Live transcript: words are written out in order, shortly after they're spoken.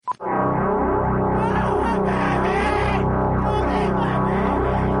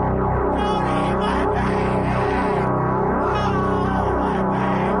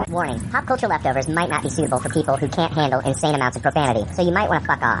Warning, Pop Culture Leftovers might not be suitable for people who can't handle insane amounts of profanity, so you might want to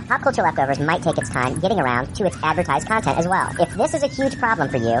fuck off. Pop Culture Leftovers might take its time getting around to its advertised content as well. If this is a huge problem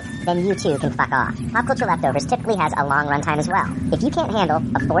for you, then you too can fuck off. Pop Culture Leftovers typically has a long runtime as well. If you can't handle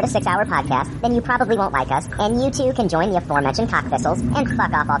a 4 to 6 hour podcast, then you probably won't like us, and you too can join the aforementioned cockthistles and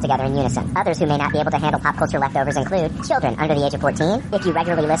fuck off altogether in unison. Others who may not be able to handle Pop Culture Leftovers include children under the age of 14, if you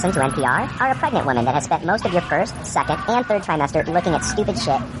regularly listen to NPR, are a pregnant woman that has spent most of your first, second, and third trimester looking at stupid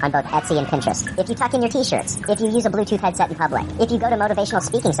shit on both Etsy and Pinterest. If you tuck in your t-shirts, if you use a Bluetooth headset in public, if you go to motivational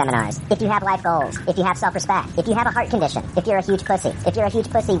speaking seminars, if you have life goals, if you have self-respect, if you have a heart condition, if you're a huge pussy, if you're a huge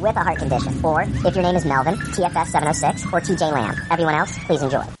pussy with a heart condition, or if your name is Melvin, TFS 706, or TJ Lamb. Everyone else, please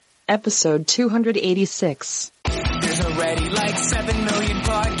enjoy. Episode 286. There's already like 7 million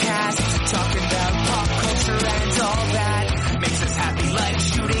podcasts talking about pop culture and all that. Makes us happy like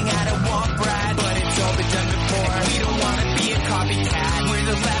shooting at a womp rat, but it's all been done before. We don't want to be a copycat. We're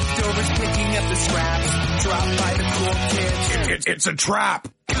the leftovers picking up the scraps dropped by the cool kids. It's a trap.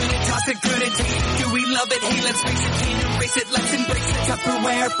 Good at toss it, good at taste it. Do we love it? Hey, let's face it, can't erase it. Let's embrace the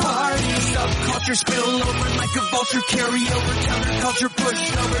Tupperware party. Subculture spill over like a vulture. Carry over counterculture,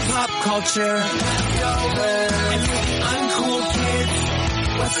 pushovers, pop culture. Leftovers. And for the uncool kids,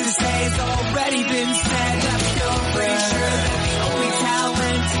 what's to say has already been said. Leftovers. Pretty sure that the only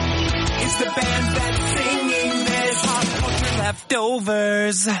talent is the band that's singing this. Pop culture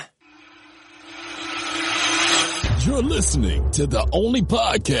leftovers. You're listening to the only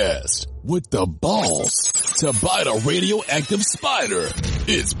podcast with the balls to bite a radioactive spider.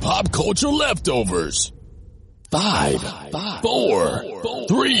 It's Pop Culture Leftovers. 5, 4,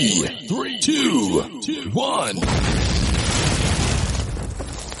 3, 2, 1.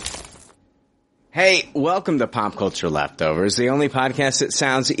 Hey, welcome to Pop Culture Leftovers, the only podcast that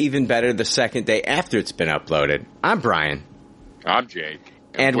sounds even better the second day after it's been uploaded. I'm Brian. I'm Jake.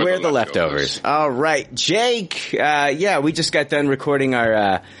 And we're the leftovers. All right, Jake. Yeah, we just got done recording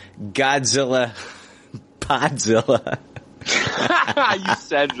our Godzilla Podzilla. You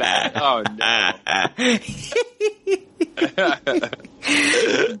said that. Oh no.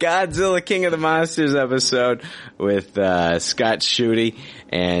 Godzilla King of the Monsters episode with Scott Schutte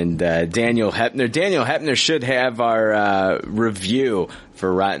and Daniel Hepner. Daniel Hepner should have our review for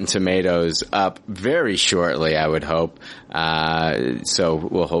Rotten Tomatoes up very shortly, I would hope. So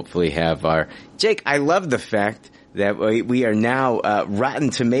we'll hopefully have our... Jake, I love the fact that we are now Rotten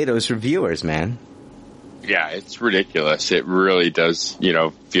Tomatoes reviewers, man. Yeah, it's ridiculous. It really does,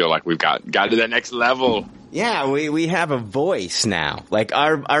 feel like we've got to that next level. Yeah, we have a voice now. Like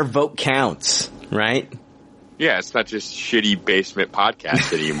our vote counts, right? Yeah, it's not just shitty basement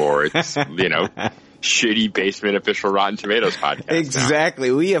podcast anymore. It's, shitty basement official Rotten Tomatoes podcast. Exactly.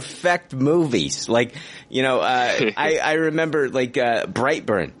 Now. We affect movies. Like, I remember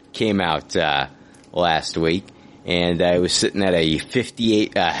Brightburn came out last week. And I was sitting at a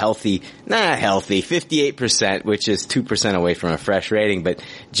 58%, which is 2% away from a fresh rating. But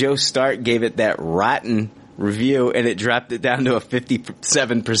Joe Stark gave it that rotten review, and it dropped it down to a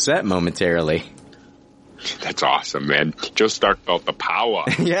 57% momentarily. That's awesome, man. Joe Stark felt the power.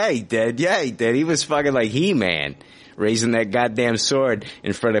 Yeah, he did. He was fucking like He-Man, raising that goddamn sword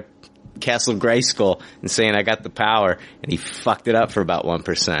in front of Castle Grayskull and saying, I got the power, and he fucked it up for about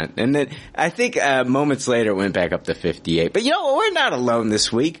 1%. And then I think moments later it went back up to 58. But we're not alone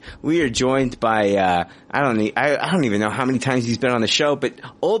this week. We are joined by I don't even know how many times he's been on the show, but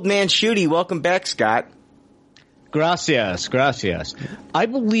Old Man Schutte. Welcome back, Scott. Gracias. I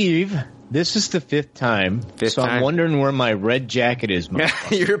believe this is the fifth time. I'm wondering where my red jacket is.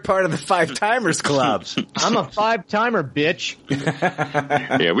 You're part of the 5-timers club. I'm a 5-timer, bitch.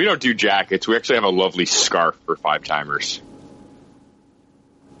 Yeah, we don't do jackets. We actually have a lovely scarf for 5-timers.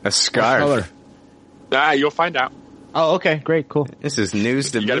 A scarf? You'll find out. Oh, okay. Great. Cool. This is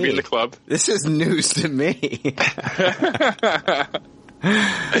news to me. You gotta be in the club. This is news to me.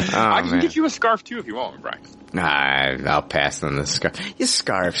 I can get you a scarf too if you want, Brian. Nah, I'll pass on the scarf.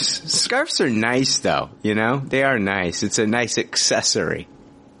 Scarves are nice though, They are nice. It's a nice accessory.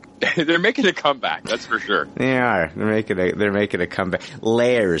 They're making a comeback, that's for sure. They are. They're making a comeback.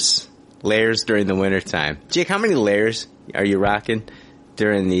 Layers during the wintertime. Jake, how many layers are you rocking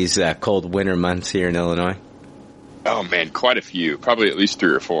during these cold winter months here in Illinois? Oh man, quite a few. Probably at least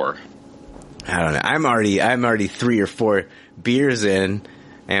 3 or 4. I don't know. I'm already 3 or 4 beers in,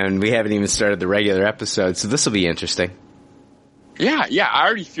 and we haven't even started the regular episode, so this will be interesting. Yeah, I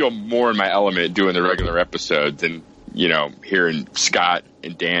already feel more in my element doing the regular episode than, hearing Scott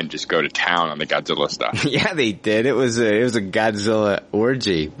and Dan just go to town on the Godzilla stuff. Yeah, they did. It was a Godzilla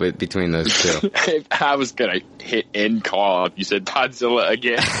orgy between those two. I was gonna hit end call if you said Godzilla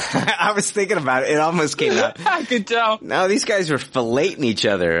again. I was thinking about it. It almost came out. I could tell. No, these guys were filleting each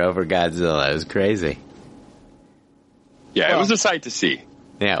other over Godzilla. It was crazy. Yeah, it was a sight to see.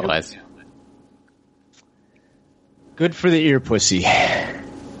 Yeah, it was. Good for the ear pussy.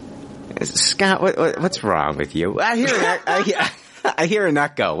 Scott, what's wrong with you? I hear an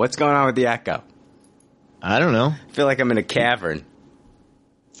echo. What's going on with the echo? I don't know. I feel like I'm in a cavern.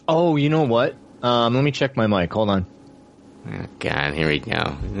 Oh, you know what? Let me check my mic. Hold on. Oh, God, here we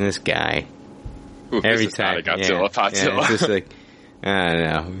go. This guy. Ooh, Every this is time. not a Godzilla. Yeah, it's just like, I don't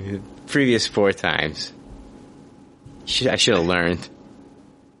know. Previous 4 times. I should have learned.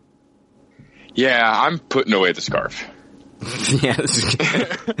 Yeah, I'm putting away the scarf. Yes.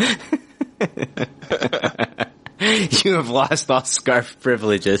 You have lost all scarf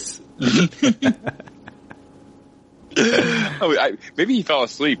privileges. Maybe he fell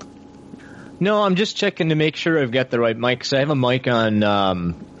asleep. No, I'm just checking to make sure I've got the right mic. Because I have a mic on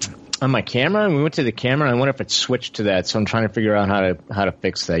my camera, and we went to the camera, and I wonder if it's switched to that. So I'm trying to figure out how to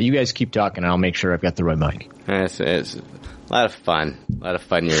fix that. You guys keep talking, and I'll make sure I've got the right mic. It's a lot of fun. A lot of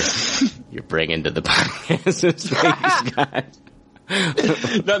fun you're bringing to the podcast.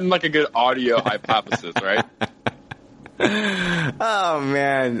 Nothing like a good audio hypothesis, right? Oh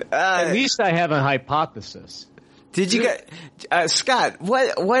man! At least I have a hypothesis. Did you get Scott?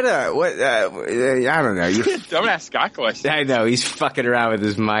 What? I don't know. Don't ask Scott questions. I know he's fucking around with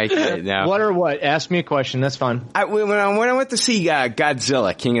his mic right now. What or what? Ask me a question. That's fine. When I went to see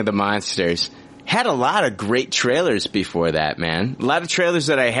Godzilla, King of the Monsters, had a lot of great trailers before that. Man, a lot of trailers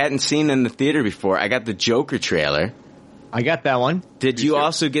that I hadn't seen in the theater before. I got the Joker trailer. I got that one. Did you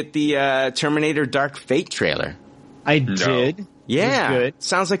also get the Terminator Dark Fate trailer? I did. Yeah. Good.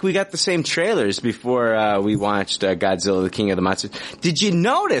 Sounds like we got the same trailers before we watched Godzilla, the King of the Monsters. Did you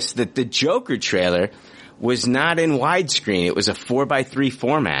notice that the Joker trailer was not in widescreen? It was a 4:3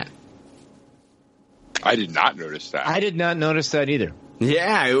 format. I did not notice that. I did not notice that either.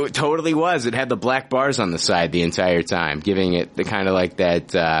 Yeah, it totally was. It had the black bars on the side the entire time, giving it the kind of like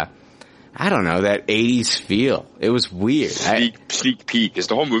that, I don't know, that 80s feel. It was weird. Sneak peek. Is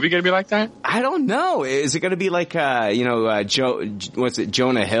the whole movie going to be like that? I don't know. Is it going to be like, Jonah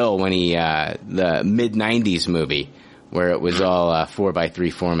Hill when the mid-90s movie where it was all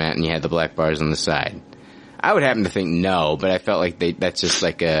 4:3 format and you had the black bars on the side? I would happen to think no, but I felt like that's just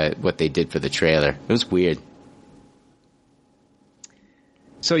like what they did for the trailer. It was weird.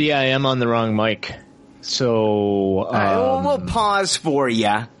 So yeah, I am on the wrong mic. So we'll pause for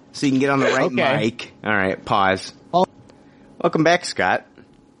you so you can get on the right mic. All right, pause. Welcome back, Scott.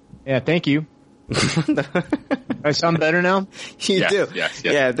 Yeah, thank you. I sound better now? You do. Yes.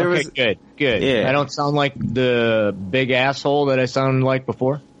 Yeah, good. Yeah. I don't sound like the big asshole that I sounded like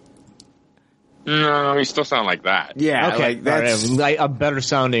before? No, you still sound like that. Yeah, okay. like that's right. A better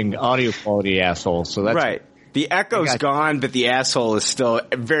sounding audio quality asshole. So that's right. The echo's gone, but the asshole is still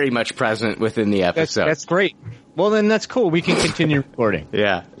very much present within the episode. That's great. Well, then that's cool. We can continue recording.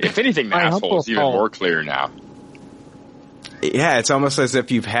 Yeah. If anything, the asshole is even more clear now. Yeah, it's almost as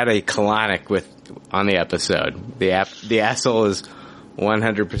if you've had a colonic on the episode. The asshole is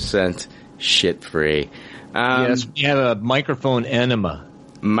 100% shit free. Yes, we have a microphone enema.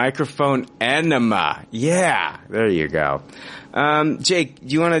 Microphone enema. Yeah, there you go. Jake, do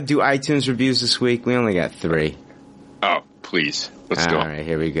you want to do iTunes reviews this week? We only got 3. Oh, please. Let's go. All right,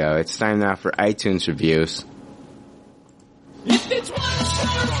 here we go. It's time now for iTunes reviews. If it's 1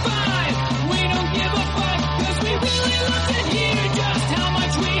 star or 5, we don't give a fuck, 'cause we really love to hear just how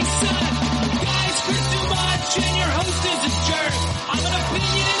much we suck. Guys, Chris too much, and your host is a jerk. I'm an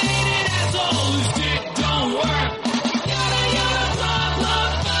opinionated asshole whose dick don't work. Yada yada blah blah,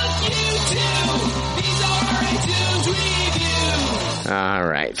 fuck you too. These are our iTunes reviews. All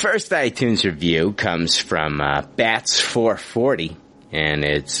right, first iTunes review comes from Bats440, and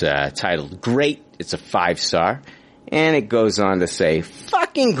it's titled "Great." It's a 5-star. And it goes on to say,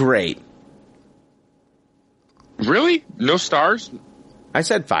 fucking great. Really? No stars? I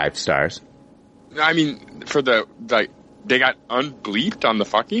said 5 stars. I mean, they got unbleeped on the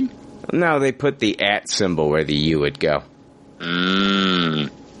fucking? No, they put the @ symbol where the U would go. Clever.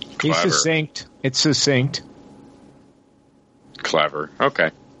 He's succinct. It's succinct. Clever.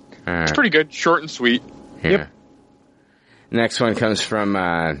 Okay. Right. It's pretty good. Short and sweet. Here. Yep. Next one comes from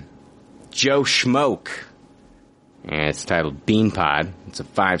Joe Schmoke. And it's titled Bean Pod. It's a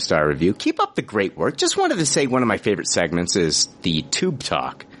 5-star review. Keep up the great work. Just wanted to say one of my favorite segments is the Tube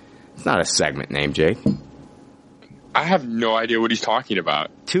Talk. It's not a segment name, Jake. I have no idea what he's talking about.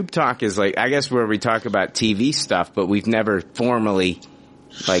 Tube Talk is like, I guess, where we talk about TV stuff, but we've never formally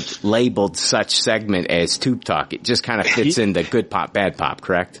labeled such segment as Tube Talk. It just kind of fits into Good Pop, Bad Pop,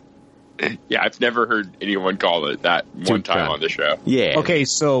 correct? Yeah, I've never heard anyone call it that one time on the show. Yeah. Okay,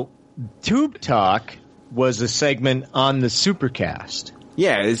 so Tube Talk was a segment on the Supercast.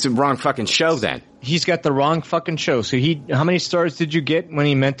 Yeah, it's the wrong fucking show then. He's got the wrong fucking show. So how many stars did you get when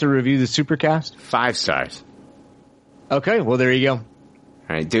he meant to review the Supercast? 5 stars. Okay, well, there you go. All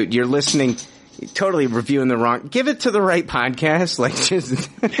right, dude, you're listening, you're totally reviewing the wrong. Give it to the right podcast. Like, just,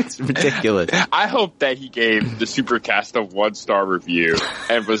 it's ridiculous. I hope that he gave the Supercast a 1-star review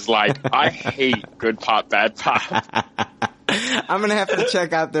and was like, I hate Good Pop, Bad Pop. I'm going to have to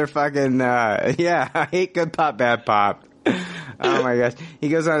check out their fucking, I hate Good Pop, Bad Pop. Oh my gosh. He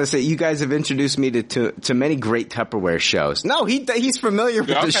goes on to say, you guys have introduced me to many great Tupperware shows. No, he's familiar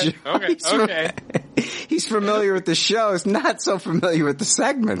with the show. Okay. He's familiar with the shows, not so familiar with the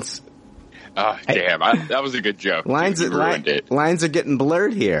segments. Oh, damn. That was a good joke. Lines are getting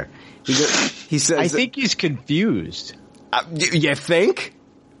blurred here. He says, I think he's confused. You think?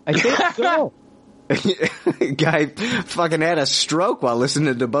 I think so. Guy fucking had a stroke while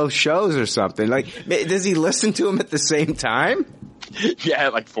listening to both shows or something. Like, does he listen to them at the same time? Yeah,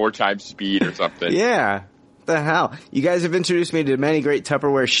 like 4 times speed or something. Yeah. What the hell? You guys have introduced me to many great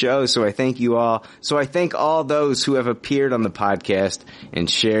Tupperware shows, so I thank you all. So I thank all those who have appeared on the podcast and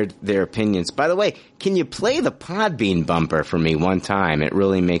shared their opinions. By the way, can you play the Podbean bumper for me one time? It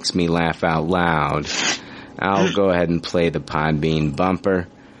really makes me laugh out loud. I'll go ahead and play the Podbean bumper.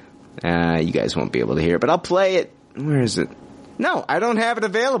 You guys won't be able to hear it, but I'll play it. Where is it? No, I don't have it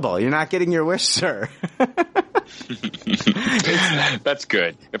available. You're not getting your wish, sir. That's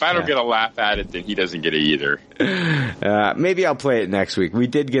good. If I don't get a laugh at it, then he doesn't get it either. Maybe I'll play it next week. We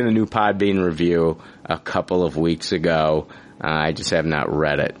did get a new Podbean review a couple of weeks ago. I just have not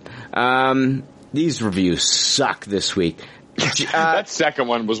read it. These reviews suck this week. That second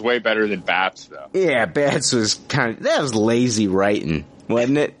one was way better than Bats, though. Yeah, Bats was that was lazy writing,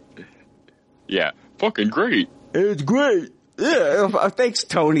 wasn't it? Yeah, fucking great. It's great. Yeah, thanks,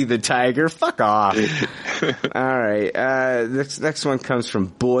 Tony the Tiger. Fuck off. All right, this next one comes from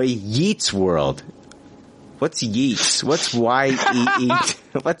Boy Yeats World. What's Yeats? What's Y-E-E?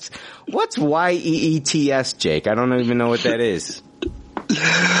 What's Y-E-E-T-S, Jake? I don't even know what that is.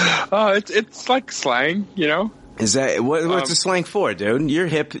 It's like slang, you know? Is that what's the slang for, dude? You're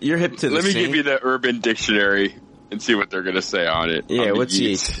hip to the Let me scene. give you the Urban Dictionary and see what they're going to say on it. Yeah, what's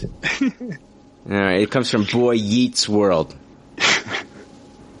Yeats? All right, it comes from Boy Yeats World.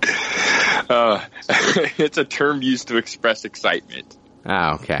 It's a term used to express excitement.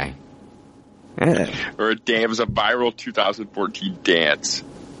 Oh, okay. Or a viral 2014 dance.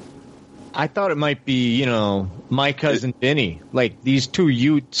 I thought it might be, my cousin Vinny. Like, these two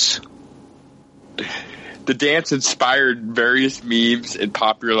Utes. The dance inspired various memes and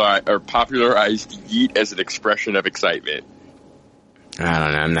popularized yeet as an expression of excitement. I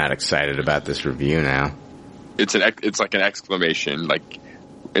don't know. I'm not excited about this review now. It's like an exclamation, like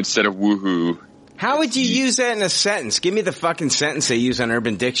instead of woohoo. How would you use that in a sentence? Give me the fucking sentence they use on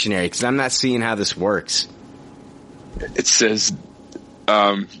Urban Dictionary, because I'm not seeing how this works. It says,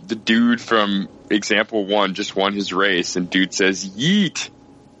 the dude from example 1 just won his race, and dude says, yeet.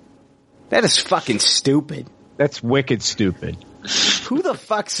 That is fucking stupid. That's wicked stupid. Who the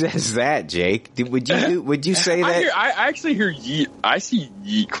fuck says that, Jake? Would you say that? I actually hear yeet. I see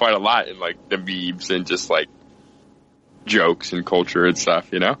yeet quite a lot in like the memes and just like jokes and culture and stuff,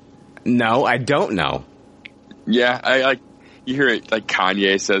 you know? No, I don't know. Yeah, you hear it like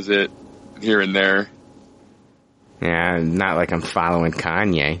Kanye says it here and there. Yeah, not like I'm following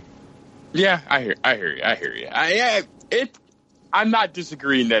Kanye. Yeah, I hear you. I'm not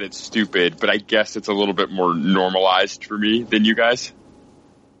disagreeing that it's stupid, but I guess it's a little bit more normalized for me than you guys.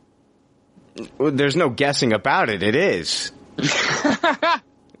 Well, there's no guessing about it. It is.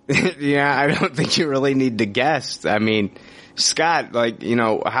 Yeah, I don't think you really need to guess. I mean, Scott,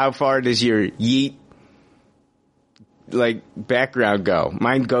 how far does your yeet, background go?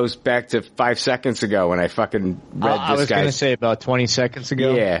 Mine goes back to 5 seconds ago when I fucking read this guy. I was going to say about 20 seconds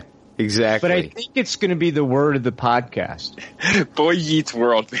ago. Yeah. Exactly. But I think it's going to be the word of the podcast. Boy Yeats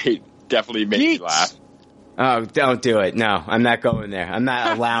World definitely made me laugh. Oh, don't do it. No, I'm not going there. I'm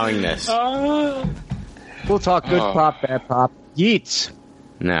not allowing this. We'll talk good pop, bad pop. Yeats.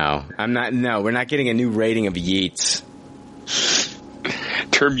 No, I'm not. No, we're not getting a new rating of Yeats.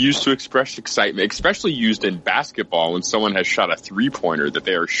 Term used to express excitement, especially used in basketball when someone has shot a 3-pointer that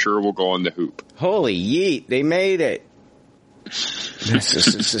they are sure will go in the hoop. Holy yeet, they made it.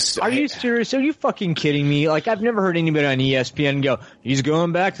 Are you serious? Are you fucking kidding me? Like, I've never heard anybody on ESPN go, he's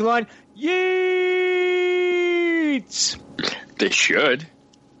going back to the line. Yeets! They should.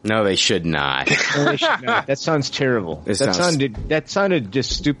 No, they should not. No, they should not. That sounds terrible. That sounded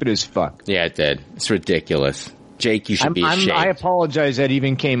just stupid as fuck. Yeah, it did. It's ridiculous. Jake, you should be ashamed. I apologize that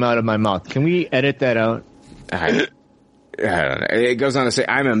even came out of my mouth. Can we edit that out? I don't know. It goes on to say,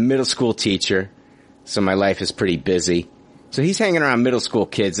 I'm a middle school teacher, so my life is pretty busy. So he's hanging around middle school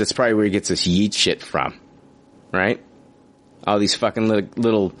kids. That's probably where he gets this yeet shit from. Right? All these fucking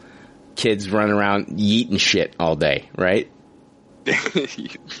little kids running around yeeting shit all day, right?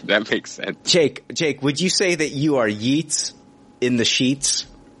 That makes sense. Jake, would you say that you are yeets in the sheets?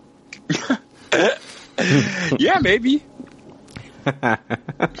 Yeah, maybe.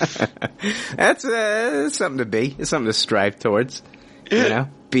 That's something to be. It's something to strive towards. You know,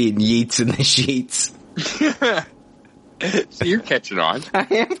 being yeets in the sheets. So you're catching on. I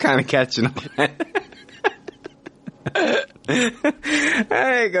am kind of catching on.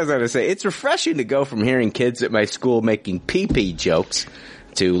 It goes on to say, it's refreshing to go from hearing kids at my school making pee-pee jokes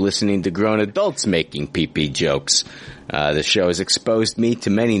to listening to grown adults making pee-pee jokes. The show has exposed me to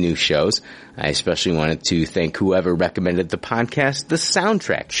many new shows. I especially wanted to thank whoever recommended the podcast, The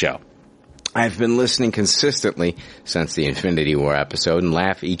Soundtrack Show. I've been listening consistently since the Infinity War episode and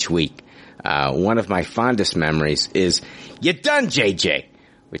laugh each week. One of my fondest memories is, "You done, JJ,"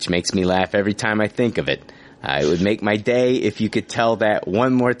 which makes me laugh every time I think of it. It would make my day if you could tell that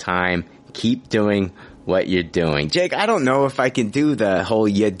one more time. Keep doing what you're doing. Jake, I don't know if I can do the whole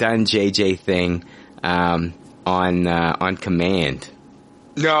 "you done, JJ" thing on command.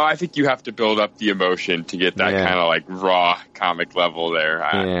 No, I think you have to build up the emotion to get that kind of like raw comic level there.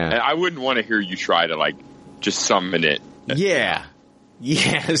 And I wouldn't want to hear you try to like just summon it. Yeah,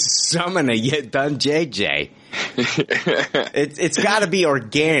 summon a "you done, JJ." It's got to be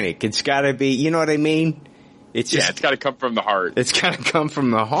organic. It's got to be, you know what I mean? It's got to come from the heart. It's got to come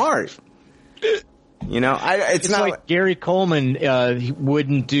from the heart. You know, it's not like Gary Coleman he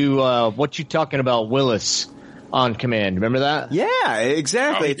wouldn't do what you talking about, Willis, on command. Remember that? Yeah,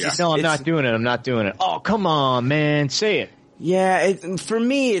 exactly. I'm not doing it. I'm not doing it. Oh, come on, man. Say it. Yeah, for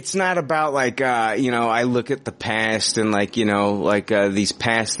me, it's not about like, I look at the past and like, these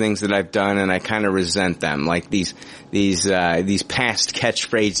past things that I've done and I kind of resent them. Like these past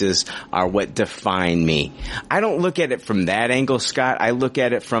catchphrases are what define me. I don't look at it from that angle, Scott. I look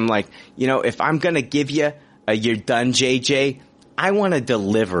at it from like, if I'm going to give you a "you're done, JJ," I want to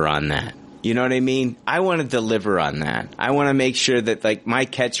deliver on that. You know what I mean? I want to deliver on that. I want to make sure that like my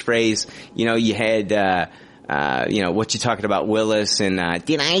catchphrase, you had, what you talking about, Willis, and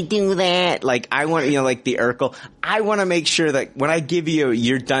did I do that? Like, I want, like the Urkel. I want to make sure that when I give you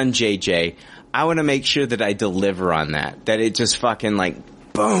 "you're done, JJ," I want to make sure that I deliver on that. That it just fucking like,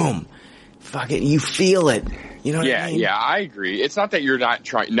 boom, fucking, you feel it. You know what I mean? Yeah, I agree. It's not that you're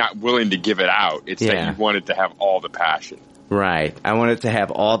not willing to give it out. It's that you want it to have all the passion. Right. I want it to have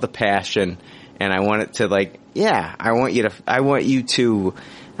all the passion, and I want it to like, I want you to,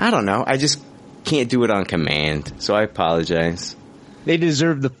 I don't know, I just can't do it on command, so I apologize. They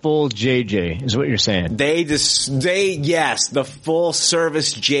deserve the full JJ, is what you're saying. Yes, the full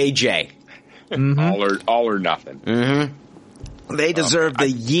service JJ. Mm-hmm. All or nothing. Mm-hmm. They deserve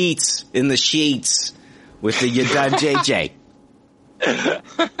the yeets in the sheets with the "you done, JJ."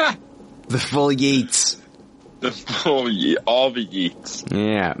 The full yeets. All the yeets.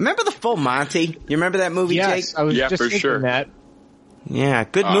 Yeah. Remember the Full Monty? You remember that movie, Jake? I was just for thinking sure. That. Yeah,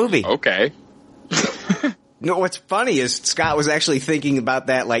 good movie. Okay. No, what's funny is Scott was actually thinking about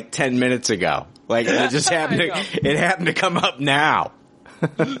that like 10 minutes ago. Like it just happened to come up now.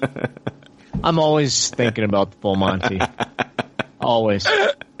 I'm always thinking about the Full Monty. Always.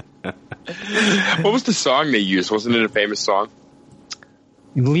 What was the song they used? Wasn't it a famous song?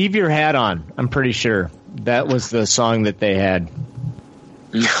 "Leave Your Hat On." I'm pretty sure that was the song that they had.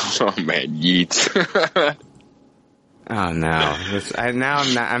 Oh man, yeets. Oh no!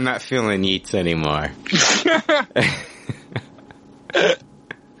 I'm not feeling yeets anymore.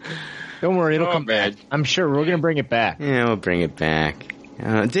 Don't worry, it'll come back. I'm sure we're gonna bring it back. Yeah, we'll bring it back.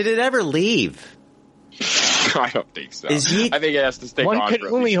 Did it ever leave? I don't think so. Is Yeats, I think it has to stay on one could for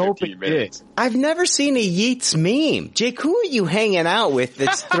at only least hope 15 it minutes. did. I've never seen a Yeats meme. Jake, who are you hanging out with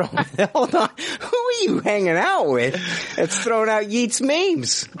that's throwing... Hold on. Who are you hanging out with that's throwing out Yeats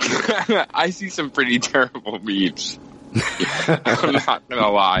memes? I see some pretty terrible memes. I'm not going to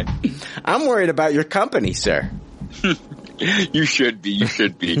lie. I'm worried about your company, sir. You should be.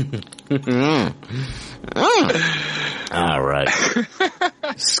 All right.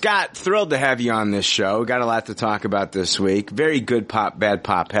 Scott, thrilled to have you on this show. Got a lot to talk about this week. Very good pop, bad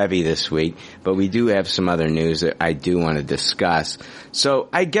pop heavy this week, but we do have some other news that I do want to discuss. So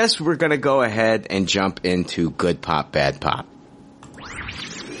I guess we're going to go ahead and jump into good pop, bad pop.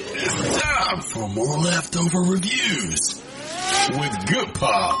 It's time for more leftover reviews with Good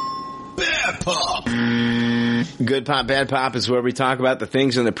Pop, Bad Pop. Good Pop, Bad Pop is where we talk about the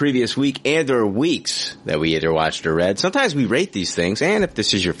things in the previous week and or weeks that we either watched or read. Sometimes we rate these things, and if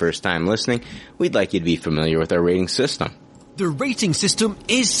this is your first time listening, we'd like you to be familiar with our rating system. The rating system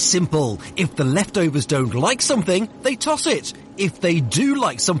is simple. If the leftovers don't like something, they toss it. If they do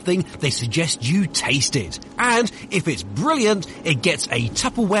like something, they suggest you taste it. And if it's brilliant, it gets a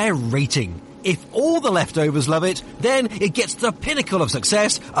Tupperware rating. If all the leftovers love it, then it gets the pinnacle of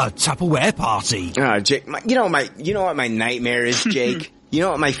success, a Tupperware party. Jake, you know what my nightmare is, Jake? You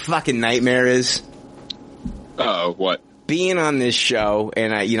know what my fucking nightmare is? What? Being on this show,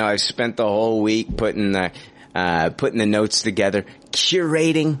 and I've spent the whole week putting the notes together,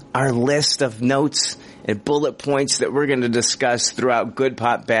 curating our list of notes and bullet points that we're going to discuss throughout Good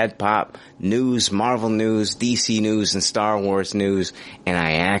Pop, Bad Pop, news, Marvel news, DC news, and Star Wars news, and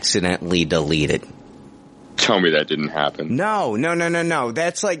I accidentally deleted. Tell me that didn't happen. No.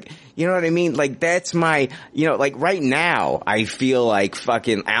 That's like, you know what I mean? Like, that's my, like right now, I feel like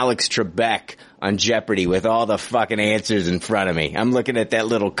fucking Alex Trebek on Jeopardy with all the fucking answers in front of me. I'm looking at that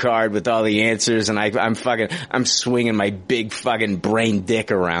little card with all the answers, and I'm swinging my big fucking brain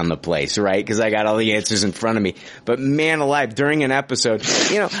dick around the place, right? Because I got all the answers in front of me. But man alive, during an episode,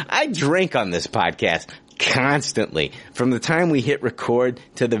 I drink on this podcast constantly. From the time we hit record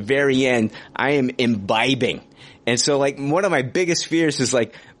to the very end, I am imbibing. And so, like, one of my biggest fears is,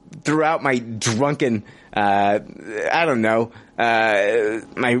 like, throughout my drunken, my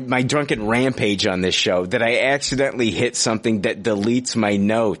drunken rampage on this show, that I accidentally hit something that deletes my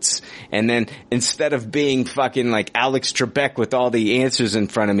notes. And then instead of being fucking like Alex Trebek with all the answers in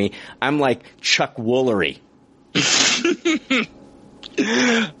front of me, I'm like Chuck Woolery.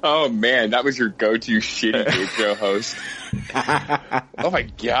 Oh man, that was your go-to shitty game show host. Oh my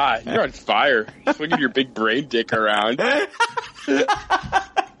god, you're on fire. Swinging your big brain dick around.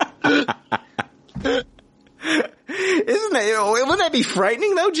 Wouldn't that be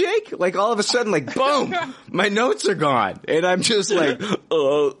frightening though, Jake? Like all of a sudden, like boom, my notes are gone, and I'm just like, somebody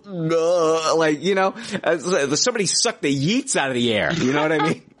sucked the yeets out of the air. You know what I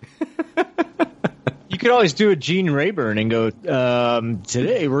mean? You could always do a Gene Rayburn and go,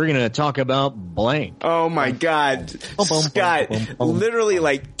 today we're going to talk about blank. Oh my God. Scott, literally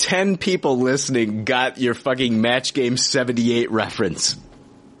like 10 people listening got your fucking Match Game 78 reference.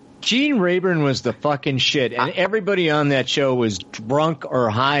 Gene Rayburn was the fucking shit, and everybody on that show was drunk or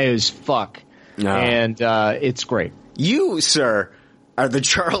high as fuck. No. And it's great. You, sir, are the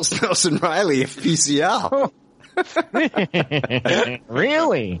Charles Nelson Riley of PCL.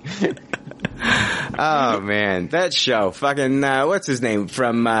 Really? Oh man, that show, fucking what's his name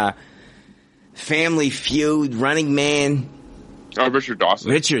from Family Feud, Running Man? Oh, Richard Dawson.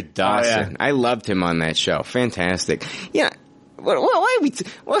 Richard Dawson. Oh, yeah. I loved him on that show. Fantastic. Yeah. Why are we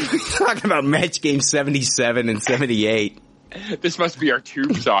talking about Match Game 77 and 78? This must be our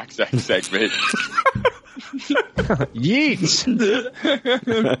tube sock segment. Yeets.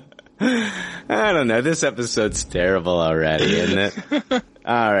 I don't know. This episode's terrible already, isn't it?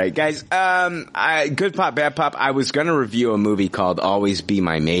 All right, guys. Good Pop, Bad Pop. I was going to review a movie called Always Be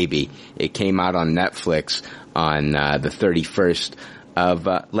My Maybe. It came out on Netflix on the 31st of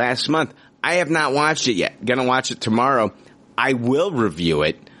last month. I have not watched it yet. Going to watch it tomorrow. I will review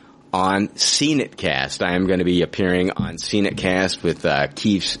it on Seen It Cast. I am going to be appearing on Seen It Cast with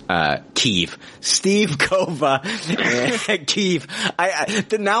Steve Kova and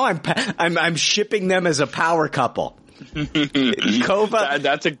Keeve. Now I'm shipping them as a power couple. Kova.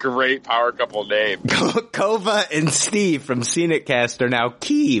 That's a great power couple name. Kova and Steve from Seen It Cast are now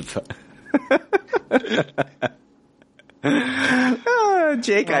Keeve. Oh,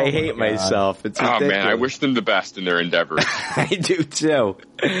 Jake, I hate myself. It's ridiculous. Man, I wish them the best in their endeavors. I do too.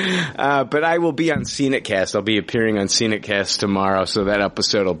 But I will be on Seen It Cast. I'll be appearing on Seen It Cast tomorrow, so that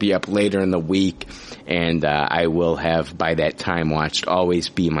episode will be up later in the week. And I will have, by that time, watched Always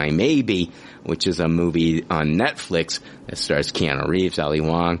Be My Maybe, which is a movie on Netflix that stars Keanu Reeves, Ali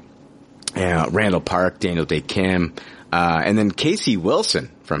Wong, Randall Park, Daniel Day Kim, and then Casey Wilson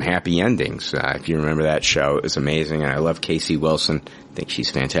from Happy Endings. If you remember that show, it was amazing, and I love Casey Wilson. I think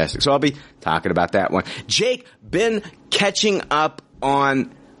she's fantastic. So I'll be talking about that one. Jake, I've been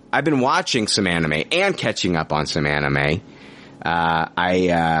watching some anime and catching up on some anime.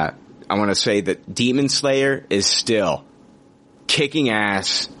 I I want to say that Demon Slayer is still kicking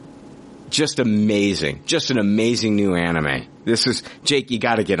ass. Just amazing. Just an amazing new anime. This is, Jake, you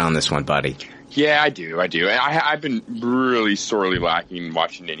got to get on this one, buddy. Yeah, I do. I've been really sorely lacking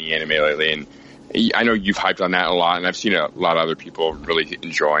watching any anime lately, and I know you've hyped on that a lot, and I've seen a lot of other people really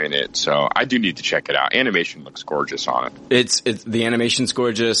enjoying it, so I do need to check it out. Animation looks gorgeous on it. It's the animation's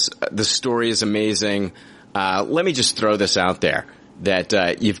gorgeous. The story is amazing. Let me just throw this out there,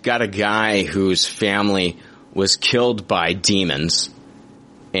 that you've got a guy whose family was killed by demons,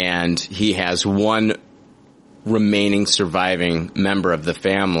 and he has one remaining surviving member of the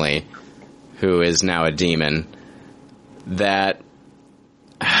family who is now a demon, that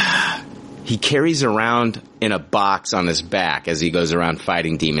he carries around in a box on his back as he goes around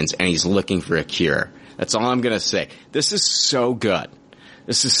fighting demons, and he's looking for a cure. That's all I'm going to say. This is so good.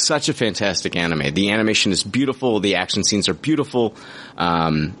 This is such a fantastic anime. The animation is beautiful. The action scenes are beautiful.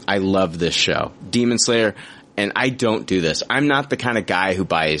 I love this show. Demon Slayer, and I don't do this. I'm not the kind of guy who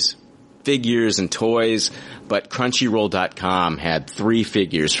buys figures and toys, but Crunchyroll.com had 3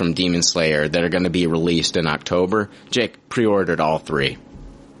 figures from Demon Slayer that are going to be released in October. Jake pre-ordered all 3.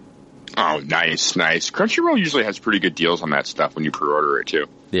 Oh, nice. Crunchyroll usually has pretty good deals on that stuff when you pre-order it, too.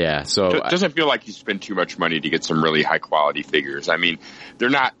 Yeah, so It doesn't feel like you spend too much money to get some really high-quality figures. I mean, they're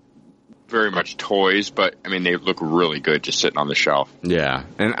not very much toys, but, I mean, they look really good just sitting on the shelf. Yeah,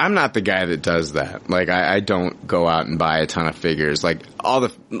 and I'm not the guy that does that. Like, I don't go out and buy a ton of figures. Like,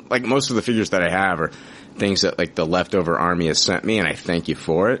 most of the figures that I have are things that, like, the Leftover Army has sent me, and I thank you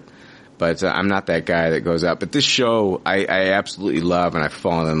for it. But I'm not that guy that goes out. But this show, I absolutely love, and I've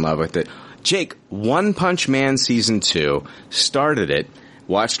fallen in love with it. Jake, One Punch Man Season 2, started it,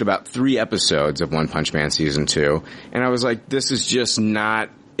 watched about 3 episodes of One Punch Man Season 2, and I was like, this is just not,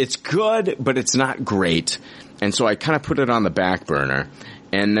 it's good, but it's not great. And so I kind of put it on the back burner.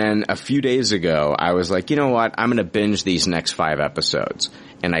 And then a few days ago, I was like, you know what, I'm going to binge these next 5 episodes.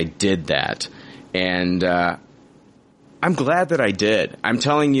 And I did that. And I'm glad that I did. I'm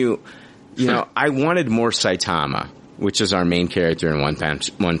telling you, you know, I wanted more Saitama, which is our main character in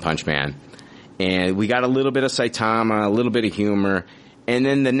One Punch Man. And we got a little bit of Saitama, a little bit of humor. And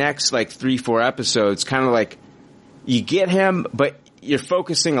then the next, like, 3-4 episodes, kind of like, you get him, but you're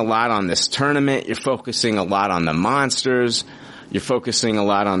focusing a lot on this tournament. You're focusing a lot on the monsters. You're focusing a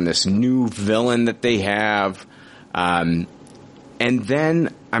lot on this new villain that they have. And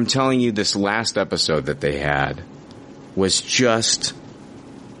then, I'm telling you, this last episode that they had was just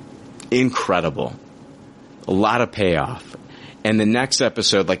incredible. A lot of payoff. And the next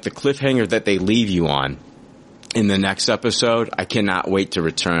episode, like the cliffhanger that they leave you on in the next episode, I cannot wait to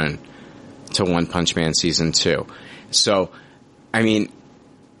return to One Punch Man Season 2. So, I mean,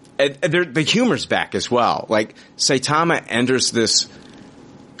 the humor's back as well. Like, Saitama enters this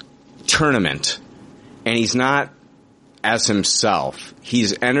tournament, and he's not as himself.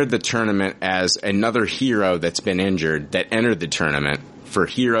 He's entered the tournament as another hero that's been injured that entered the tournament for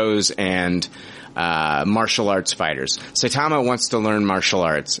heroes and martial arts fighters. Saitama wants to learn martial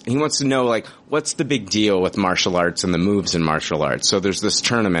arts. He wants to know, like, what's the big deal with martial arts and the moves in martial arts. So there's this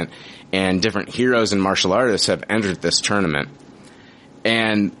tournament, and different heroes and martial artists have entered this tournament.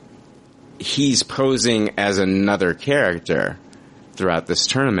 And he's posing as another character throughout this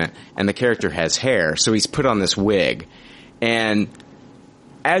tournament, and the character has hair, so he's put on this wig. And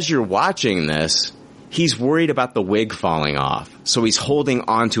as you're watching this, he's worried about the wig falling off, so he's holding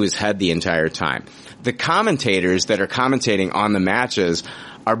onto his head the entire time. The commentators that are commentating on the matches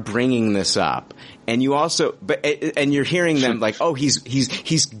are bringing this up. And you also, and you're hearing them like, oh, he's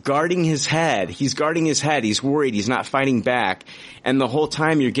guarding his head. He's guarding his head. He's worried. He's not fighting back. And the whole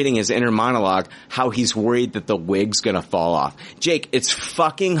time you're getting his inner monologue, how he's worried that the wig's gonna fall off. Jake, it's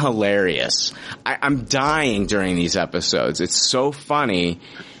fucking hilarious. I'm dying during these episodes. It's so funny.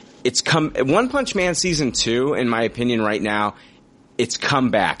 One Punch Man Season 2, in my opinion right now, it's come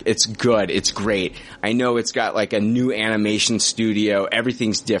back. It's good. It's great. I know it's got like a new animation studio.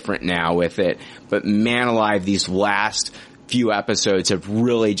 Everything's different now with it. But man alive, these last few episodes have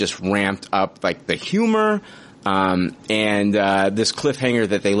really just ramped up like the humor. And this cliffhanger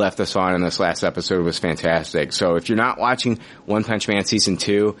that they left us on in this last episode was fantastic. So if you're not watching One Punch Man Season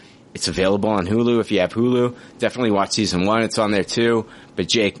 2, it's available on Hulu if you have Hulu. Definitely watch Season 1. It's on there too. But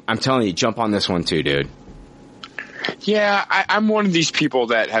Jake, I'm telling you, jump on this one too, dude. Yeah, I'm one of these people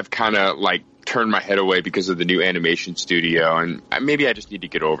that have kind of like turned my head away because of the new animation studio, and maybe I just need to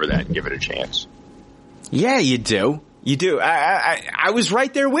get over that and give it a chance. Yeah, you do. You do. I was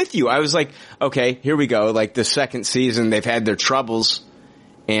right there with you. I was like, okay, here we go. Like the second season, they've had their troubles,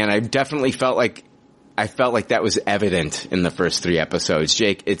 and I definitely felt like that was evident in the first 3 episodes.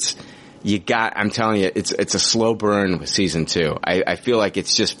 Jake, I'm telling you, it's a slow burn with season 2. I feel like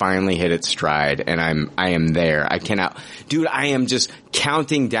it's just finally hit its stride, and I am there. I am just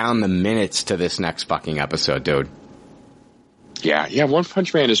counting down the minutes to this next fucking episode, dude. Yeah, One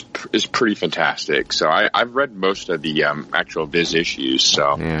Punch Man is pretty fantastic. So I've read most of the actual Viz issues.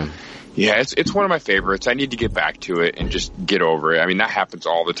 So yeah, it's one of my favorites. I need to get back to it and just get over it. I mean, that happens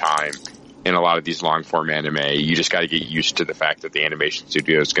all the time in a lot of these long form anime. You just got to get used to the fact that the animation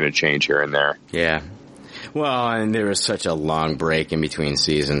studio is going to change here and there. Yeah. Well, and there was such a long break in between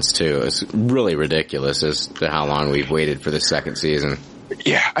seasons too. It's really ridiculous as to how long we've waited for the second season.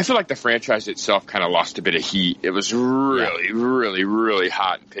 Yeah, I feel like the franchise itself kind of lost a bit of heat. It was really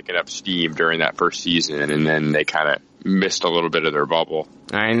hot and picking up steam during that first season, and then they kind of missed a little bit of their bubble.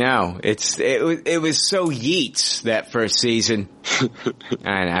 I know. It was so Yeats that first season.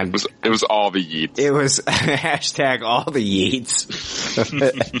 And it was all the Yeats. It was hashtag all the Yeats.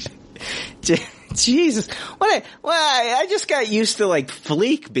 Jesus. I just got used to like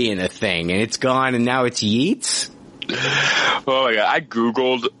Fleek being a thing, and it's gone, and now it's Yeats. Oh my god, I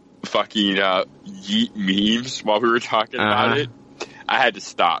googled fucking Yeet memes while we were talking about it. I had to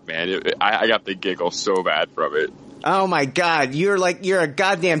stop, man. I got the giggle so bad from it. Oh my god, you're a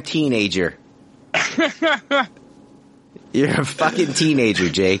goddamn teenager. You're a fucking teenager,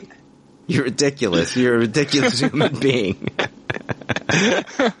 Jake. You're ridiculous. You're a ridiculous human being.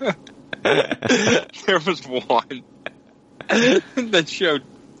 There was one that showed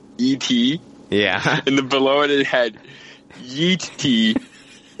E.T. Yeah. And then below it had Yeet Tea.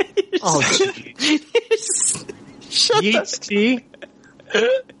 Oh, Yeet Tea?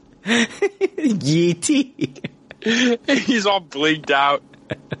 Yeet. He's all blinked out.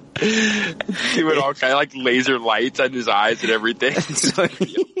 Doing all kind of like laser lights on his eyes and everything. So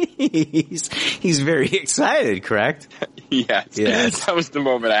he's very excited, correct? Yes. That was the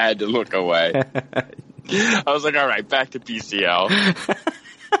moment I had to look away. I was like, all right, back to PCL.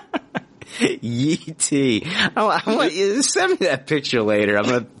 Yeet. I want you to send me that picture later. I'm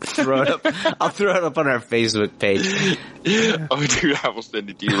gonna throw it up. I'll throw it up on our Facebook page. Oh, dude, I will send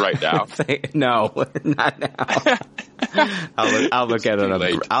it to you right now. No, not now. I'll look at it.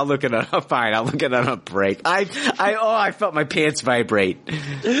 I'll look at it. Fine. I'll look at it on a break. I felt my pants vibrate.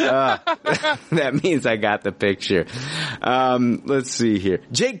 That means I got the picture. Let's see here.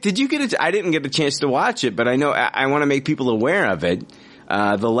 Jake, did you get I didn't get a chance to watch it, but I know I want to make people aware of it.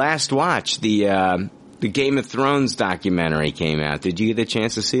 The Last Watch, the Game of Thrones documentary came out. Did you get a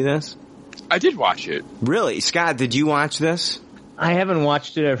chance to see this? I did watch it. Really? Scott, did you watch this? I haven't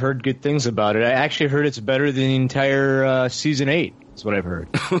watched it. I've heard good things about it. I actually heard it's better than the entire season 8. That's what I've heard.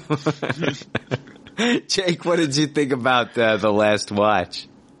 Jake, what did you think about The Last Watch?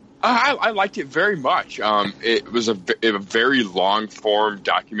 I liked it very much. It was a very long-form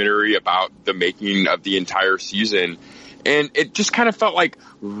documentary about the making of the entire season. And it just kind of felt like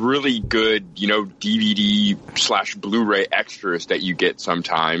really good, DVD/Blu-ray extras that you get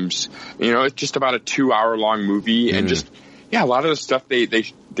sometimes. It's just about a 2-hour-long movie, and just, a lot of the stuff they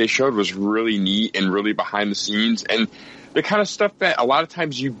showed was really neat and really behind the scenes, and the kind of stuff that a lot of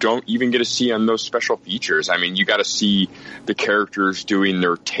times you don't even get to see on those special features. I mean, you got to see the characters doing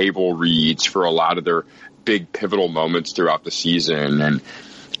their table reads for a lot of their big pivotal moments throughout the season, and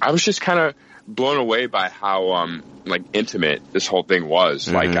I was just kind of blown away by how intimate this whole thing was.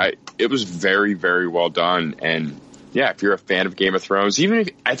 It was very, very well done. And if you're a fan of Game of Thrones, even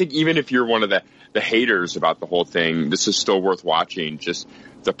if you're one of the haters about the whole thing, this is still worth watching. Just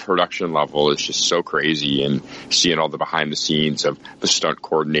the production level is just so crazy, and seeing all the behind the scenes of the stunt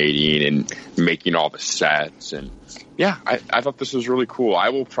coordinating and making all the sets. And I thought this was really cool.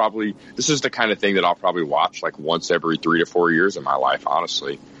 This is the kind of thing that I'll probably watch like once every 3 to 4 years in my life,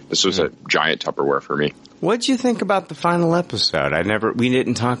 honestly. This was a giant Tupperware for me. What'd you think about the final episode? We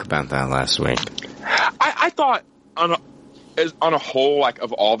didn't talk about that last week. I thought on a whole, like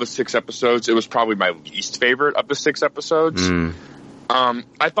of all the 6 episodes, it was probably my least favorite of the 6 episodes.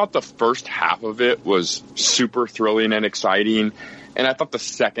 I thought the first half of it was super thrilling and exciting, and I thought the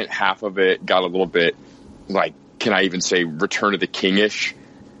second half of it got a little bit, like, can I even say Return of the King-ish,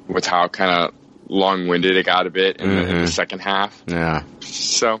 with how kind of long-winded it got a bit in the second half. Yeah.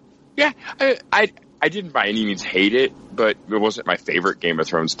 So, I didn't by any means hate it, but it wasn't my favorite Game of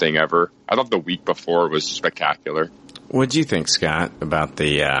Thrones thing ever. I thought the week before was spectacular. What do you think, Scott, about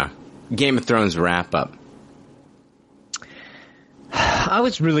the Game of Thrones wrap-up? I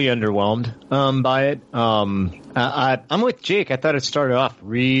was really underwhelmed by it. I'm with Jake. I thought it started off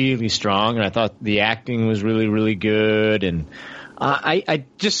really strong, and I thought the acting was really, really good, and I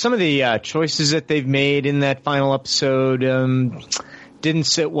just some of the choices that they've made in that final episode didn't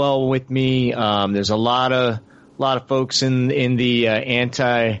sit well with me. There's a lot of folks in the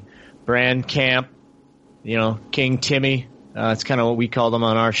anti-brand camp. You know, King Timmy. It's kind of what we call them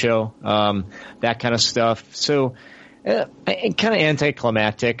on our show. That kind of stuff. So, kind of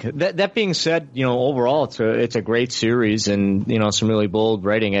anticlimactic. That being said, you know, overall it's a great series and, you know, some really bold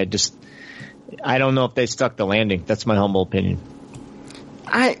writing. I don't know if they stuck the landing. That's my humble opinion.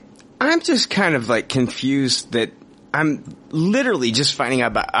 I'm just kind of like confused that I'm literally just finding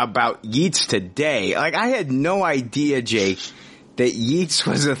out about Yeats today. Like, I had no idea, Jake, that Yeats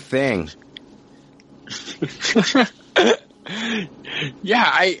was a thing.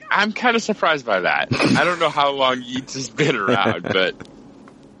 Yeah, I'm kind of surprised by that. I don't know how long Yeats has been around, but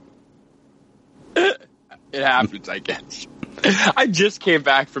it happens, I guess. I just came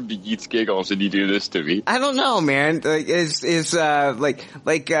back from the Yeats giggles, and you do this to me. I don't know, man.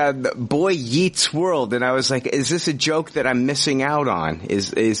 Like, Boy Yeats World, and I was like, is this a joke that I'm missing out on?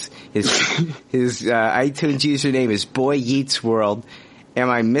 His iTunes username is Boy Yeats World. Am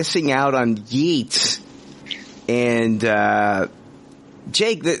I missing out on Yeats? And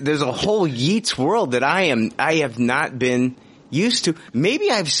Jake, there's a whole Yeats world that I have not been used to. Maybe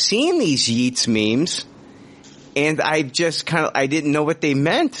I've seen these Yeats memes. And I didn't know what they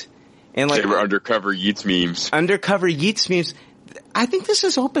meant. And like, they were undercover Yeats memes. Undercover Yeats memes. I think this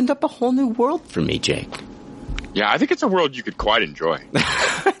has opened up a whole new world for me, Jake. Yeah, I think it's a world you could quite enjoy.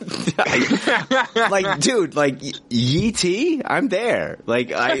 Like, dude, like Yeetie, I'm there. Like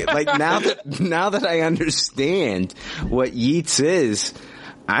now that I understand what Yeats is,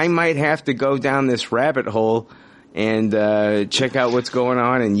 I might have to go down this rabbit hole and check out what's going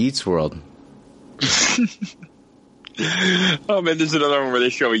on in Yeats world. Oh man, there's another one where they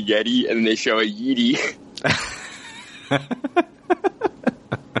show a Yeti and then they show a Yeetie.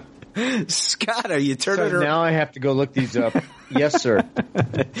 Scott, are you turning around? Now I have to go look these up. Yes, sir.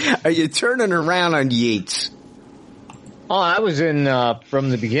 Are you turning around on Yeats? Oh, I was in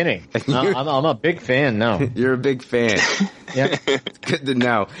from the beginning. I'm a big fan now. You're a big fan. Yeah, good to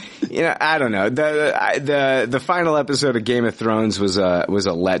know. You know, I don't know. The final episode of Game of Thrones was a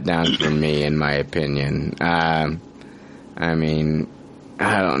letdown for me, in my opinion. I mean,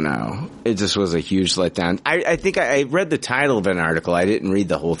 I don't know. It just was a huge letdown. I think I read the title of an article. I didn't read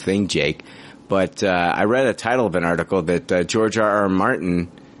the whole thing, Jake, but I read a title of an article that George R.R.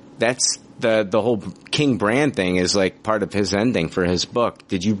 Martin. That's the whole King Bran thing is like part of his ending for his book.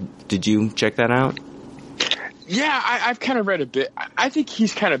 Did you check that out? Yeah, I've kind of read a bit. I think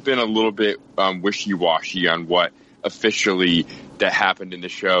he's kind of been a little bit wishy-washy on what officially that happened in the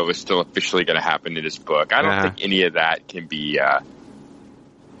show is still officially going to happen in his book. I don't think any of that can be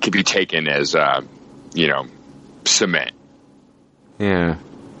taken as cement. Yeah.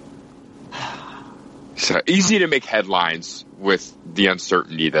 So easy to make headlines with the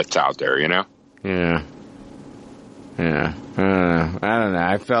uncertainty that's out there, you know? Yeah. Yeah. I don't know.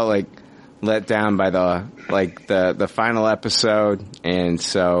 I felt like let down by the final episode, and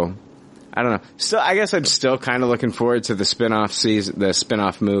so I don't know. Still, I guess I'm still kind of looking forward to the spin-off season, the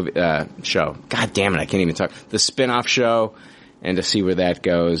spin-off movie show. God damn it, I can't even talk. The spin-off show, and to see where that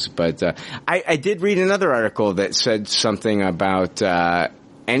goes. But I did read another article that said something about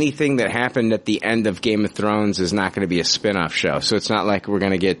anything that happened at the end of Game of Thrones is not going to be a spin-off show. So it's not like we're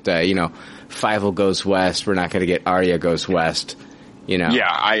going to get Fievel Goes West. We're not going to get Arya Goes West. You know. Yeah,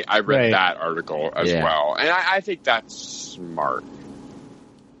 I read that article as well, and I think that's smart.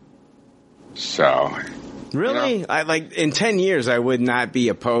 So, really, I like in 10 years, I would not be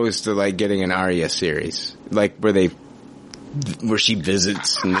opposed to like getting an Arya series, like where she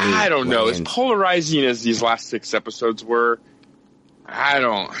visits. I don't know. As polarizing as these last 6 episodes were, I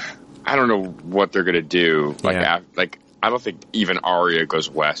don't know what they're gonna do. I don't think even Arya Goes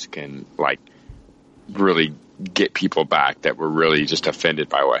West can like really get people back that were really just offended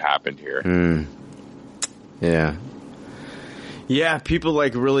by what happened here. Yeah. Yeah, people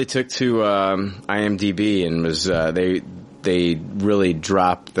like really took to IMDb and was they really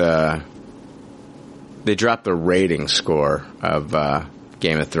dropped the rating score of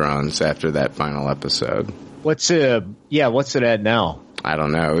Game of Thrones after that final episode. What's it at now? I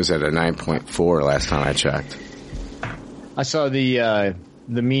don't know. It was at a 9.4 last time I checked. I saw the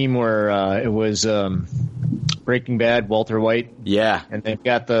meme where it was Breaking Bad, Walter White. Yeah, and they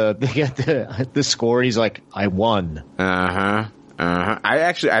got the score. He's like, I won. I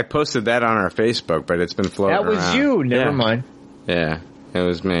posted that on our Facebook, but it's been floating around. That was you. Never mind. Yeah, it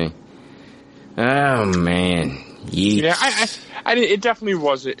was me. Oh man, Yeats. Yeah, it definitely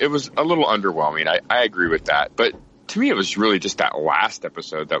was. It was a little underwhelming. I agree with that. But to me, it was really just that last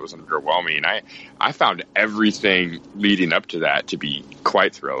episode that was underwhelming. I found everything leading up to that to be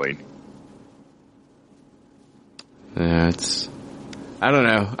quite thrilling. I don't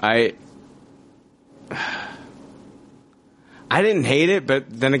know. I didn't hate it, but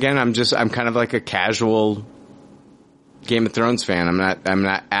then again, I'm kind of like a casual Game of Thrones fan. I'm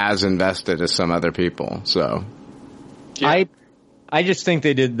not as invested as some other people. So, Yeah. I just think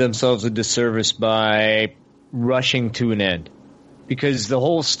they did themselves a disservice by rushing to an end, because the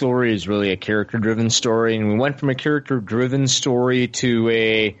whole story is really a character-driven story, and we went from a character-driven story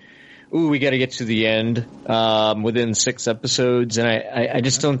to we got to get to the end within 6 episodes, and I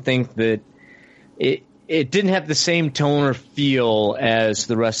just don't think that it didn't have the same tone or feel as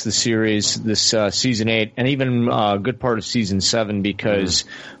the rest of the series, this season 8, and even a good part of season 7, because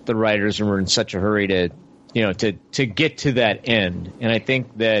the writers were in such a hurry to get to that end. And I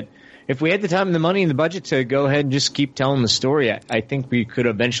think that if we had the time and the money and the budget to go ahead and just keep telling the story, I think we could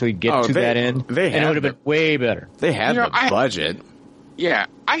eventually get to that end, and it would have been way better. They had the budget. Yeah,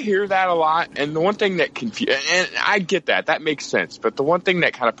 I hear that a lot, and the one thing that and I get that makes sense, but the one thing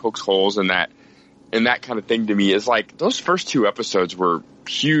that kind of pokes holes in that kind of thing to me is like those first 2 episodes were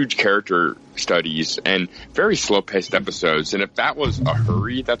huge character studies and very slow-paced episodes, and if that was a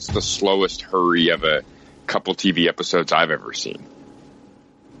hurry, that's the slowest hurry of a couple TV episodes I've ever seen.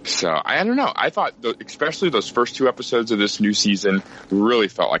 So, I don't know. I thought, especially those first 2 episodes of this new season really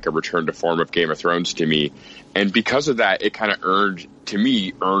felt like a return to form of Game of Thrones to me. And because of that, it kind of earned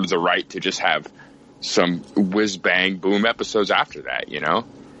the right to just have some whiz-bang boom episodes after that, you know?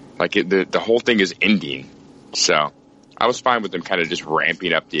 Like, the whole thing is ending. So, I was fine with them kind of just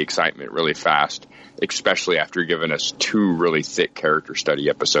ramping up the excitement really fast, especially after giving us 2 really thick character study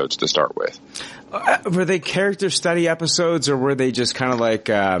episodes to start with. Were they character study episodes, or were they just kind of like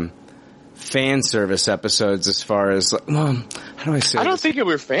fan service episodes as far as, how do I say I don't think it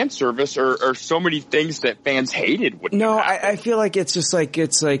was fan service or so many things that fans hated. No, I feel like it's just like,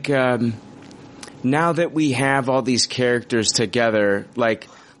 now that we have all these characters together, like,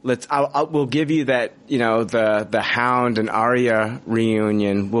 we'll give you that, the Hound and Arya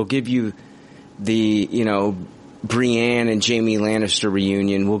reunion. We'll give you the, Brienne and Jaime Lannister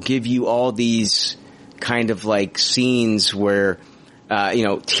reunion. We'll give you all these kind of like scenes where,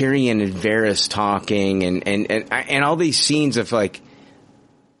 Tyrion and Varys talking and all these scenes of like,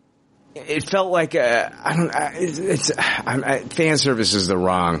 it felt like, fan service is the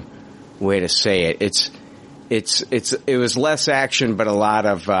wrong way to say it. It was less action, but a lot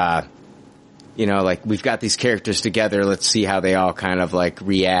of, like we've got these characters together. Let's see how they all kind of like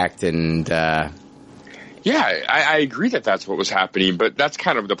react. And, yeah, I agree that that's what was happening, but that's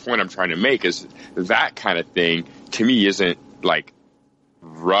kind of the point I'm trying to make is that kind of thing to me isn't like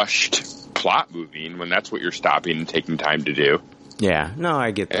rushed plot moving when that's what you're stopping and taking time to do. Yeah, no,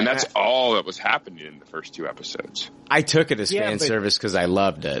 I get that. And that's all that was happening in the first 2 episodes. I took it as fan service because I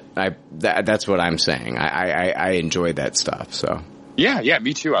loved it. That's what I'm saying. I enjoyed that stuff. So yeah,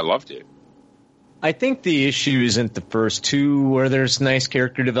 me too. I loved it. I think the issue isn't the first 2 where there's nice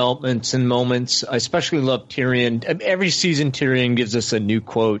character developments and moments. I especially love Tyrion. Every season Tyrion gives us a new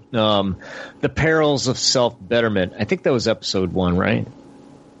quote, the perils of self-betterment. I think that was episode 1, right?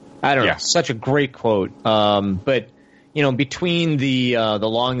 I don't know. Such a great quote. But between the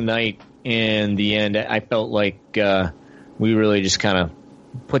long night and the end, I felt like we really just kind of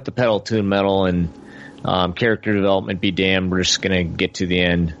put the pedal to the metal and character development be damned. We're just going to get to the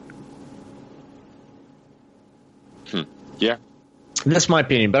end. Yeah. That's my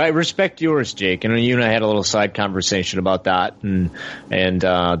opinion, but I respect yours, Jake. And you and I had a little side conversation about that, and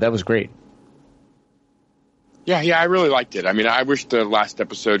that was great. Yeah, I really liked it. I mean, I wish the last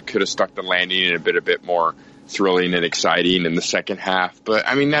episode could have stuck the landing and a bit more thrilling and exciting in the second half. But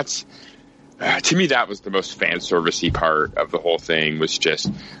I mean, that's to me that was the most fan servicey part of the whole thing. Was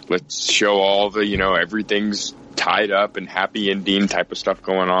just let's show all the everything's tied up and happy ending type of stuff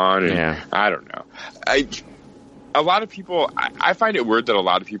going on. And I don't know. A lot of people, I find it weird that a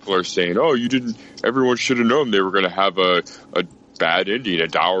lot of people are saying, "Oh, everyone should have known they were going to have a bad ending, a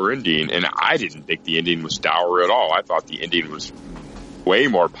dour ending," and I didn't think the ending was dour at all. I thought the ending was way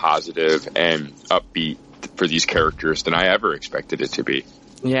more positive and upbeat for these characters than I ever expected it to be.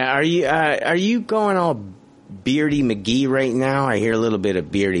 Yeah, are you going all Beardy McGee right now? I hear a little bit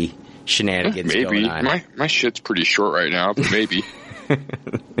of Beardy shenanigans going on. My shit's pretty short right now, but maybe.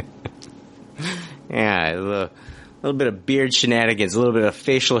 Yeah, a little bit of beard shenanigans, a little bit of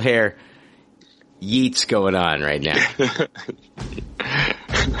facial hair yeets going on right now.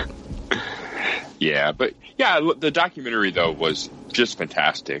 Yeah, but the documentary though was just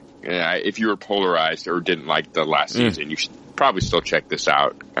fantastic. If you were polarized or didn't like the last season, you should probably still check this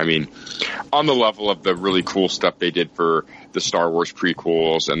out. I mean, on the level of the really cool stuff they did for the Star Wars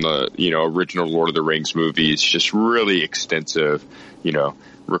prequels and the, original Lord of the Rings movies, just really extensive,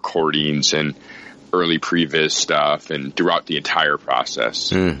 recordings and early previs stuff and throughout the entire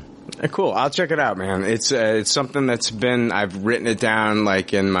process. Cool. I'll check it out, man. It's something I've written it down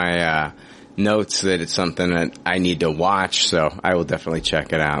like in my, notes that it's something that I need to watch, so I will definitely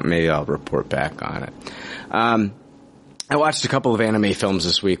check it out. Maybe I'll report back on it. I watched a couple of anime films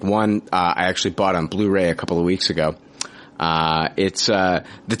this week. One, I actually bought on Blu-ray a couple of weeks ago. The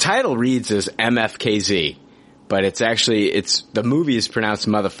title reads as MFKZ, but the movie is pronounced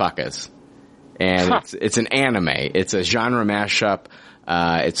Motherfuckers. And it's an anime. It's a genre mashup.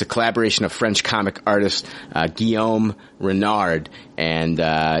 It's a collaboration of French comic artist Guillaume Renard and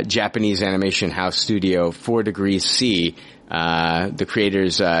Japanese animation house studio 4 Degrees C. The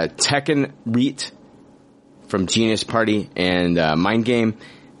creators Tekken Reet from Genius Party and Mind Game.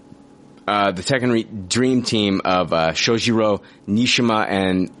 The Tekken Reet dream team of Shojiro Nishima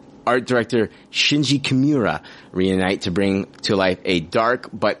and art director Shinji Kimura reunite to bring to life a dark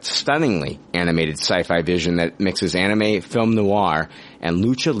but stunningly animated sci-fi vision that mixes anime, film noir, and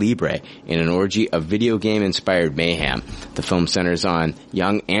lucha libre in an orgy of video game-inspired mayhem. The film centers on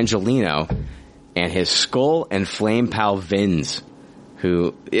young Angelino and his skull and flame pal Vince,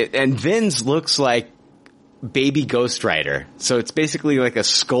 and Vince looks like baby Ghost Rider. So it's basically like a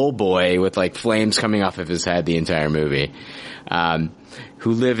skull boy with like flames coming off of his head the entire movie.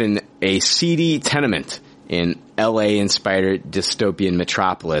 Who live in a seedy tenement in LA-inspired dystopian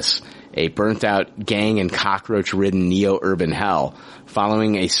metropolis, a burnt-out gang and cockroach-ridden neo-urban hell.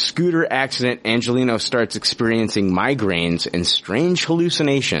 Following a scooter accident, Angelino starts experiencing migraines and strange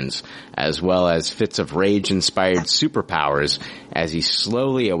hallucinations, as well as fits of rage-inspired superpowers as he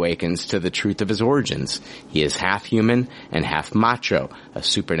slowly awakens to the truth of his origins. He is half human and half macho, a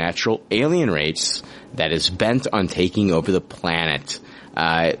supernatural alien race that is bent on taking over the planet.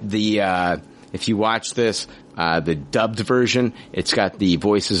 If you watch this, the dubbed version, it's got the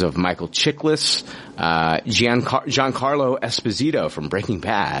voices of Michael Chiklis, Giancarlo Esposito from Breaking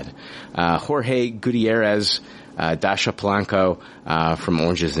Bad, Jorge Gutierrez, Dasha Polanco, from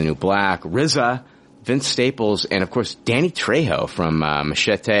Orange is the New Black, RZA, Vince Staples, and of course Danny Trejo from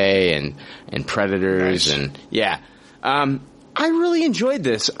Machete and Predators. Nice. And yeah. I really enjoyed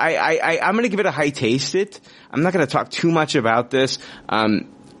this. I'm going to give it a high taste it. I'm not going to talk too much about this.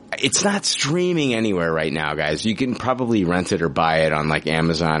 It's not streaming anywhere right now, guys. You can probably rent it or buy it on like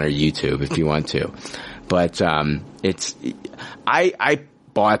Amazon or YouTube if you want to. But I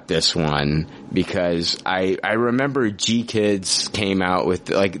bought this one because I remember G-Kids came out with,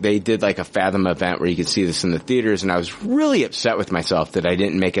 like, they did like a Fathom event where you could see this in the theaters, and I was really upset with myself that I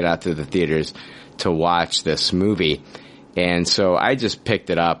didn't make it out to the theaters to watch this movie. And so I just picked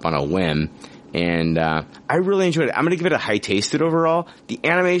it up on a whim, and I really enjoyed it. I'm going to give it a high tasted overall. The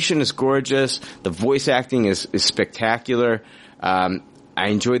animation is gorgeous. The voice acting is spectacular. I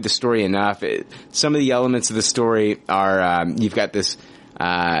enjoyed the story enough. Some of the elements of the story are, you've got this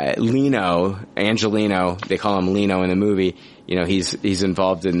Angelino, they call him Lino in the movie. You know, he's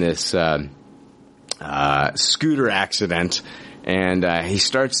involved in this scooter accident. And he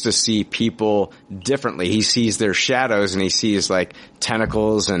starts to see people differently. He sees their shadows, and he sees like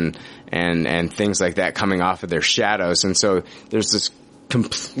tentacles and things like that coming off of their shadows. And so there's this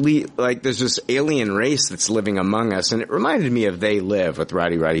there's this alien race that's living among us. And it reminded me of They Live with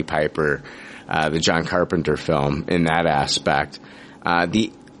Roddy Piper, the John Carpenter film in that aspect.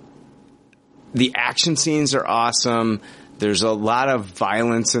 The action scenes are awesome. There's a lot of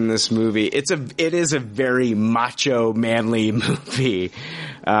violence in this movie. It is a very macho, manly movie.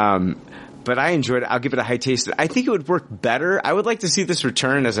 But I enjoyed it. I'll give it a high taste. I think it would work better. I would like to see this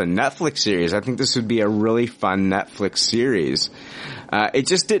return as a Netflix series. I think this would be a really fun Netflix series. It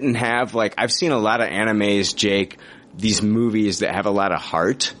just didn't have, like, I've seen a lot of animes, Jake, these movies that have a lot of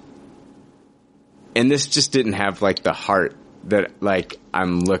heart. And this just didn't have, like, the heart that, like,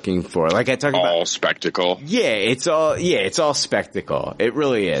 I'm looking for. Like I talk about all spectacle. Yeah, it's all spectacle. It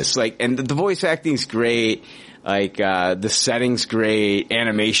really is. Like, and the voice acting's great. Like, the setting's great.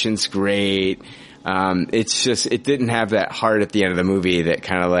 Animation's great. It's just, it didn't have that heart at the end of the movie that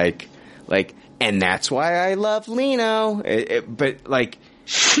kind of like, and that's why I love Lino. But like,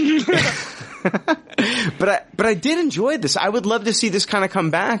 but I did enjoy this. I would love to see this kind of come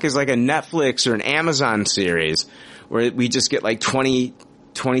back as like a Netflix or an Amazon series where we just get like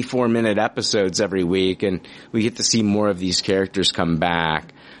 24-minute episodes every week, and we get to see more of these characters come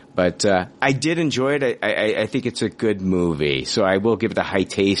back. But I did enjoy it. I think it's a good movie, so I will give it a high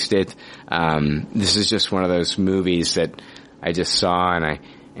taste. This is just one of those movies that I just saw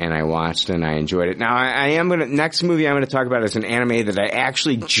and I watched and I enjoyed it. Now next movie I'm gonna talk about is an anime that I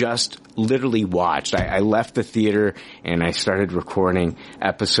actually just literally watched. I left the theater and I started recording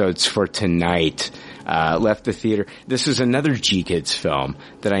episodes for tonight. Left the theater. This is another G-Kids film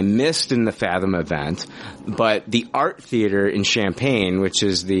that I missed in the Fathom event, but the Art Theater in Champaign, which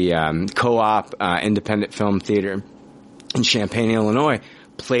is the co-op independent film theater in Champaign, Illinois,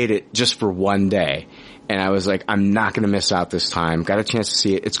 played it just for one day. And I was like, I'm not going to miss out this time. Got a chance to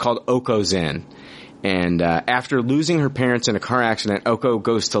see it. It's called Oko's Inn. And after losing her parents in a car accident, Oko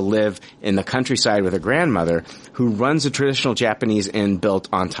goes to live in the countryside with her grandmother, who runs a traditional Japanese inn built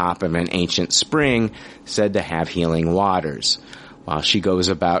on top of an ancient spring said to have healing waters. While she goes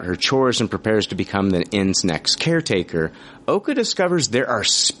about her chores and prepares to become the inn's next caretaker, Oko discovers there are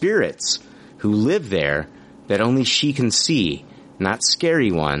spirits who live there that only she can see. Not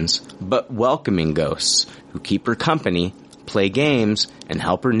scary ones, but welcoming ghosts who keep her company, play games, and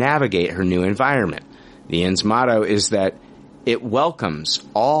help her navigate her new environment. The inn's motto is that it welcomes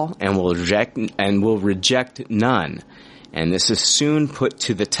all and will reject none. And this is soon put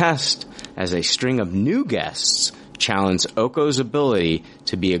to the test as a string of new guests challenge Oko's ability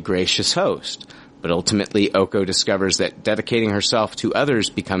to be a gracious host. But ultimately, Oko discovers that dedicating herself to others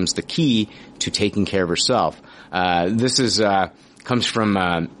becomes the key to taking care of herself. This comes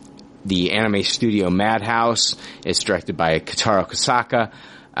from the anime studio Madhouse. It's directed by Kotaro Kosaka.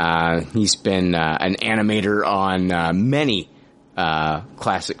 He's been an animator on many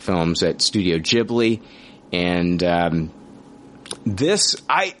classic films at Studio Ghibli. And the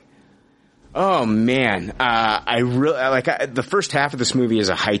first half of this movie is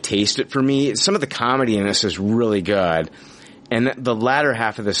a high taste for me. Some of the comedy in this is really good. And the latter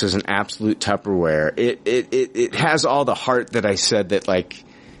half of this is an absolute Tupperware. It has all the heart that I said that, like,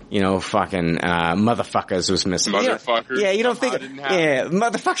 fucking motherfuckers was missing. Motherfuckers? Yeah, you don't think... Yeah,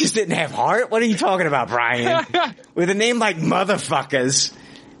 motherfuckers didn't have heart? What are you talking about, Brian? With a name like Motherfuckers,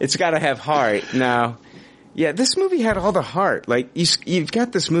 it's gotta have heart. No. Yeah, this movie had all the heart. Like, you've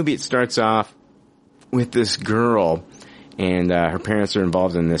got this movie, it starts off with this girl, and her parents are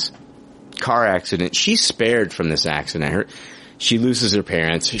involved in this car accident. She's spared from this accident. She loses her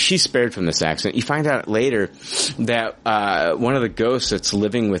parents. She's spared from this accident. You find out later that one of the ghosts that's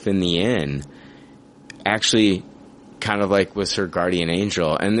living within the inn actually kind of like was her guardian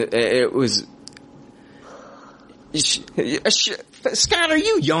angel. And it was... Scott, are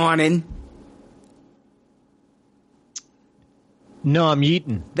you yawning? No, I'm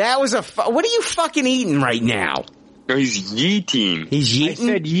eating. That was what are you fucking eating right now? No, he's yeeting. He's yeeting? I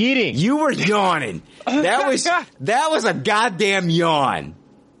said yeeting. You were yawning. That was a goddamn yawn.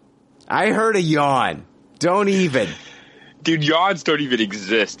 I heard a yawn. Don't even. Dude, yawns don't even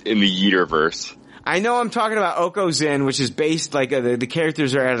exist in the Yeeterverse. I know I'm talking about Oko's Inn, which is based like the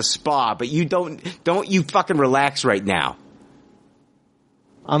characters are at a spa, but you don't you fucking relax right now.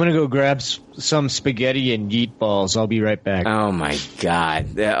 I'm gonna go grab some spaghetti and yeet balls. I'll be right back. Oh my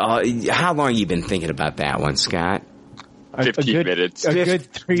God. How long you been thinking about that one, Scott? 15 minutes. A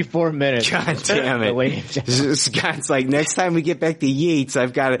good 3-4 minutes. God damn it. Scott's like, next time we get back to yeets,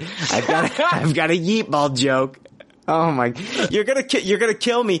 I've got a yeet ball joke. Oh my, you're gonna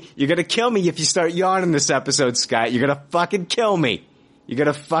kill me. You're gonna kill me if you start yawning this episode, Scott. You're gonna fucking kill me. You're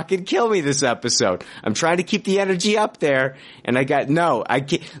gonna fucking kill me this episode. I'm trying to keep the energy up there, and I can't,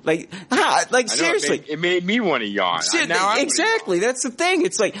 seriously. It made me want to yawn. Exactly. That's the thing.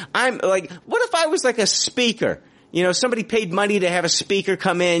 It's like, I'm like, what if I was like a speaker? Somebody paid money to have a speaker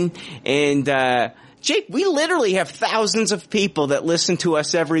come in, and, Jake, we literally have thousands of people that listen to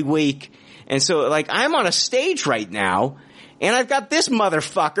us every week. And so, like, I'm on a stage right now, and I've got this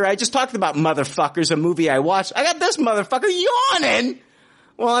motherfucker. I just talked about Motherfuckers, a movie I watched. I got this motherfucker yawning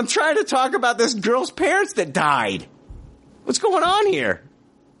while I'm trying to talk about this girl's parents that died. What's going on here?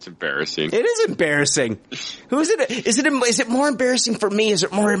 It's embarrassing. It is embarrassing. Who is it? Is it more embarrassing for me? Is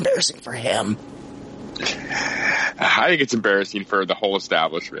it more embarrassing for him? I think it's embarrassing for the whole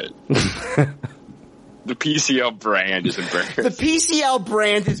establishment. The PCL brand is embarrassing. The PCL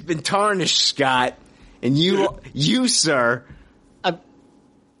brand has been tarnished, Scott. And you, sir,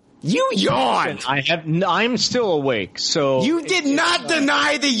 you yawned. I'm still awake, so. You did not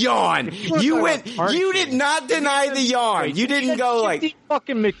deny the yawn. You did not deny the yawn. You didn't go like.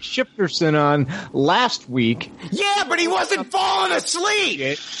 Fucking McShifterson on last week. Yeah, but he wasn't falling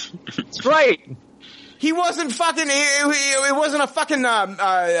asleep. That's right. He wasn't fucking. It wasn't a fucking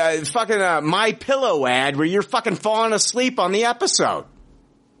My Pillow ad where you're fucking falling asleep on the episode.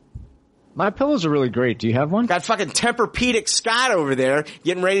 My pillows are really great. Do you have one? Got fucking Tempur-Pedic Scott over there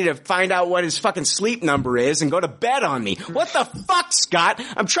getting ready to find out what his fucking sleep number is and go to bed on me. What the fuck, Scott?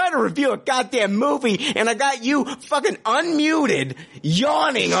 I'm trying to review a goddamn movie and I got you fucking unmuted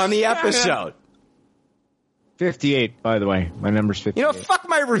yawning on the episode. 58, by the way. My number's 58. You know, fuck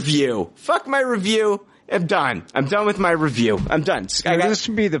my review. Fuck my review. I'm done. I'm done with my review. I'm done. This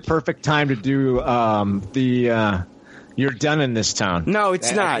would be the perfect time to do You're Done in This Town. No,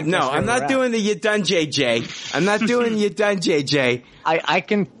 it's not. No, I'm not doing the You Done JJ. I'm not doing You Done JJ. I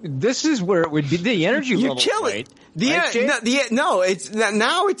can. This is where it would be the energy level. You kill it.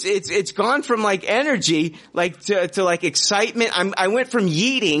 It's gone from like energy like to like excitement. I went from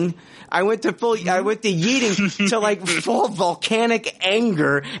yeeting. I went to yeeting to like full volcanic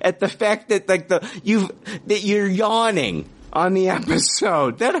anger at the fact that like that you're yawning on the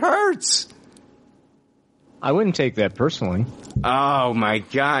episode. That hurts. I wouldn't take that personally. Oh my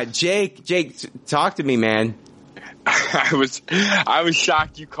God, Jake, talk to me, man. I was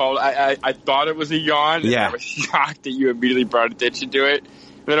shocked you called. I thought it was a yawn. Yeah. And I was shocked that you immediately brought attention to it.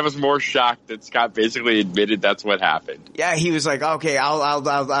 And then I was more shocked that Scott basically admitted that's what happened. Yeah, he was like, okay,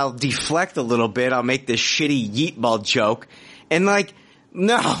 I'll deflect a little bit. I'll make this shitty yeet ball joke. And like,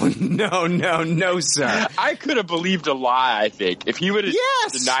 no, sir. I could have believed a lie, I think. If he would have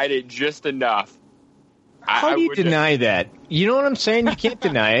denied it just enough. How do you deny that? You know what I'm saying? You can't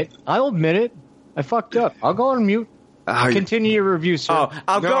deny it. I'll admit it. I fucked up. I'll go on mute. Continue your review, sir.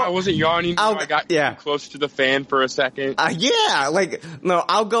 I wasn't yawning. I got close to the fan for a second.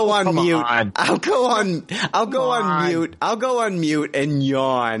 I'll go on mute. I'll go on mute. I'll go on mute and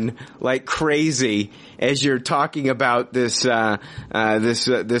yawn like crazy as you're talking about this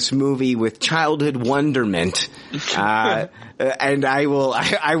movie with childhood wonderment. And I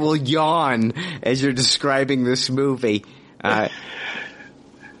will yawn as you're describing this movie.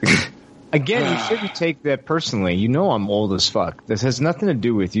 Again, you shouldn't take that personally. You know I'm old as fuck. This has nothing to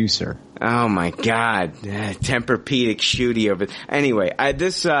do with you, sir. Oh my God. Tempur-Pedic shooty over. Anyway,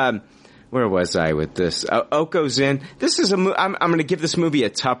 where was I with this? Oko's in. This is I'm going to give this movie a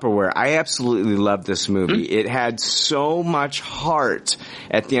Tupperware. I absolutely love this movie. It had so much heart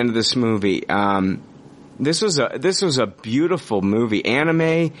at the end of this movie. This was a beautiful movie.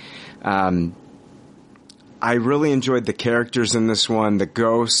 Anime. I really enjoyed the characters in this one, the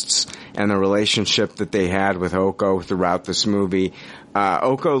ghosts, and the relationship that they had with Oko throughout this movie.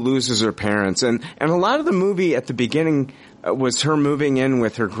 Oko loses her parents, and a lot of the movie at the beginning was her moving in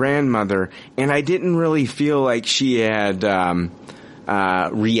with her grandmother, and I didn't really feel like she had dealt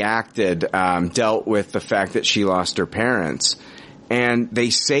with the fact that she lost her parents. And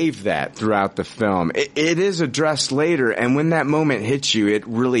they save that throughout the film. It is addressed later, and when that moment hits you, it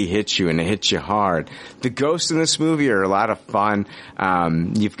really hits you, and it hits you hard. The ghosts in this movie are a lot of fun.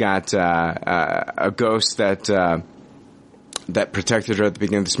 You've got a ghost that protected her at the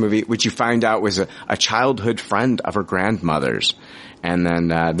beginning of this movie, which you find out was a childhood friend of her grandmother's. And then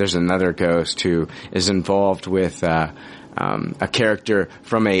there's another ghost who is involved with a character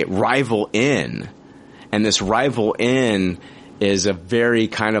from a rival inn. And this rival inn is a very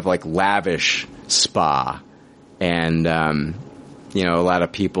kind of like lavish spa. And, a lot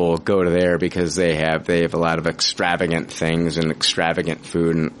of people go to there because they have a lot of extravagant things and extravagant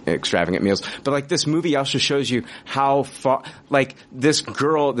food and extravagant meals. But like this movie also shows you how far, like this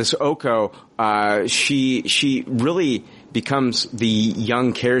girl, this Oko, she really becomes the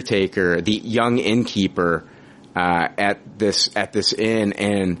young caretaker, the young innkeeper, at this inn,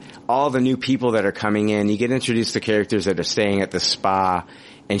 and all the new people that are coming in, you get introduced to characters that are staying at the spa,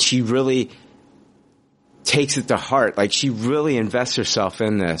 and she really takes it to heart. Like, she really invests herself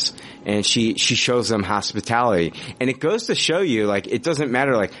in this, and she shows them hospitality. And it goes to show you, like, it doesn't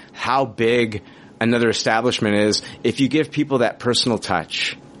matter, like, how big another establishment is, if you give people that personal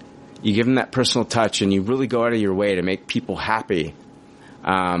touch. You give them that personal touch, and you really go out of your way to make people happy.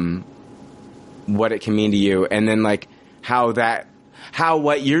 What it can mean to you, and then like how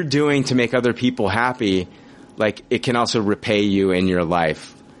what you're doing to make other people happy, like it can also repay you in your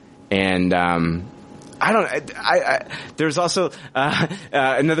life. And there's also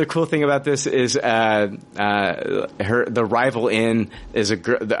another cool thing about this is the rival inn is a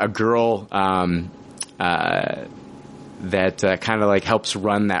girl that kind of like helps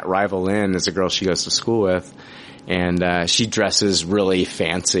run that rival inn. Is a girl she goes to school with, and she dresses really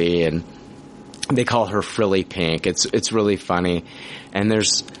fancy, and they call her Frilly Pink. It's really funny. And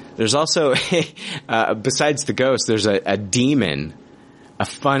there's also besides the ghost, there's a demon, a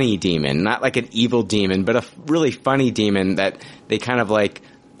funny demon, not like an evil demon, but a really funny demon that they kind of like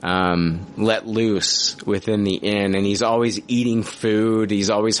let loose within the inn, and he's always eating food. He's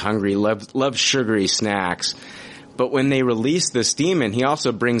always hungry, loves sugary snacks. But when they release this demon, he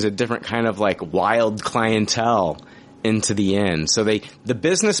also brings a different kind of like wild clientele into the inn. So the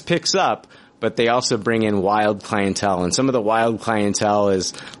business picks up, but they also bring in wild clientele. And some of the wild clientele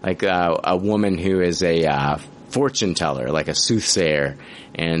is like a woman who is a fortune teller, like a soothsayer.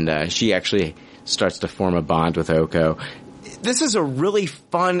 And she actually starts to form a bond with Oko. This is a really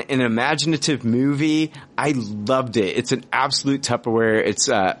fun and imaginative movie. I loved it. It's an absolute Tupperware. It's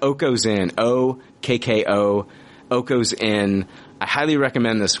Oko's Inn, O-K-K-O, Oko's Inn. I highly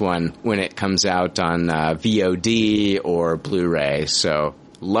recommend this one when it comes out on VOD or Blu-ray. So,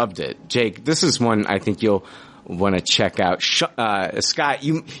 loved it. Jake, this is one I think you'll want to check out. Scott,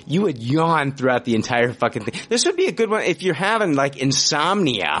 you would yawn throughout the entire fucking thing. This would be a good one if you're having like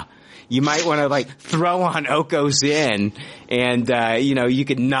insomnia. You might want to like throw on Oko's Inn and, you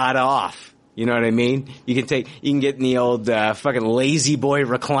could nod off. You know what I mean? You can get in the old, fucking lazy boy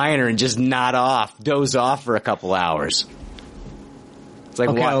recliner and just nod off, doze off for a couple hours. It's like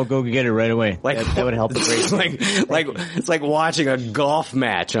okay, I'll go get it right away. Like, that would help. It's like watching a golf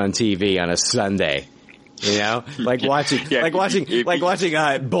match on TV on a Sunday. You know, like watching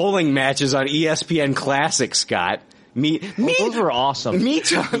bowling matches on ESPN Classic, Scott. Those were awesome. Me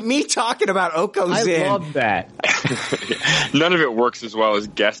talking about Oko's Inn. I love that. None of it works as well as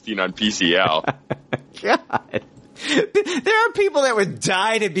guesting on PCL. God. There are people that would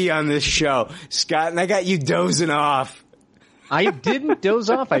die to be on this show, Scott, and I got you dozing off. I didn't doze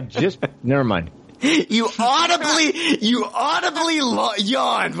off. Never mind. You audibly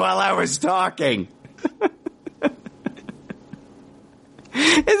yawned while I was talking.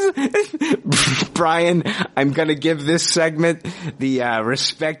 Brian, I'm going to give this segment the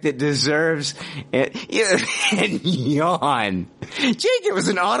respect it deserves and yawn. Jake, it was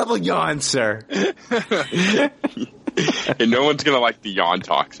an audible yawn, sir. And no one's going to like the yawn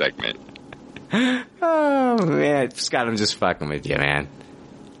talk segment. Oh, man. Scott, I'm just fucking with you, man.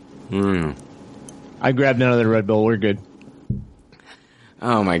 I grabbed another Red Bull. We're good.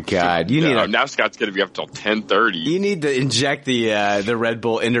 Oh my God! Now Scott's going to be up till 10:30. You need to inject the Red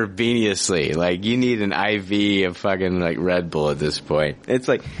Bull intravenously. Like you need an IV of fucking like Red Bull at this point. It's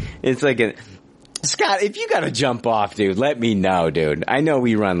like Scott, if you got to jump off, dude, let me know, dude. I know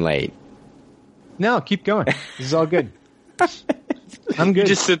we run late. No, keep going. This is all good. I'm good.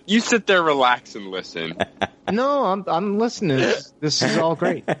 You sit there, relax, and listen. No, I'm listening. This is all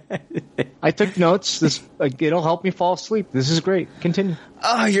great. I took notes. It'll help me fall asleep. This is great. Continue.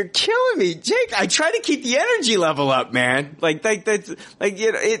 Oh, you're killing me, Jake. I try to keep the energy level up, man. It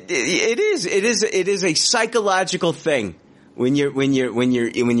is a psychological thing. When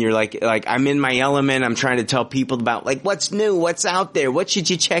you're like I'm in my element, I'm trying to tell people about like what's new, what's out there, what should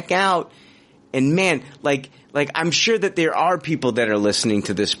you check out. And man, like I'm sure that there are people that are listening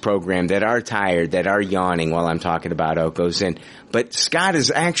to this program that are tired, that are yawning while I'm talking about Oko's Inn. But Scott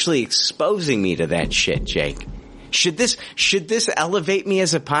is actually exposing me to that shit, Jake. Should this elevate me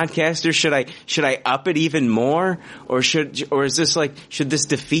as a podcaster? Should I up it even more? Or should this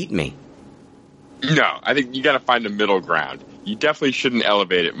defeat me? No, I think you got to find a middle ground. You definitely shouldn't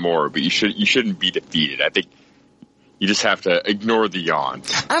elevate it more, but you shouldn't be defeated. I think you just have to ignore the yawn.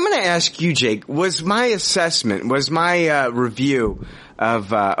 I'm going to ask you, Jake, was my review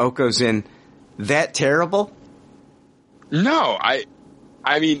of Oko's Inn that terrible? No,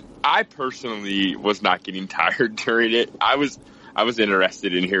 I mean, I personally was not getting tired during it. I was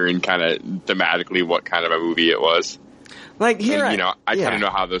interested in hearing kind of thematically what kind of a movie it was. Like here, and, I kind of know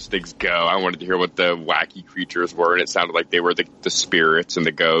how those things go. I wanted to hear what the wacky creatures were, and it sounded like they were the spirits and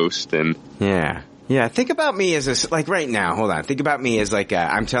the ghost. And yeah. Think about me as right now. Hold on. Think about me as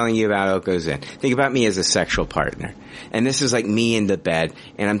I'm telling you about Oko's Inn. Think about me as a sexual partner, and this is like me in the bed,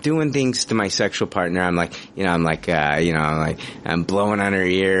 and I'm doing things to my sexual partner. I'm I'm blowing on her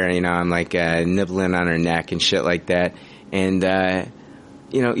ear, I'm nibbling on her neck and shit like that, and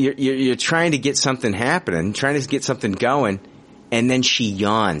you're trying to get something happening, trying to get something going, and then she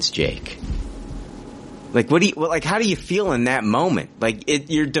yawns, Jake. How do you feel in that moment?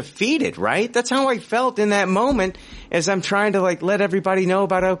 You're defeated, right? That's how I felt in that moment as I'm trying to let everybody know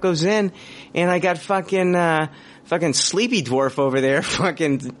about Oko's Inn, and I got fucking Sleepy Dwarf over there,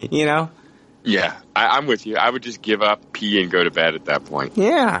 Yeah, I'm with you. I would just give up, pee, and go to bed at that point.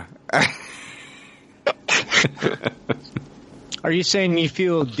 Yeah. Are you saying you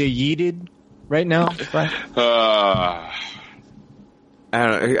feel de-yeeted right now, Brian? I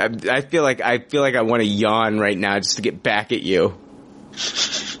don't know. I feel like I want to yawn right now just to get back at you.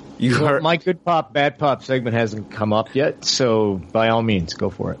 You Well, heard? my good pop, bad pop segment hasn't come up yet, so by all means, go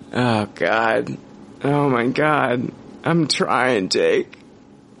for it. Oh God! Oh my God! I'm trying, Jake.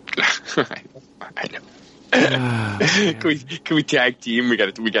 I know. Can we tag team? We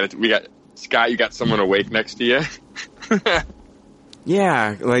got Scott. You got someone awake next to you.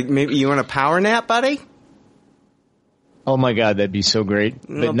 Yeah, like maybe you want a power nap, buddy? Oh my God, that'd be so great.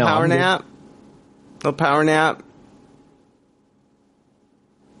 A little power nap. Little power nap.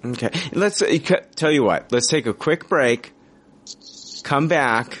 Okay, let's tell you what. Let's take a quick break. Come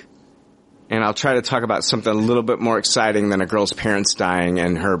back, and I'll try to talk about something a little bit more exciting than a girl's parents dying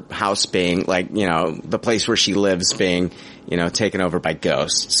and her house being, like, you know, the place where she lives being, you know, taken over by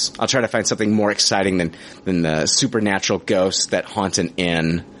ghosts. I'll try to find something more exciting than the supernatural ghosts that haunt an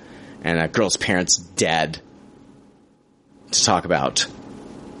inn and a girl's parents dead to talk about.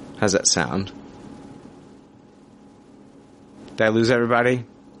 How's that sound? Did I lose everybody?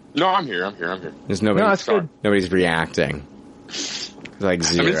 No, I'm here. There's nobody. No, that's good. Nobody's reacting. Like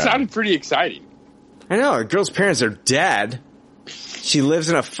zero. I mean, it sounded pretty exciting. I know. The girl's parents are dead. She lives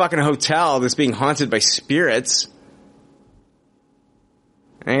in a fucking hotel that's being haunted by spirits.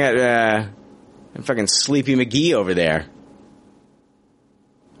 I got fucking Sleepy McGee over there.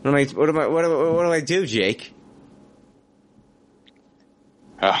 What do I do, Jake?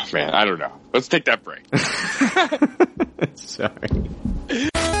 Oh man, I don't know. Let's take that break. Sorry.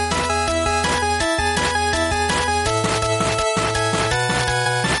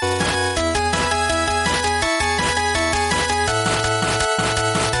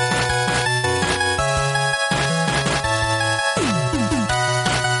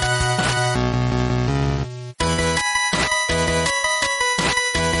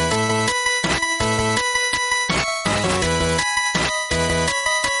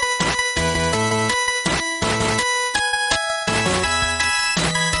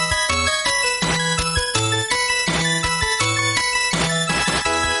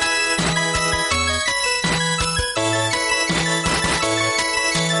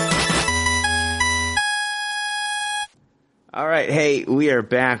 All right, hey, we are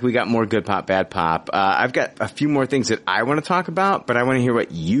back. We got more good pop, bad pop. I've got a few more things that I want to talk about, but I want to hear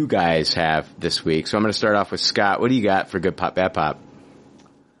what you guys have this week. So I'm going to start off with Scott. What do you got for good pop, bad pop?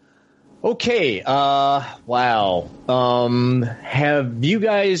 Okay, wow. Have you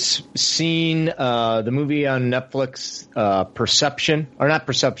guys seen the movie on Netflix, Perfection?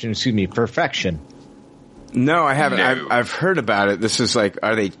 No, I haven't. No. I've heard about it. This is like,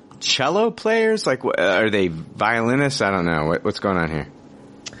 are they cello players? Like, are they violinists? I don't know. What's going on here?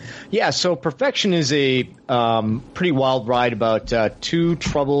 Yeah, so Perfection is a pretty wild ride about two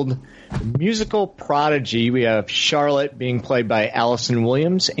troubled musical prodigy. We have Charlotte being played by Allison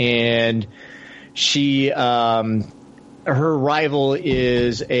Williams, and she, her rival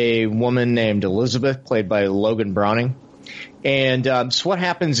is a woman named Elizabeth, played by Logan Browning. And so what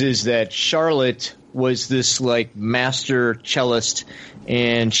happens is that Charlotte was this like master cellist,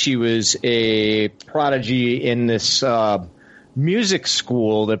 and she was a prodigy in this music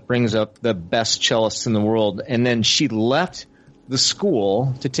school that brings up the best cellists in the world. And then she left the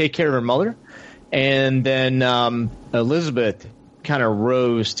school to take care of her mother, and then Elizabeth kind of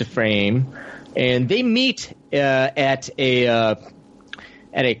rose to fame, and they meet at a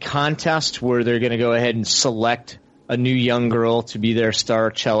contest where they're going to go ahead and select a new young girl to be their star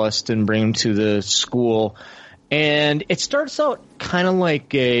cellist and bring them to the school. And it starts out kind of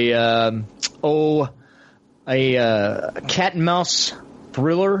like a cat and mouse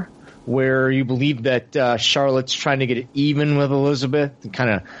thriller, where you believe that Charlotte's trying to get it even with Elizabeth and kind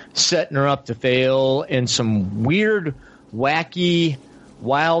of setting her up to fail, and some weird, wacky,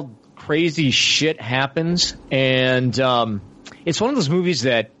 wild, crazy shit happens. And it's one of those movies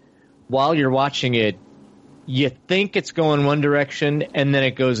that while you're watching it, you think it's going one direction and then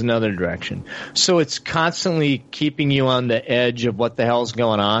it goes another direction. So it's constantly keeping you on the edge of what the hell's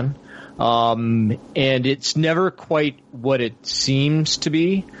going on. And it's never quite what it seems to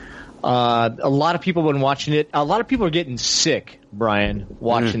be. A lot of people have been watching it. A lot of people are getting sick, Brian,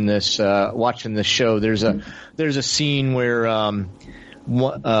 watching this show. There's a scene where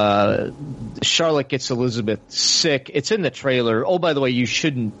Charlotte gets Elizabeth sick. It's in the trailer. Oh, by the way, you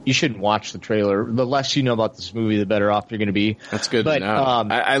shouldn't watch the trailer. The less you know about this movie, the better off you're going to be. That's good to know.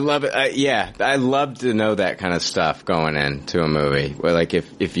 I love it. I love to know that kind of stuff going into a movie. Where, like,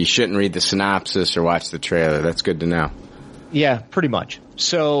 if you shouldn't read the synopsis or watch the trailer, that's good to know. Yeah, pretty much.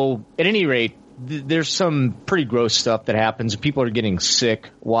 So, at any rate, there's some pretty gross stuff that happens. People are getting sick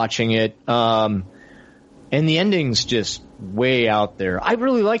watching it. And the ending's just way out there. I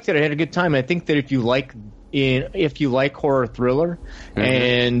really liked it. I had a good time. I think that if you like if you like horror thriller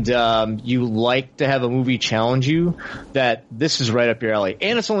and you like to have a movie challenge you, that this is right up your alley.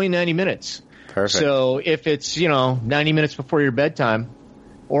 And it's only 90 minutes. Perfect. So if it's, 90 minutes before your bedtime,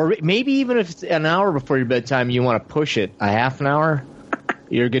 or maybe even if it's an hour before your bedtime, you want to push it a half an hour,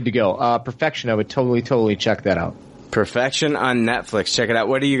 you're good to go. Perfection, I would totally check that out. Perfection on Netflix. Check it out.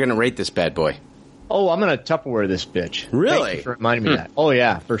 What are you going to rate this bad boy? Oh, I'm going to Tupperware this bitch. Really? Thank you for reminding me of that. Oh,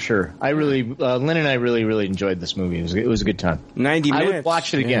 yeah, for sure. Lynn and I really enjoyed this movie. It was a good time. 90 minutes. I would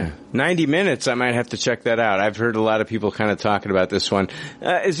watch it again. Yeah. 90 minutes. I might have to check that out. I've heard a lot of people kind of talking about this one.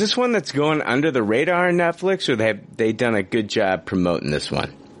 Is this one that's going under the radar on Netflix, or have they done a good job promoting this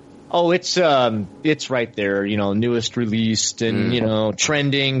one? Oh, it's right there, newest released and,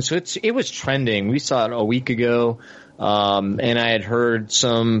 trending. So it was trending. We saw it a week ago. And I had heard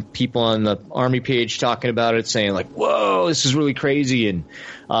some people on the Army page talking about it, saying like, whoa, this is really crazy. And,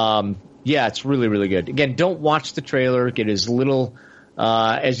 yeah, it's really, really good. Again, don't watch the trailer. Get as little,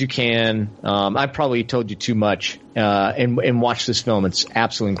 as you can. I probably told you too much, and watch this film. It's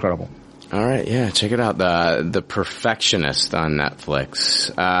absolutely incredible. All right. Yeah. Check it out. The Perfectionist on Netflix.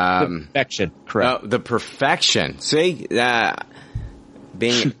 Perfection. Correct. Oh, The Perfection. See,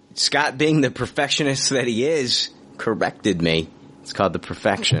 Scott being the perfectionist that he is, corrected me. It's called The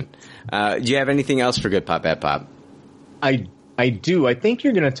Perfection. Do you have anything else for Good Pop, Bad Pop? I do. I think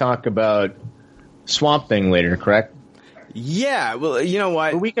you're going to talk about Swamp Thing later, correct? Yeah. Well, you know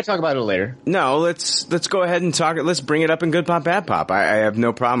what? Or we could talk about it later. No, let's go ahead and talk. Let's bring it up in Good Pop, Bad Pop. I have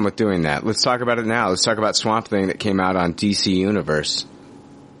no problem with doing that. Let's talk about it now. Let's talk about Swamp Thing that came out on DC Universe.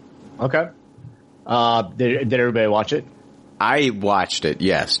 Okay. Did everybody watch it? I watched it.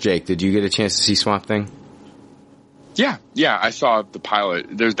 Yes. Jake, did you get a chance to see Swamp Thing? Yeah, I saw the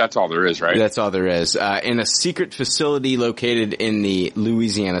pilot. That's all there is, right? That's all there is. In a secret facility located in the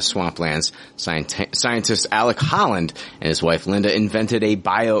Louisiana swamplands, scientist Alec Holland and his wife Linda invented a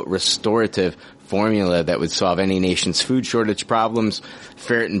bio-restorative formula that would solve any nation's food shortage problems.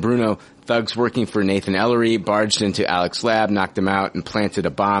 Ferret and Bruno, thugs working for Nathan Ellery, barged into Alec's lab, knocked him out, and planted a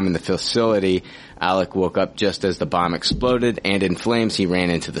bomb in the facility. Alec woke up just as the bomb exploded, and in flames he ran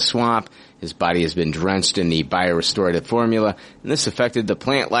into the swamp. His body has been drenched in the biorestorative formula, and this affected the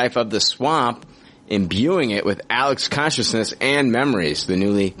plant life of the swamp, imbuing it with Alec's consciousness and memories. The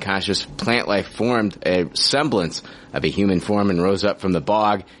newly conscious plant life formed a semblance of a human form and rose up from the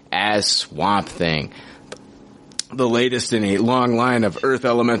bog as Swamp Thing, the latest in a long line of Earth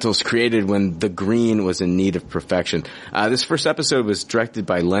elementals created when the green was in need of perfection. This first episode was directed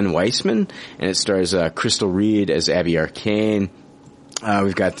by Len Weissman, and it stars Crystal Reed as Abby Arcane.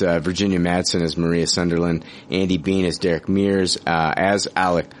 We've got Virginia Madsen as Maria Sunderland, Andy Bean as Derek Mears as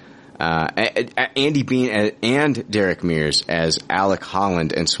Alec. Andy Bean and Derek Mears as Alec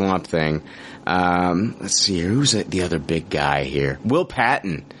Holland and Swamp Thing. Let's see here. Who's the other big guy here? Will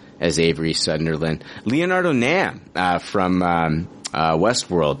Patton as Avery Sunderland. Leonardo Nam from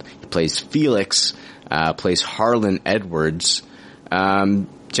Westworld. He plays Felix, plays Harlan Edwards.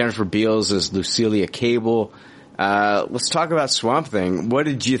 Jennifer Beals as Lucilia Cable. Let's talk about Swamp Thing. What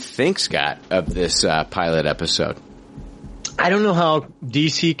did you think, Scott, of this pilot episode? I don't know how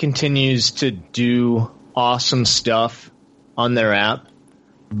DC continues to do awesome stuff on their app,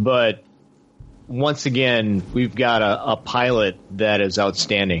 but once again, we've got a pilot that is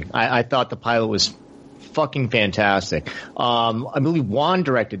outstanding. I thought the pilot was fucking fantastic. I believe Wan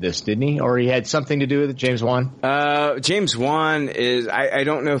directed this, didn't he? Or he had something to do with it, James Wan? James Wan is, I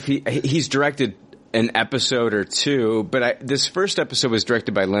don't know if he's directed an episode or two, but this first episode was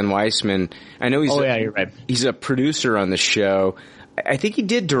directed by Len Weissman. I know he's you're right. He's a producer on the show. I think he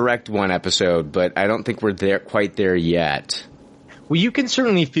did direct one episode, but I don't think we're quite there yet. Well, you can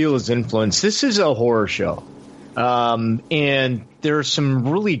certainly feel his influence. This is a horror show. And there's some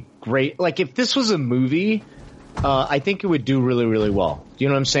really great, like if this was a movie, I think it would do really, really well. Do you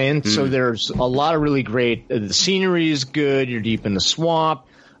know what I'm saying? So there's a lot of really great, the scenery is good. You're deep in the swamp.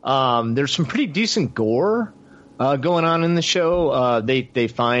 There's some pretty decent gore, going on in the show. They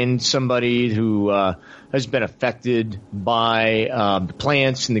find somebody who, has been affected by, the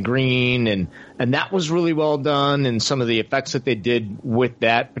plants and the green and that was really well done. And some of the effects that they did with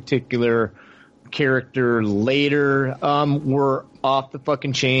that particular character later, were off the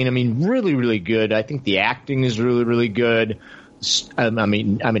fucking chain. I mean, really, really good. I think the acting is really, really good. I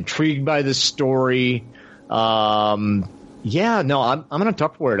mean, I'm intrigued by this story. Yeah, no, I'm going to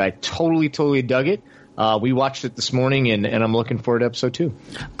talk for it. I totally dug it. We watched it this morning, and I'm looking forward to episode 2.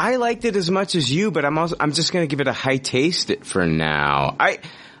 I liked it as much as you, but I'm just going to give it a high taste it for now.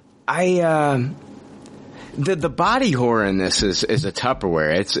 the body horror in this is a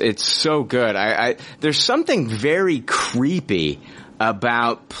Tupperware. It's so good. There's something very creepy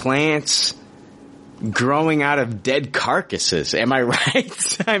about plants growing out of dead carcasses. Am I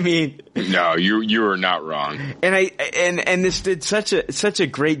right? I mean, no, you are not wrong. And this did such a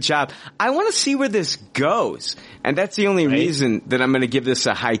great job. I want to see where this goes, and that's the only reason that I'm going to give this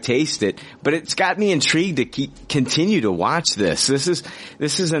a high taste it. But it's got me intrigued to continue to watch this.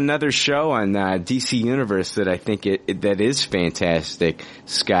 This is another show on DC Universe that I think that is fantastic,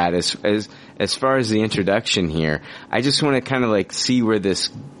 Scott. As far as the introduction here, I just want to kind of like see where this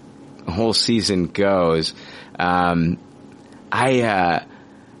whole season goes. The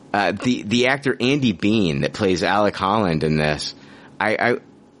actor Andy Bean that plays Alec Holland in this,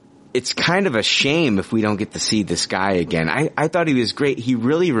 it's kind of a shame if we don't get to see this guy again. I thought he was great. He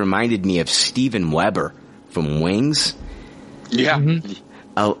really reminded me of Steven Weber from Wings. Yeah.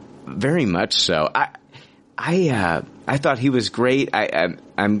 Very much so. I thought he was great.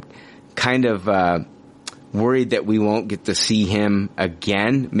 I'm kind of worried that we won't get to see him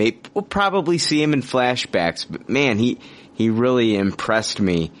again. We'll probably see him in flashbacks, but man, he really impressed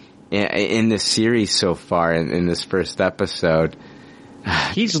me in this series so far in this first episode.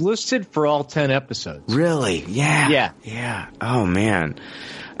 He's listed for all 10 episodes. Really? Yeah. Yeah. Oh man.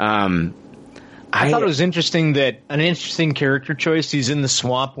 I thought it was interesting that an interesting character choice. He's in the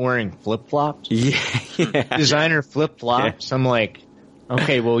swamp wearing flip-flops. Yeah. Designer flip-flops. Yeah. I'm like,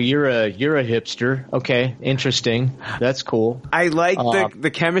 okay, well, you're a hipster. Okay, interesting. That's cool. I like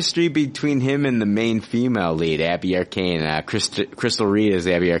the chemistry between him and the main female lead, Abby Arcane. Crystal Reed is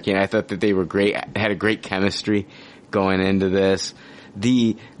Abby Arcane. I thought that they were great. Had a great chemistry going into this.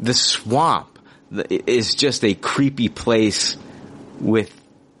 The swamp is just a creepy place within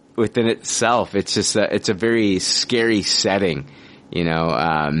itself. It's just it's a very scary setting, you know.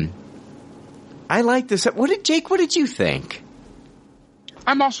 I like this. What did you think?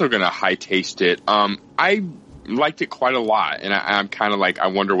 I'm also going to high taste it. I liked it quite a lot, and I'm kind of like, I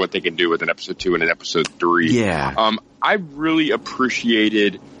wonder what they can do with an episode 2 and an episode 3. Yeah. I really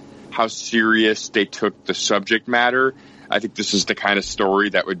appreciated how serious they took the subject matter. I think this is the kind of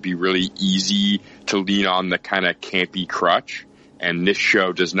story that would be really easy to lean on the kind of campy crutch, and this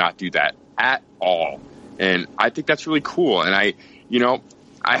show does not do that at all. And I think that's really cool. And I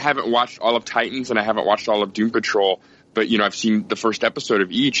haven't watched all of Titans, and I haven't watched all of Doom Patrol, but, I've seen the first episode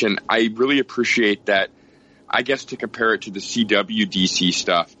of each, and I really appreciate that. I guess to compare it to the CW DC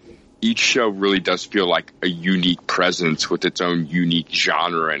stuff, each show really does feel like a unique presence with its own unique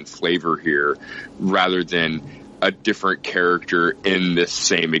genre and flavor here, rather than a different character in this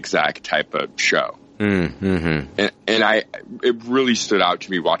same exact type of show. Mm-hmm. And it really stood out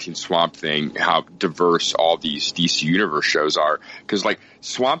to me watching Swamp Thing, how diverse all these DC Universe shows are. Because, like,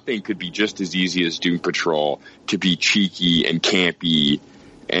 Swamp Thing could be just as easy as Doom Patrol to be cheeky and campy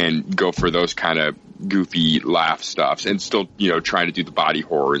and go for those kind of goofy laugh stuffs and still, trying to do the body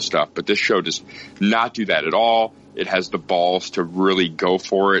horror and stuff. But this show does not do that at all. It has the balls to really go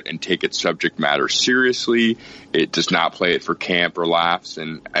for it and take its subject matter seriously. It does not play it for camp or laughs,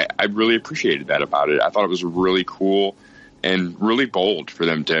 and I really appreciated that about it. I thought it was really cool and really bold for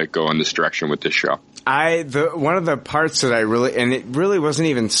them to go in this direction with this show. One of the parts that and it really wasn't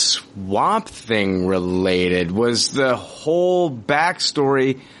even Swamp Thing related, was the whole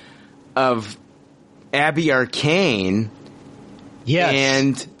backstory of Abby Arcane. Yes.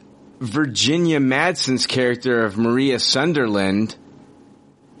 And Virginia Madsen's character of Maria Sunderland,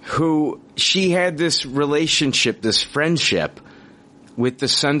 who she had this relationship, this friendship with the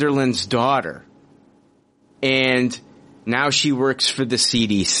Sunderland's daughter. And now she works for the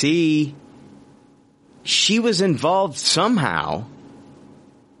CDC. She was involved somehow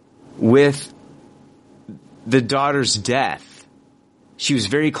with the daughter's death. She was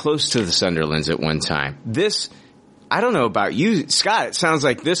very close to the Sunderlands at one time. I don't know about you, Scott. It sounds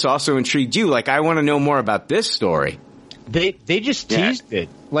like this also intrigued you. Like, I want to know more about this story. They just teased it.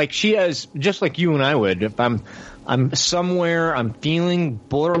 Like, she has, just like you and I would. If I'm somewhere, I'm feeling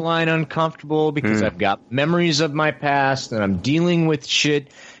borderline uncomfortable because I've got memories of my past and I'm dealing with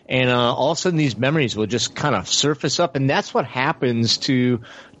shit. And all of a sudden these memories will just kind of surface up. And that's what happens to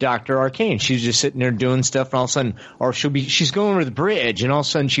Dr. Arcane. She's just sitting there doing stuff, and all of a sudden, or she's going over the bridge, and all of a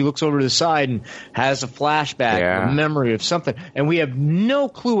sudden she looks over to the side and has a flashback, or a memory of something. And we have no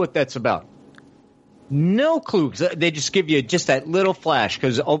clue what that's about. No clue. They just give you just that little flash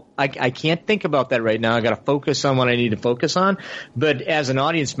because I can't think about that right now. I got to focus on what I need to focus on. But as an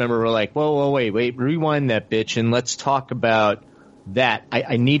audience member, we're like, whoa, wait, rewind that bitch, and let's talk about that.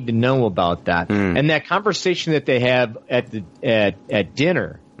 I need to know about that. And that conversation that they have at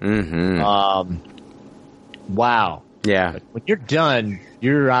dinner. wow. Yeah. But when you're done,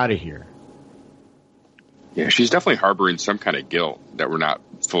 you're out of here. Yeah, she's definitely harboring some kind of guilt that we're not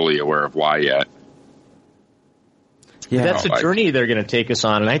fully aware of why yet. Yeah, that's a journey they're going to take us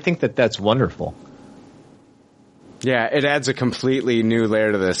on, and I think that that's wonderful. Yeah, it adds a completely new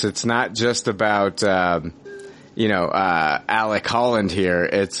layer to this. It's not just about, Alec Holland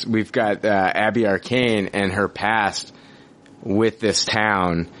here. We've got Abby Arcane and her past with this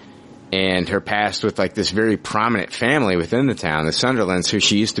town, and her past with like this very prominent family within the town, the Sunderlands, who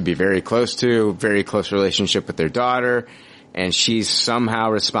she used to be very close to, very close relationship with their daughter. And she's somehow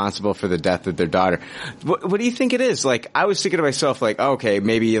responsible for the death of their daughter. What do you think it is? Like, I was thinking to myself, like, okay,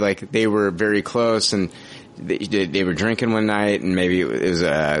 maybe like they were very close and they were drinking one night, and maybe it was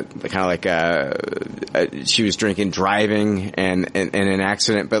kind of like she was drinking, driving, and an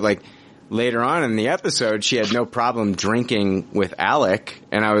accident. But like later on in the episode, she had no problem drinking with Alec,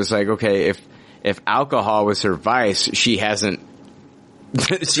 and I was like, okay, if alcohol was her vice, she hasn't.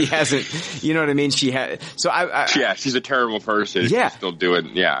 She hasn't, you know what I mean? She's a terrible person. Yeah. She's still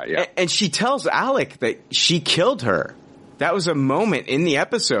doing, yeah. And she tells Alec that she killed her. That was a moment in the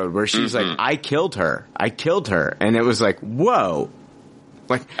episode where she's like, I killed her. And it was like, whoa.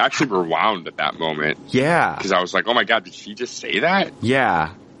 Like, I actually rewound at that moment. Yeah. Because I was like, oh my God, did she just say that?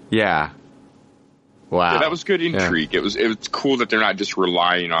 Yeah. Wow. Yeah, that was good intrigue. Yeah. It was cool that they're not just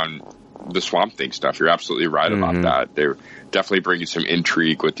relying on the Swamp Thing stuff. You're absolutely right about that. They're definitely bringing some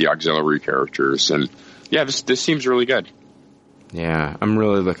intrigue with the auxiliary characters, and yeah, this seems really good. Yeah, I'm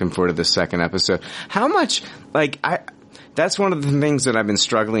really looking forward to the second episode. How much, that's one of the things that I've been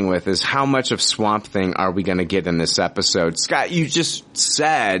struggling with, is how much of Swamp Thing are we going to get in this episode? Scott, you just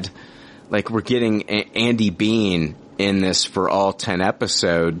said, like, we're getting Andy Bean in this for all 10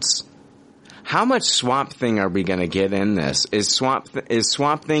 episodes. How much Swamp Thing are we going to get in this? Is Swamp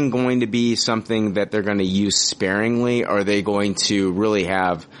Thing going to be something that they're going to use sparingly, or are they going to really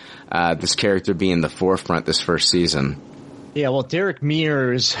have this character be in the forefront this first season? Yeah, well, Derek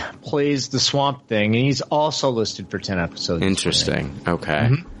Mears plays the Swamp Thing, and he's also listed for 10 episodes. Interesting. Okay.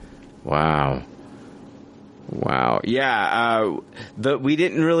 Mm-hmm. Wow. Yeah,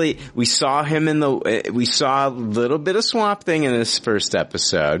 we saw him we saw a little bit of Swamp Thing in this first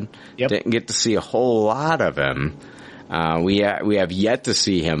episode. Yep. Didn't get to see a whole lot of him. We have yet to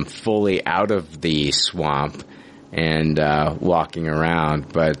see him fully out of the swamp and, walking around.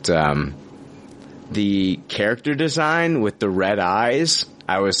 But, the character design with the red eyes,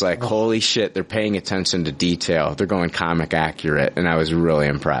 I was like, holy shit, they're paying attention to detail. They're going comic accurate, and I was really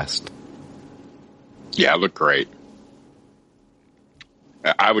impressed. Yeah, it looked great.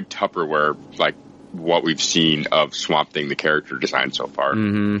 I would Tupperware, like, what we've seen of Swamp Thing, the character design so far.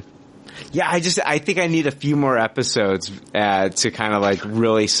 Mm-hmm. Yeah, I think I need a few more episodes to kind of, like,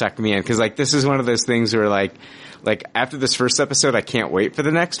 really suck me in. Because, like, this is one of those things where, like, after this first episode, I can't wait for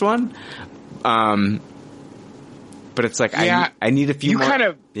the next one. But it's like, yeah, I need a few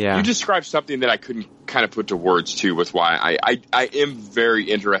more. You described something that I couldn't kind of put to words to with why I am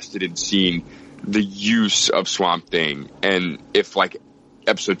very interested in seeing the use of Swamp Thing, and if like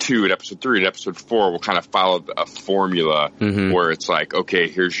episode 2 and episode 3 and episode 4 will kind of follow a formula where it's like, okay,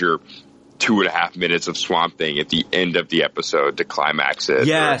 here's your 2.5 minutes of Swamp Thing at the end of the episode to climax it.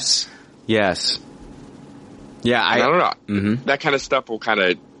 Yes. Yeah, I don't know. Mm-hmm. That kind of stuff will kind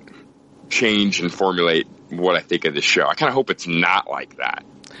of change and formulate what I think of the show. I kind of hope it's not like that.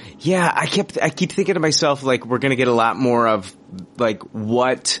 Yeah, I keep thinking to myself, like, we're going to get a lot more of, like,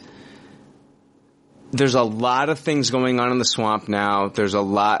 what... There's a lot of things going on in the swamp now. There's a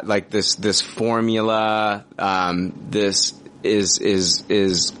lot, like, this formula, this is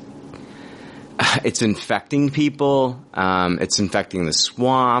it's infecting people, it's infecting the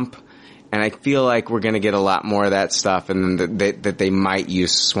swamp, and I feel like we're going to get a lot more of that stuff, and that they might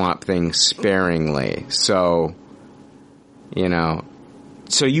use Swamp Thing sparingly. So, you know,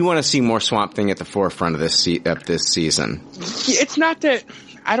 so you want to see more Swamp Thing at the forefront of this season? It's not that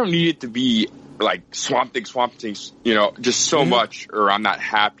I don't need it to be like Swamp Thing, you know, just so much, or I'm not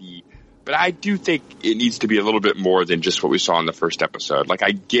happy. But I do think it needs to be a little bit more than just what we saw in the first episode. Like, I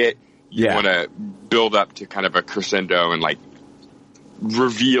get you want to build up to kind of a crescendo and, like,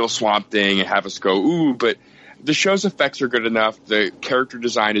 reveal Swamp Thing and have us go, ooh, but the show's effects are good enough, the character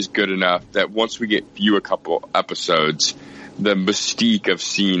design is good enough that once we get through a couple episodes, the mystique of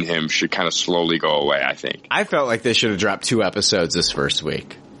seeing him should kind of slowly go away, I think. I felt like they should have dropped 2 episodes this first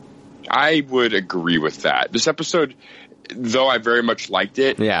week. I would agree with that. This episode, though I very much liked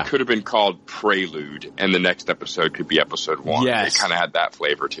it, Yeah. could have been called Prelude, and the next episode could be episode 1. Yes. It kind of had that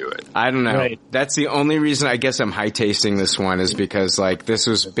flavor to it. I don't know. Right. That's the only reason I guess I'm high tasting this one is because like this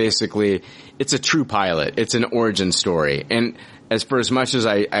was basically it's a true pilot. It's an origin story. And as much as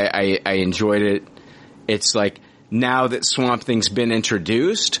I enjoyed it, it's like now that Swamp Thing's been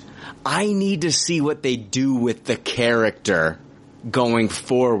introduced, I need to see what they do with the character going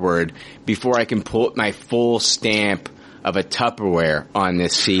forward before I can put my full stamp of a Tupperware on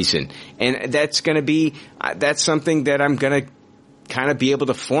this season. And that's going to be, that's something that I'm going to kind of be able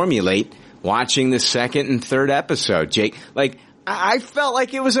to formulate watching the second and third episode, Jake. Like, I felt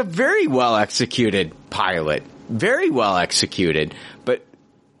like it was a very well executed pilot. Very well executed. But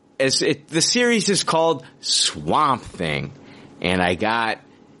the series is called Swamp Thing. And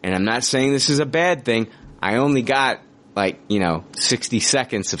I'm not saying this is a bad thing. I only got 60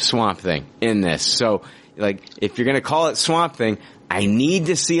 seconds of Swamp Thing in this. So, like, if you're going to call it Swamp Thing, I need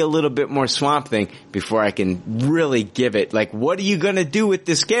to see a little bit more Swamp Thing before I can really give it, like, what are you going to do with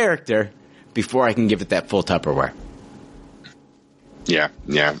this character before I can give it that full Tupperware? Yeah.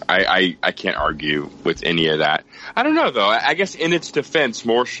 I can't argue with any of that. I don't know, though. I guess in its defense,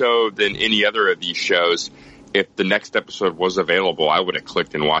 more so than any other of these shows, if the next episode was available, I would have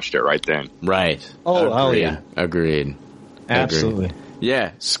clicked and watched it right then. Right. Oh, hell yeah. Agreed. Absolutely.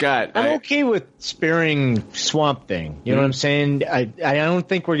 Yeah, Scott. I'm okay with sparing Swamp Thing. You know what I'm saying? I don't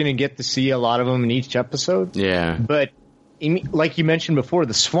think we're going to get to see a lot of them in each episode. Yeah. But like you mentioned before,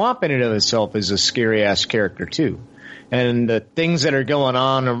 the Swamp in and of itself is a scary-ass character, too. And the things that are going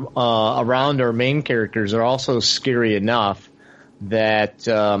on around our main characters are also scary enough that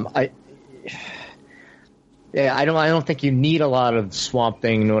I don't think you need a lot of Swamp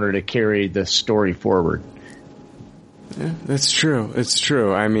Thing in order to carry the story forward. Yeah, that's true. It's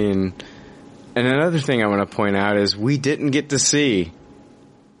true. I mean, and another thing I want to point out is we didn't get to see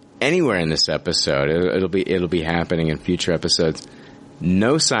anywhere in this episode. It'll be happening in future episodes.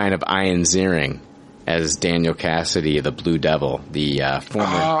 No sign of Ian Ziering as Daniel Cassidy, the Blue Devil, the former.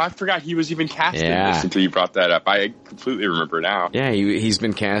 Oh, I forgot he was even cast in this until you brought that up. I completely remember now. Yeah, he's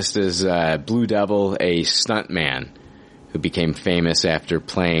been cast as Blue Devil, a stuntman who became famous after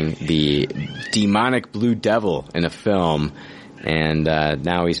playing the demonic Blue Devil in a film, and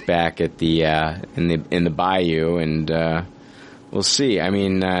now he's back at the in the Bayou, and we'll see. I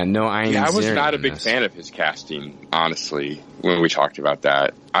mean, no Ian. Yeah, I was Ziering not a in big this. fan of his casting, honestly. When we talked about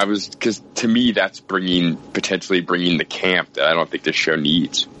that, because to me that's potentially bringing the camp that I don't think this show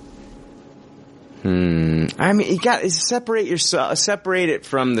needs. I mean, you got to separate it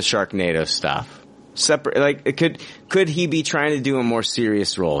from the Sharknado stuff. Could he be trying to do a more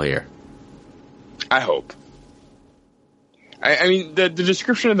serious role here? I hope. I mean, the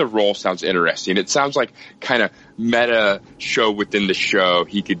description of the role sounds interesting. It sounds like kind of meta show within the show.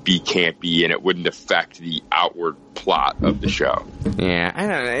 He could be campy and it wouldn't affect the outward plot of the show. Yeah, I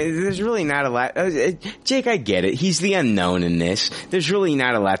don't know. There's really not a lot. Jake, I get it. He's the unknown in this. There's really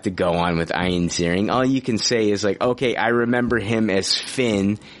not a lot to go on with Ian Ziering. All you can say is like, okay, I remember him as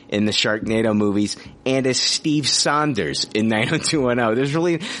Finn in the Sharknado movies and as Steve Saunders in 90210. There's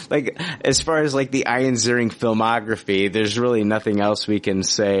really, like, as far as like the Ian Ziering filmography, there's really nothing else we can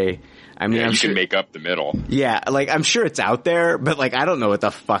say. I mean, you can make up the middle. Yeah, like, I'm sure it's out there, but, like, I don't know what the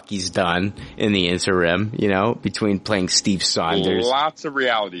fuck he's done in the interim, you know, between playing Steve Saunders. Lots of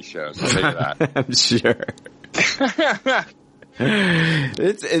reality shows, I'll tell you that. I'm sure.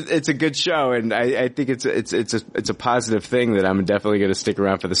 It's a good show, and I think it's a positive thing that I'm definitely going to stick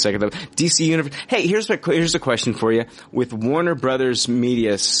around for the second time. DC Universe. Hey, here's a question for you. With Warner Brothers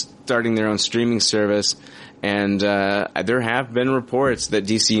Media starting their own streaming service, and there have been reports that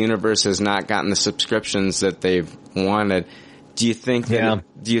DC Universe has not gotten the subscriptions that they've wanted. Do you think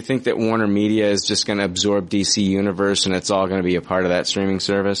that Warner Media is just going to absorb DC Universe and it's all going to be a part of that streaming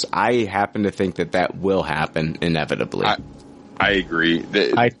service? I happen to think that will happen inevitably. I agree. Go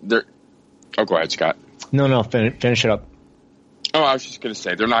ahead, Scott. No, finish it up. Oh, I was just going to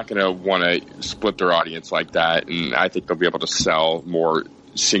say, they're not going to want to split their audience like that, and I think they'll be able to sell more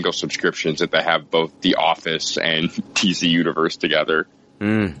single subscriptions if they have both The Office and DC Universe together.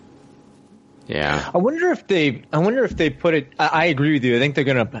 Yeah. I wonder if they put it. I agree with you. I think they're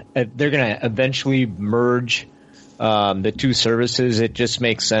gonna eventually merge the two services. It just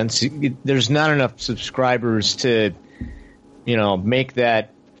makes sense. There's not enough subscribers to, make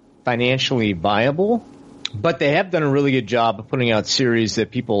that financially viable. But they have done a really good job of putting out series that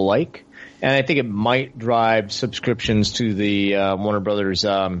people like, and I think it might drive subscriptions to the Warner Brothers,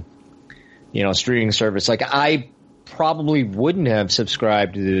 streaming service. Like, I probably wouldn't have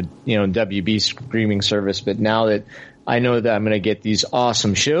subscribed to the WB streaming service, but now that I know that I'm going to get these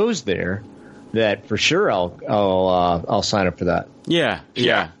awesome shows there. That for sure I'll sign up for that. Yeah.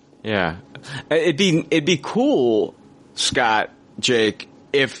 It'd be cool, Scott, Jake,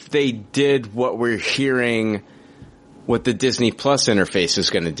 if they did what we're hearing, what the Disney Plus interface is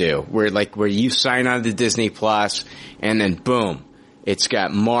going to do, where you sign on to Disney Plus and then boom, it's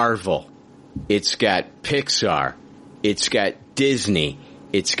got Marvel, it's got Pixar, it's got Disney,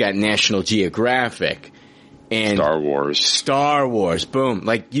 it's got National Geographic. And Star Wars, boom.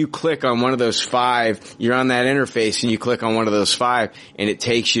 Like, you click on one of those 5, you're on that interface and you click on one of those 5 and it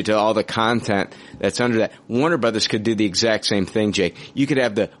takes you to all the content that's under that. Warner Brothers could do the exact same thing, Jake. You could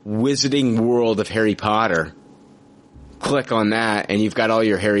have the Wizarding World of Harry Potter. Click on that and you've got all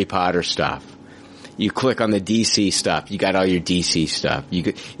your Harry Potter stuff. You click on the DC stuff, you got all your DC stuff. You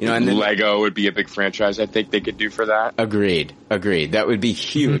could, and then Lego would be a big franchise I think they could do for that. Agreed. That would be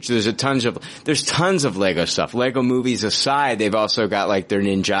huge. There's tons of Lego stuff. Lego movies aside, they've also got like their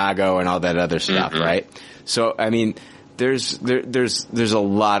Ninjago and all that other stuff, right? So, I mean, there's a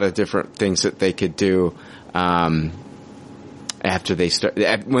lot of different things that they could do, after they start,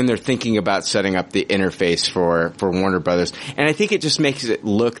 when they're thinking about setting up the interface for Warner Brothers. And I think it just makes it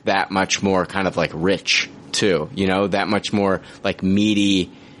look that much more kind of like rich too, that much more like meaty,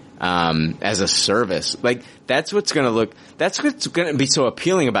 as a service. Like, that's what's going to be so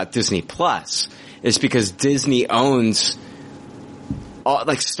appealing about Disney Plus, is because Disney owns all,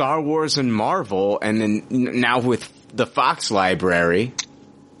 like, Star Wars and Marvel, and then now with the Fox library.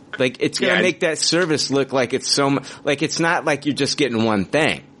 Like, it's going to make that service look like it's it's not like you're just getting one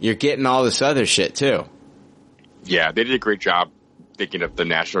thing. You're getting all this other shit, too. Yeah, they did a great job thinking of the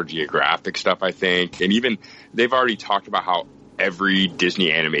National Geographic stuff, I think. And even, they've already talked about how every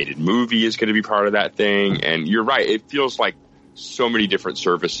Disney animated movie is going to be part of that thing. And you're right, it feels like so many different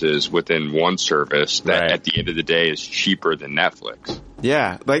services within one service that at the end of the day is cheaper than Netflix.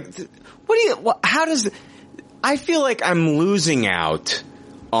 Yeah, like, I feel like I'm losing out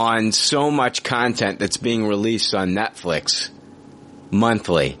on so much content that's being released on Netflix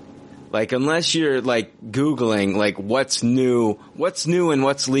monthly. Like, unless you're like Googling like what's new and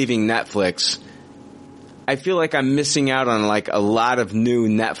what's leaving Netflix, I feel like I'm missing out on like a lot of new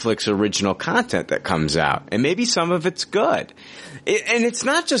Netflix original content that comes out. And maybe some of it's good. And it's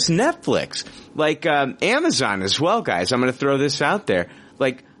not just Netflix. Like, Amazon as well, guys. I'm going to throw this out there.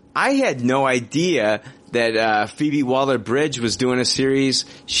 Like, I had no idea that Phoebe Waller-Bridge was doing a series.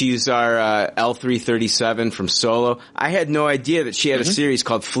 She's our L337 from Solo. I had no idea that she had a series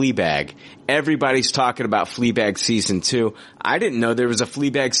called Fleabag. Everybody's talking about Fleabag Season 2. I didn't know there was a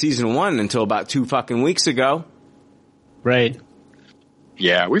Fleabag Season 1 until about 2 fucking weeks ago. Right.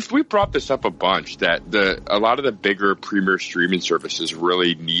 Yeah, we brought this up a bunch, that a lot of the bigger premier streaming services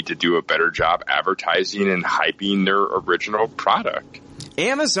really need to do a better job advertising and hyping their original product.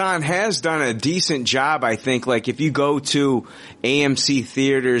 Amazon has done a decent job, I think. Like, if you go to AMC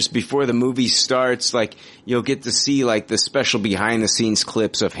theaters before the movie starts, like, you'll get to see like the special behind the scenes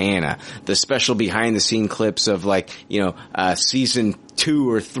clips of Hannah, the special behind the scene clips of like, season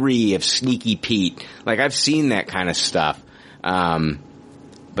 2 or 3 of Sneaky Pete. Like, I've seen that kind of stuff.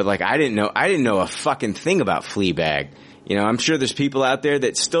 But like, I didn't know a fucking thing about Fleabag. I'm sure there's people out there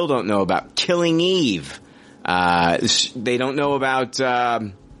that still don't know about Killing Eve. They don't know about,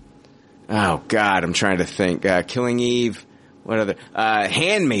 oh God, I'm trying to think, Killing Eve, what other,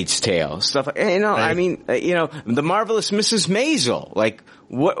 Handmaid's Tale, stuff like, I mean, The Marvelous Mrs. Maisel, like,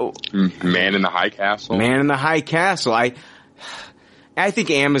 what? Man in the High Castle. Man in the High Castle. I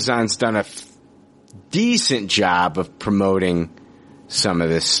think Amazon's done a decent job of promoting some of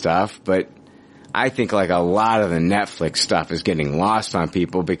this stuff, but I think like a lot of the Netflix stuff is getting lost on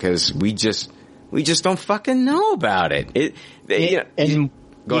people because we just don't fucking know about it. You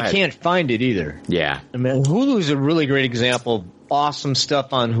can't find it either. Yeah. I mean, Hulu's a really great example of awesome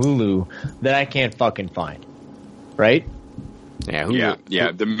stuff on Hulu that I can't fucking find. Right? Yeah, Hulu.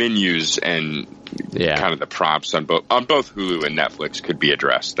 Yeah. The menus and kind of the prompts on both Hulu and Netflix could be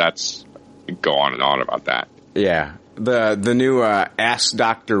addressed. Go on and on about that. Yeah. The new Ask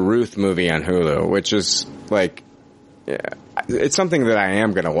Dr. Ruth movie on Hulu, which is like, it's something that I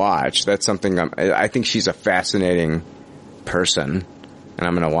am going to watch. That's something I think she's a fascinating person, and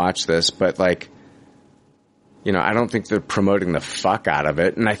I'm going to watch this. But like, I don't think they're promoting the fuck out of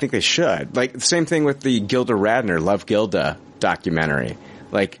it, and I think they should. Like, the same thing with the Gilda Radner Love Gilda documentary.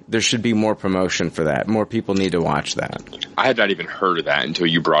 Like, there should be more promotion for that. More people need to watch that. I had not even heard of that until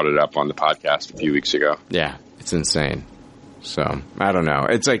you brought it up on the podcast a few weeks ago. Yeah, it's insane. So, I don't know.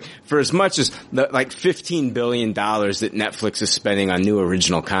 It's like, for as much as, like, $15 billion that Netflix is spending on new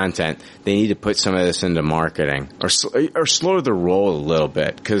original content, they need to put some of this into marketing. Or slow the roll a little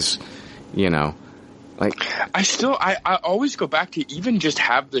bit, because, you know, like... I always go back to even just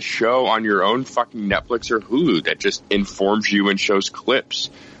have the show on your own fucking Netflix or Hulu that just informs you and shows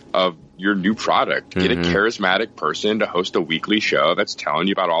clips of your new product. Get a charismatic person to host a weekly show that's telling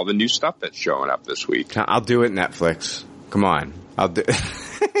you about all the new stuff that's showing up this week. I'll do it, Netflix. Come on. I'll do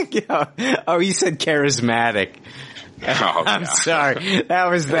yeah. Oh, you said charismatic. Oh, I'm sorry. That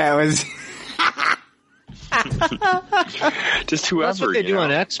was just whoever. That's what they do on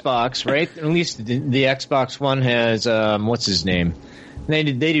Xbox, right? At least the Xbox One has, what's his name? They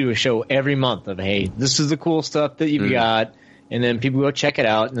do a show every month of, hey, this is the cool stuff that you've got. And then people go check it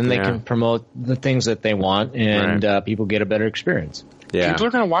out, and then they can promote the things that they want, and people get a better experience. Yeah. People are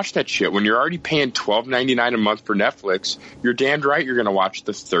going to watch that shit. When you're already paying $12.99 a month for Netflix, you're damned right you're going to watch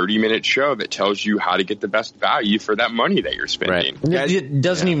the 30-minute show that tells you how to get the best value for that money that you're spending. Right. It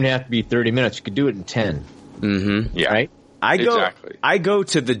doesn't even have to be 30 minutes. You could do it in 10. Mm-hmm. Yeah. Right? I go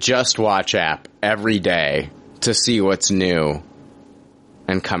to the Just Watch app every day to see what's new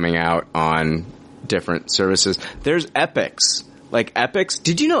and coming out on different services. There's Epix. Like Epix,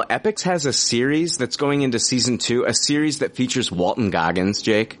 did you know Epix has a series that's going into season 2, a series that features Walton Goggins,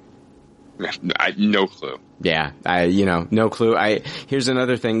 Jake? No clue. Yeah, no clue. Here's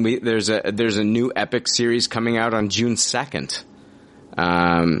another thing. There's a new Epix series coming out on June 2nd.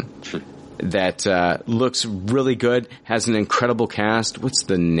 That looks really good, has an incredible cast. What's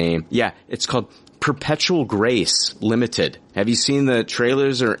the name? Yeah, it's called Perpetual Grace Limited. Have you seen the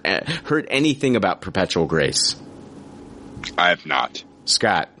trailers or heard anything about Perpetual Grace? I have not.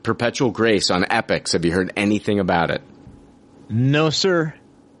 Scott, Perpetual Grace on Epix. Have you heard anything about it? No, sir.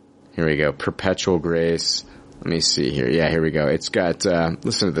 Here we go. Perpetual Grace. Let me see here. Yeah, here we go. It's got,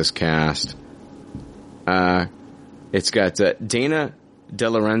 listen to this cast. It's got Dana De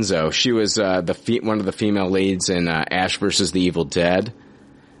Lorenzo. She was one of the female leads in Ash vs. the Evil Dead.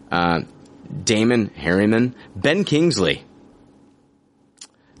 Damon Harriman. Ben Kingsley.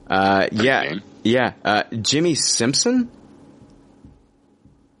 Jimmy Simpson?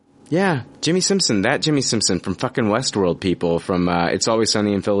 Yeah, Jimmy Simpson. That Jimmy Simpson from fucking Westworld, people, from It's Always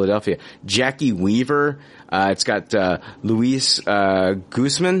Sunny in Philadelphia. Jackie Weaver. It's got Luis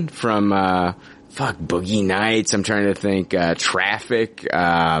Guzman from Boogie Nights. I'm trying to think. Traffic.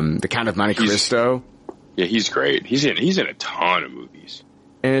 The Count of Monte Cristo. Yeah, he's great. He's in a ton of movies.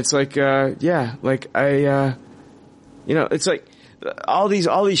 And it's like, it's like all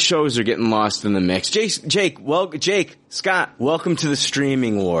these shows are getting lost in the mix. Jake, Scott, welcome to the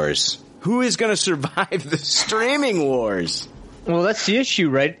streaming wars. Who is going to survive the streaming wars? Well, that's the issue,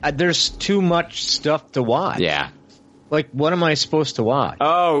 right? There's too much stuff to watch. Yeah. Like, what am I supposed to watch?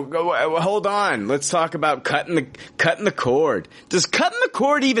 Oh, hold on. Let's talk about cutting the cord. Does cutting the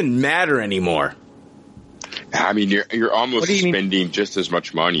cord even matter anymore? I mean, you're almost spending just as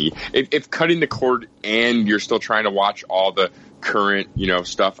much money. If cutting the cord and you're still trying to watch all the current,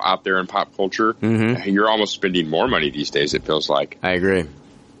 stuff out there in pop culture, you're almost spending more money these days, it feels like. I agree.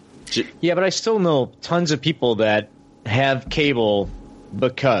 Yeah, but I still know tons of people that have cable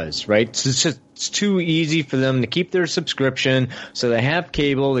because, right? It's too easy for them to keep their subscription, so they have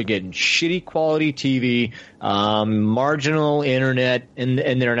cable, they're getting shitty quality TV, marginal internet,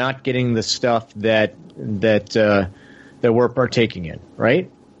 and they're not getting the stuff that we're partaking in, right?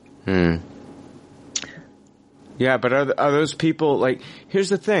 Yeah, but are those people, like, here's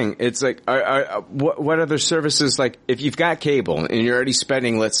the thing. It's like, what other services, like, if you've got cable and you're already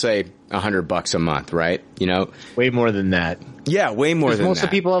spending, let's say, $100 a month, right? Way more than that. Yeah, way more than that. Most of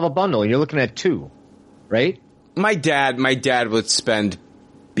people have a bundle. You're looking at 2, right? My dad would spend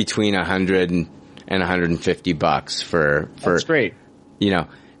between $100 and $150 for That's great.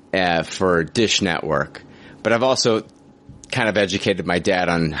 For Dish Network. But I've also kind of educated my dad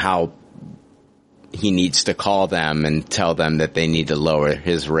on how he needs to call them and tell them that they need to lower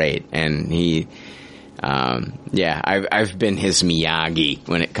his rate. And he, I've been his Miyagi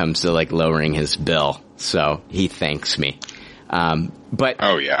when it comes to like lowering his bill. So he thanks me. But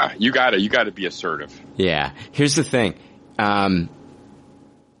oh yeah, you gotta be assertive. Yeah. Here's the thing.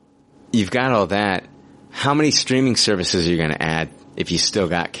 You've got all that. How many streaming services are you going to add if you still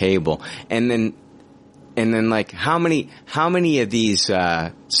got cable? And then like how many of these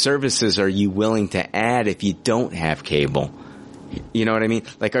services are you willing to add if you don't have cable? You know what I mean?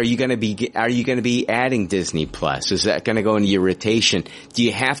 Like, are you going to be adding Disney Plus? Is that going to go into your rotation? Do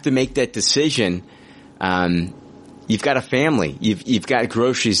you have to make that decision? You've got a family. You've got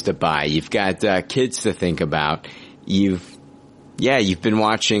groceries to buy. You've got kids to think about. You've yeah, you've been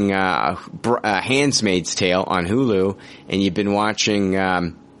watching Handmaid's Tale on Hulu, and you've been watching,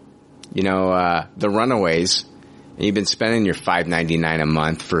 The Runaways, and you've been spending your $5.99 a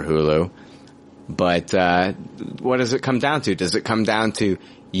month for Hulu. But what does it come down to? Does it come down to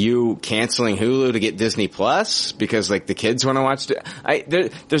you canceling Hulu to get Disney Plus because like the kids want to watch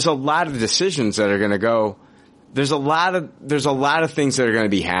it? There's a lot of decisions that are going to go. There's a lot of things that are going to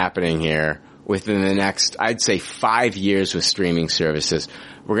be happening here within the next, I'd say, 5 years with streaming services.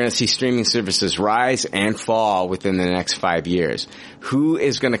 We're going to see streaming services rise and fall within the next 5 years. Who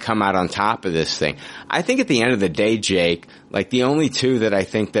is going to come out on top of this thing? I think at the end of the day, Jake, like the only two that I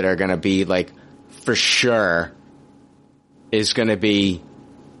think that are going to be like for sure is going to be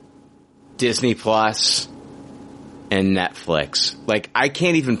Disney Plus and Netflix. Like, I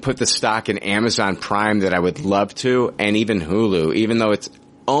can't even put the stock in Amazon Prime that I would love to, and even Hulu, even though it's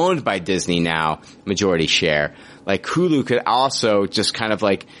owned by Disney now, majority share. Like, Hulu could also just kind of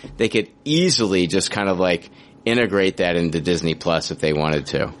like, they could easily just kind of like integrate that into Disney Plus if they wanted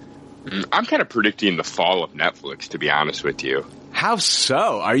to. I'm kind of predicting the fall of Netflix, to be honest with you. How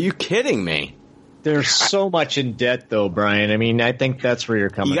so? Are you kidding me? There's so much in debt, though, Brian. I mean, I think that's where you're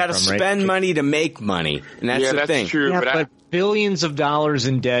coming from, You got to spend money to make money, and that's the thing. True, yeah, but billions of dollars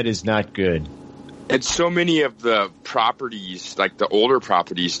in debt is not good. And so many of the properties, like the older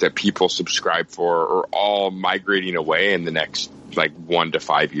properties that people subscribe for, are all migrating away in the next like 1 to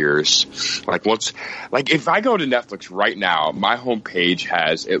 5 years. If I go to Netflix right now, my homepage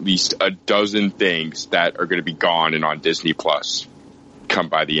has at least a dozen things that are going to be gone and on Disney Plus come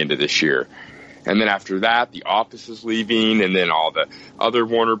by the end of this year. And then after that, The Office is leaving, and then all the other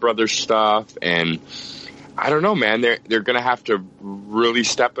Warner Brothers stuff. And I don't know, man. They're going to have to really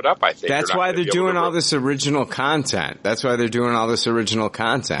step it up, I think. That's why they're doing all this original content. But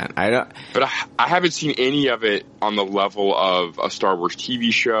I haven't seen any of it on the level of a Star Wars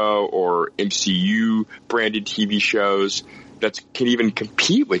TV show or MCU branded TV shows that can even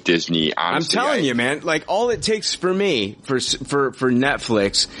compete with Disney. Honestly, I'm telling you, man. Like, all it takes for me for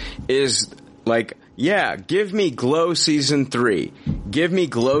Netflix is like, yeah, give me Glow season 3, give me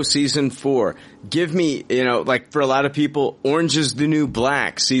Glow season 4, give me, like for a lot of people, Orange is the New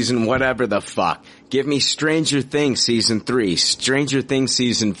Black season whatever the fuck. Give me Stranger Things season 3, Stranger Things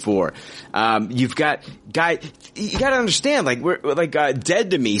season 4. You've got you gotta understand, like we're like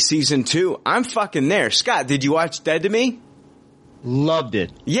Dead to Me season 2. I'm fucking there. Scott, did you watch Dead to Me? Loved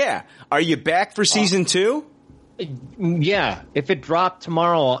it. Yeah. Are you back for season 2? Yeah, if it dropped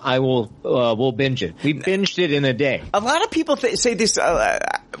tomorrow, I will. We'll binge it. We binged it in a day. A lot of people say this,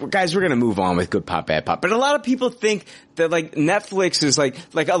 guys. We're gonna move on with Good Pop, Bad Pop. But a lot of people think that like Netflix is like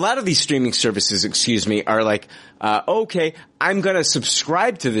a lot of these streaming services, are like, okay, I'm gonna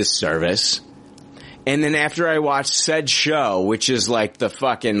subscribe to this service, and then after I watch said show, which is like the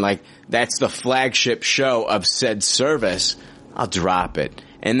fucking like that's the flagship show of said service, I'll drop it.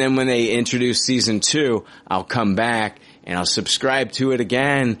 And then when they introduce season 2, I'll come back and I'll subscribe to it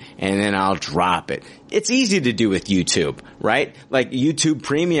again, and then I'll drop it. It's easy to do with YouTube, right? Like YouTube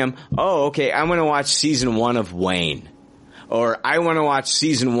Premium. Oh, okay, I want to watch season 1 of Wayne. Or I want to watch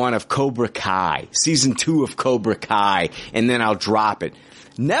season 1 of Cobra Kai, season 2 of Cobra Kai, and then I'll drop it.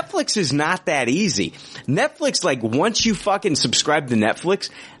 Netflix is not that easy. Netflix, like once you fucking subscribe to Netflix,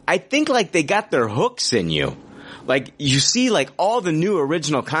 I think like they got their hooks in you. Like, you see, like, all the new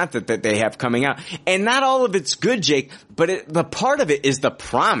original content that they have coming out. And not all of it's good, Jake, but the part of it is the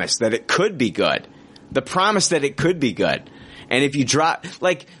promise that it could be good. The promise that it could be good. And if you drop,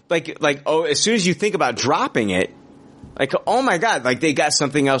 as soon as you think about dropping it, like, oh my God, like, they got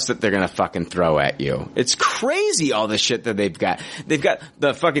something else that they're gonna fucking throw at you. It's crazy, all the shit that they've got. They've got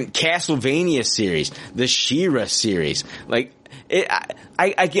the fucking Castlevania series, the She-Ra series, like,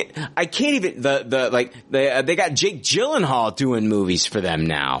 I can't even, they got Jake Gyllenhaal doing movies for them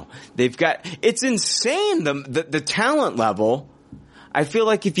now. It's insane, the talent level. I feel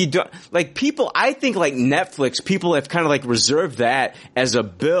like if you don't, like people, I think like Netflix, people have kind of like reserved that as a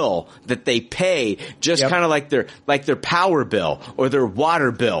bill that they pay, just kind of like their power bill or their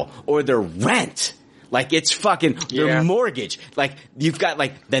water bill or their rent. Like it's fucking their mortgage. Like you've got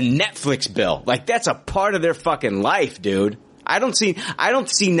like the Netflix bill. Like that's a part of their fucking life, dude. I don't see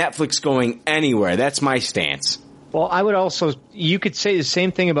Netflix going anywhere. That's my stance. Well, you could say the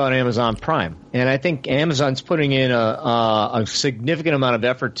same thing about Amazon Prime. And I think Amazon's putting in a significant amount of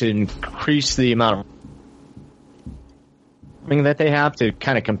effort to increase the amount of that they have to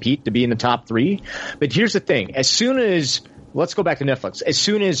kind of compete to be in the top 3. But here's the thing. Let's go back to Netflix. As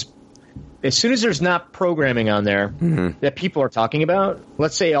soon as as soon as there's not programming on there that people are talking about,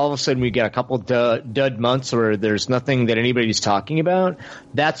 let's say all of a sudden we get a couple dud months where there's nothing that anybody's talking about,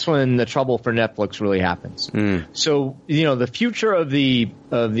 that's when the trouble for Netflix really happens. So, the future of the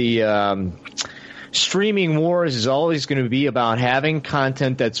streaming wars is always going to be about having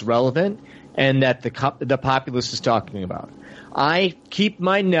content that's relevant and that the populace is talking about. I keep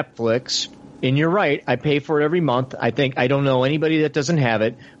my Netflix, and you're right, I pay for it every month. I don't know anybody that doesn't have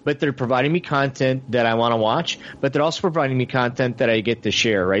it, but they're providing me content that I want to watch, but they're also providing me content that I get to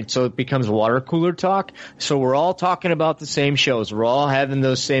share, right? So it becomes water cooler talk. So we're all talking about the same shows. We're all having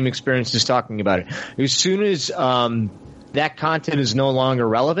those same experiences talking about it. As soon as that content is no longer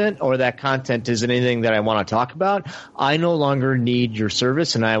relevant or that content isn't anything that I want to talk about, I no longer need your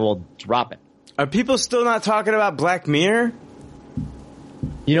service and I will drop it. Are people still not talking about Black Mirror?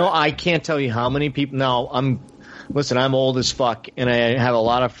 I can't tell you how many people. Now, I'm old as fuck, and I have a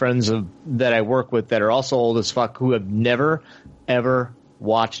lot of friends that I work with that are also old as fuck who have never, ever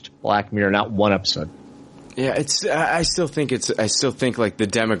watched Black Mirror, not one episode. Yeah, I still think like the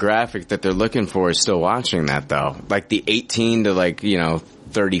demographic that they're looking for is still watching that though. Like the 18 to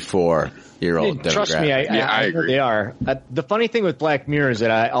 34-year-old demographic. Trust me, I agree. They are. The funny thing with Black Mirror is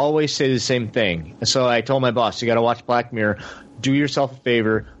that I always say the same thing. So I told my boss, you got to watch Black Mirror. Do yourself a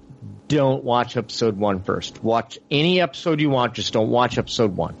favor. Don't watch episode 1 first. Watch any episode you want. Just don't watch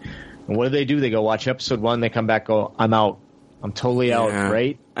episode 1. And what do? They go watch episode 1. They come back, go, I'm out. I'm totally out,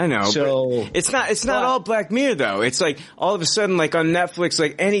 right? I know. So but it's not all Black Mirror though. It's like all of a sudden, like on Netflix,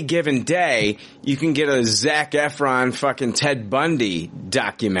 like any given day, you can get a Zac Efron fucking Ted Bundy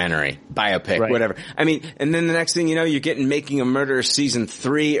documentary, biopic, whatever. I mean, and then the next thing you know, you're getting Making a Murderer season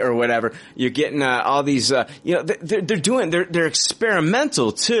 3 or whatever. You're getting all these, they're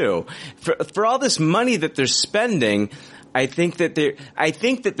experimental too. For all this money that they're spending. I think that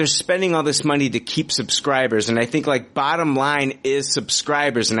they're spending all this money to keep subscribers, and I think like bottom line is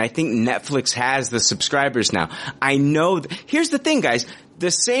subscribers, and I think Netflix has the subscribers now. I know. Here's the thing, guys. The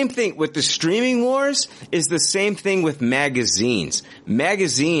same thing with the streaming wars is the same thing with magazines.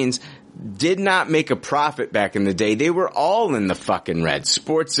 Magazines did not make a profit back in the day. They were all in the fucking red.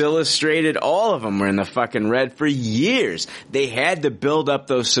 Sports Illustrated, all of them were in the fucking red for years. They had to build up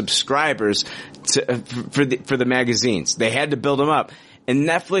those subscribers for the magazines. They had to build them up. And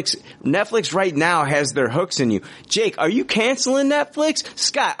Netflix right now has their hooks in you. Jake, are you canceling Netflix?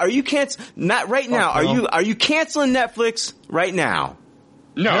 Scott, are you not right now? Are you canceling Netflix right now?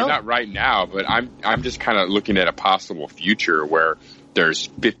 No, not right now, but I'm just kind of looking at a possible future where there's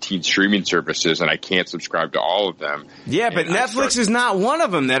 15 streaming services and I can't subscribe to all of them. Yeah, but Netflix is not one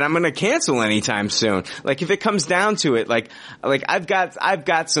of them that I'm going to cancel anytime soon. Like if it comes down to it, like I've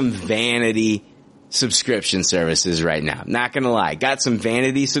got some vanity subscription services right now. Not going to lie. Got some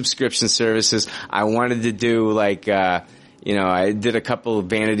vanity subscription services. I wanted to do I did a couple of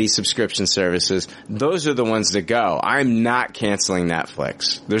vanity subscription services. Those are the ones that go. I'm not canceling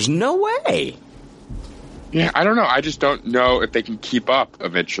Netflix. There's no way. Yeah, I don't know. I just don't know if they can keep up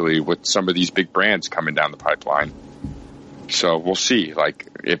eventually with some of these big brands coming down the pipeline. So we'll see,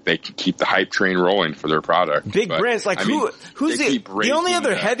 if they can keep the hype train rolling for their product. Big brands, who's the only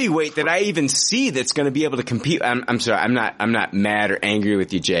other heavyweight that I even see that's going to be able to compete? I'm sorry, I'm not mad or angry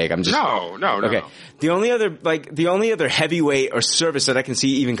with you, Jake. I'm just no. Okay. The only other heavyweight or service that I can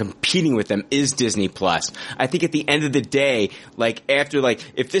see even competing with them is Disney Plus. I think at the end of the day,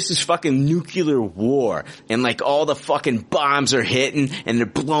 if this is fucking nuclear war and all the fucking bombs are hitting and they're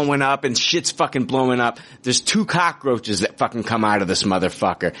blowing up and shit's fucking blowing up, there's 2 cockroaches that fucking come out of this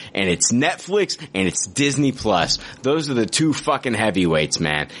motherfucker, and it's Netflix and it's Disney Plus. Those are the 2 fucking heavyweights,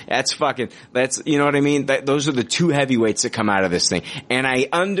 man. You know what I mean? Those are the 2 heavyweights that come out of this thing. And I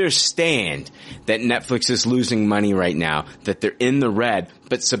understand that Netflix is losing money right now, that they're in the red,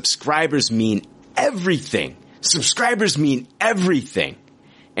 but subscribers mean everything. Subscribers mean everything.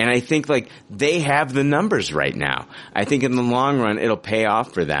 And I think they have the numbers right now. I think in the long run it'll pay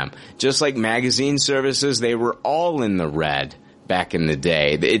off for them. Just like magazine services, they were all in the red back in the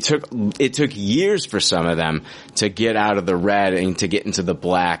day. It took years for some of them to get out of the red and to get into the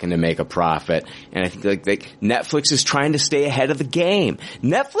black and to make a profit. And I think Netflix is trying to stay ahead of the game.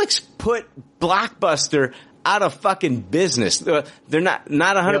 Netflix put Blockbuster out of fucking business. They're not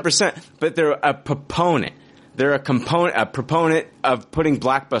 100%, but they're a proponent. They're a proponent of putting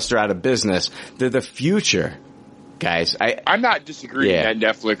Blockbuster out of business. They're the future, guys. I'm not disagreeing that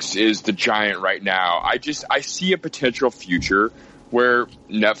Netflix is the giant right now. I see a potential future where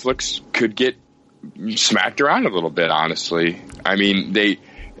Netflix could get smacked around a little bit, honestly. I mean,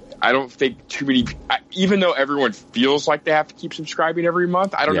 I don't think too many, even though everyone feels like they have to keep subscribing every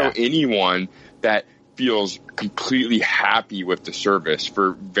month, I don't know anyone that feels completely happy with the service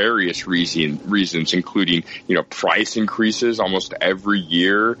for various reasons, including, price increases almost every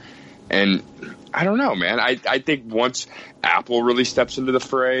year. And I don't know, man. I think once Apple really steps into the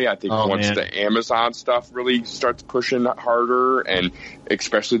fray, I think the Amazon stuff really starts pushing harder, and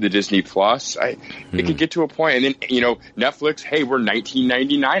especially the Disney Plus, it could get to a point. And then, Netflix, hey, we're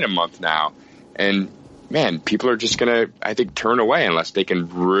 $19.99 a month now. And man, people are just going to, I think, turn away unless they can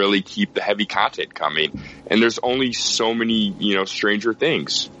really keep the heavy content coming. And there's only so many, Stranger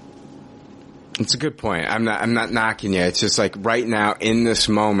Things. It's a good point. I'm not knocking you. It's just like right now in this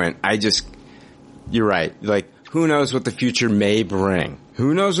moment, you're right. Like, who knows what the future may bring?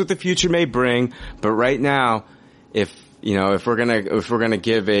 Who knows what the future may bring? But right now, if we're gonna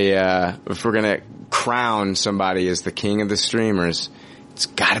crown somebody as the king of the streamers, it's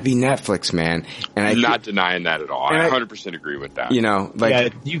got to be Netflix, man. And I'm not denying that at all. I 100% agree with that.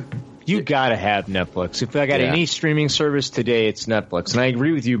 You gotta have Netflix. If I got any streaming service today, it's Netflix. And I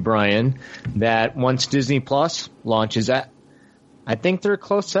agree with you, Brian, that once Disney Plus launches, I think they're a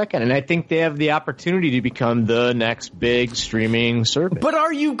close second, and I think they have the opportunity to become the next big streaming service. But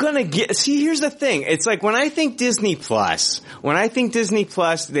are you gonna here's the thing. It's like when I think Disney Plus,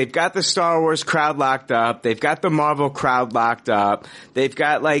 they've got the Star Wars crowd locked up, they've got the Marvel crowd locked up, they've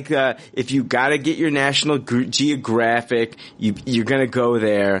got if you gotta get your National Geographic, you're gonna go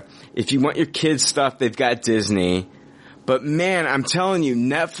there. If you want your kids stuff, they've got Disney. But man, I'm telling you,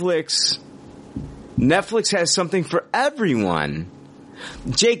 Netflix has something for everyone.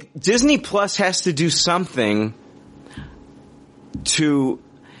 Jake, Disney Plus has to do something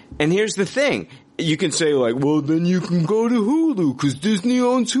and here's the thing. You can say well, then you can go to Hulu because Disney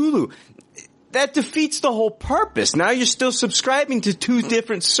owns Hulu. That defeats the whole purpose. Now you're still subscribing to two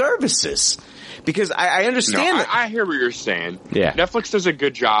different services. Because I understand that. I hear what you're saying. Yeah. Netflix does a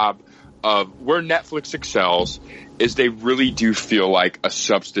good job of where Netflix excels is they really do feel like a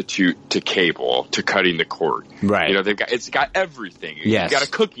substitute to cable, to cutting the cord. Right. It's got everything. Yes. You got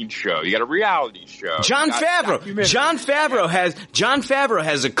a cooking show. You got a reality show. John Favreau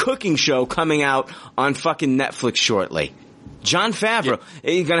has a cooking show coming out on fucking Netflix shortly. John Favreau.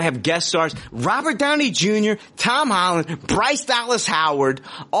 Yeah. He's going to have guest stars. Robert Downey Jr., Tom Holland, Bryce Dallas Howard.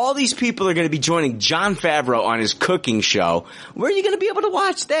 All these people are going to be joining John Favreau on his cooking show. Where are you going to be able to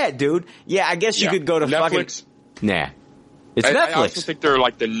watch that, dude? Yeah, I guess you could go to Netflix. Nah. It's Netflix. I also think they're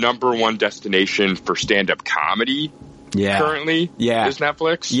like the number one destination for stand-up comedy. Currently, is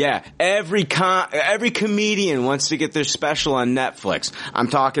Netflix. Yeah, every comedian wants to get their special on Netflix. I'm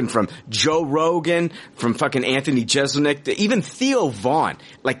talking from Joe Rogan, from fucking Anthony Jeselnik, to even Theo Vaughn.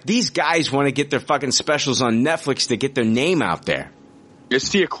 Like, these guys want to get their fucking specials on Netflix to get their name out there. It's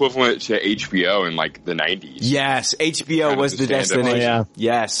the equivalent to HBO in like the 90s. Yes, HBO was the destination. Yeah.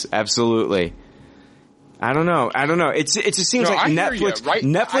 Yes, absolutely. I don't know. It just seems like Netflix. Right?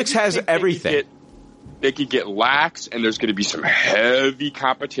 Netflix has everything. They could get lax, and there's going to be some heavy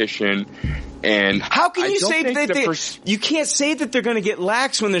competition. And how can you say that you can't say that they're going to get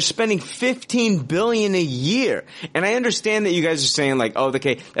lax when they're spending $15 billion a year? And I understand that you guys are saying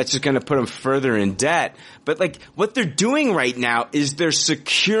okay, that's just going to put them further in debt. But what they're doing right now is they're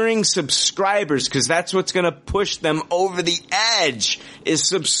securing subscribers, because that's what's going to push them over the edge is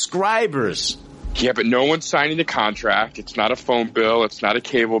subscribers. Yeah, but no one's signing the contract. It's not a phone bill. It's not a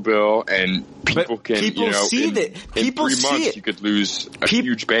cable bill. And people see that. People in 3 months, it. You could lose a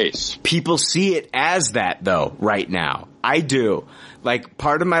huge base. People see it as that, though, right now. I do.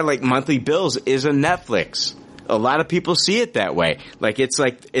 Part of my, monthly bills is a Netflix. A lot of people see it that way.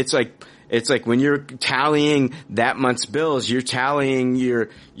 It's like when you're tallying that month's bills, you're tallying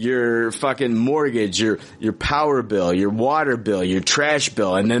your fucking mortgage, your power bill, your water bill, your trash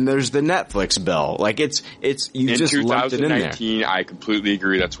bill, and then there's the Netflix bill. You just lumped it in there. In 2019, I completely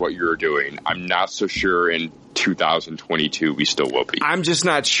agree that's what you're doing. I'm not so sure in 2022 we still will be. I'm just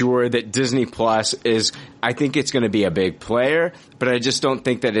not sure that Disney Plus is, I think it's going to be a big player, but I just don't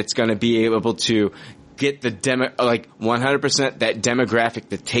think that it's going to be able to get the 100% that demographic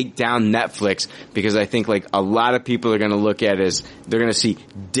to take down Netflix, because I think a lot of people are going to look at it as they're going to see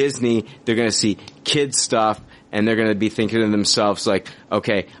Disney, they're going to see kids stuff, and they're going to be thinking to themselves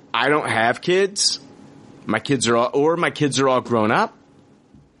okay, I don't have kids, my kids are all grown up,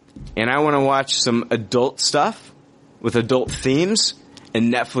 and I want to watch some adult stuff with adult themes,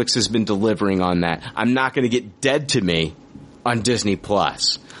 and Netflix has been delivering on that. I'm not going to get dead to me on Disney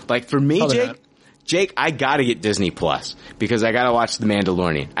Plus. For me, Jake, Jake, I gotta get Disney Plus because I gotta watch The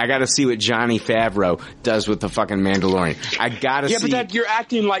Mandalorian. I gotta see what Johnny Favreau does with the fucking Mandalorian. I gotta see. Yeah, but you're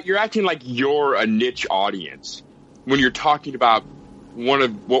acting like you're a niche audience when you're talking about one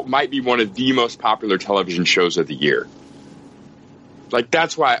of what might be one of the most popular television shows of the year. Like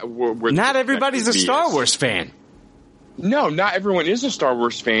that's why we're not everybody's a Star Wars fan. No, not everyone is a Star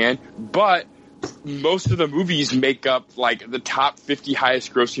Wars fan, but most of the movies make up like the top 50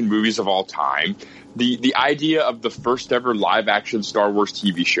 highest grossing movies of all time. The idea of the first ever live action Star Wars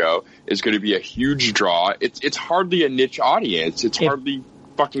TV show is going to be a huge draw. It's hardly a niche audience. It's hardly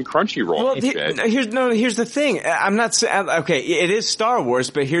fucking Crunchyroll. Well, here's the thing. I'm not saying, okay, it is Star Wars,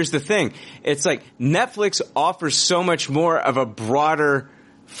 but here's the thing. It's like Netflix offers so much more of a broader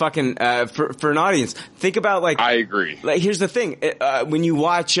fucking for an audience. Think about like I agree. Like here's the thing. When you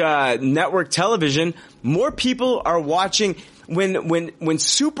watch network television, more people are watching when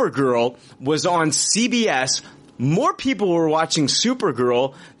Supergirl was on CBS, more people were watching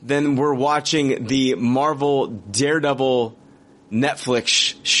Supergirl than were watching the Marvel Daredevil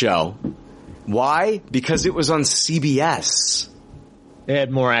Netflix show. Why? Because it was on CBS. It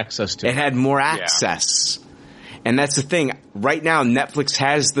had more access to it. It had more access. Yeah. And that's the thing. Right now, Netflix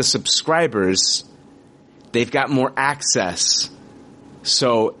has the subscribers. They've got more access.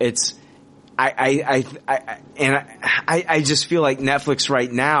 So it's, I just feel like Netflix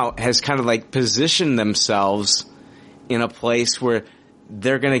right now has kind of like positioned themselves in a place where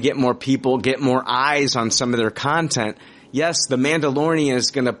they're going to get more people, get more eyes on some of their content. Yes, The Mandalorian is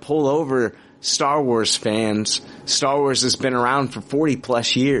going to pull over Star Wars fans. Star Wars has been around for 40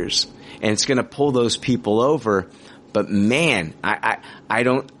 plus years. And it's going to pull those people over. But man, I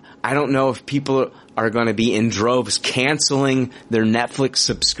don't know if people are going to be in droves canceling their Netflix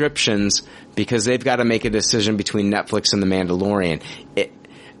subscriptions because they've got to make a decision between Netflix and The Mandalorian.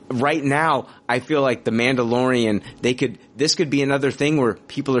 Right now, I feel like The Mandalorian, this could be another thing where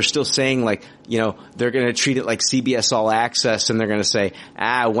people are still saying like, you know, they're going to treat it like CBS All Access and they're going to say,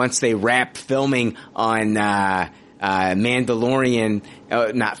 once they wrap filming on, Mandalorian,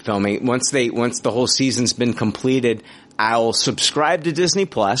 not filming. Once the whole season's been completed, I'll subscribe to Disney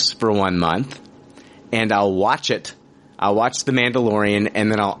Plus for 1 month, and I'll watch it. I'll watch The Mandalorian,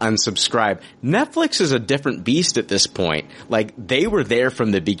 and then I'll unsubscribe. Netflix is a different beast at this point. Like they were there from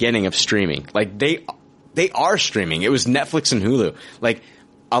the beginning of streaming. Like they are streaming. It was Netflix and Hulu. Like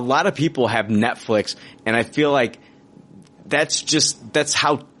a lot of people have Netflix, and I feel like that's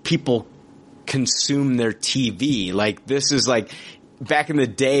how people consume their TV. Like this is like back in the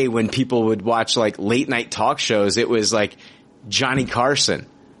day when people would watch like late night talk shows, it was like Johnny Carson.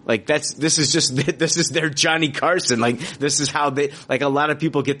 Like this is their Johnny Carson. Like this is how a lot of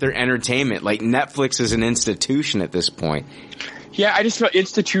people get their entertainment. Like Netflix is an institution at this point. Yeah, I just feel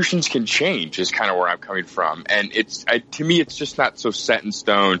institutions can change is kind of where I'm coming from. And to me, it's just not so set in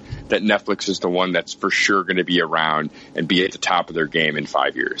stone that Netflix is the one that's for sure going to be around and be at the top of their game in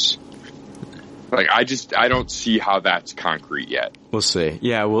 5 years. Like I don't see how that's concrete yet. We'll see.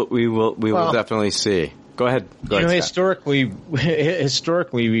 Yeah, we will definitely see. Go ahead. Historically,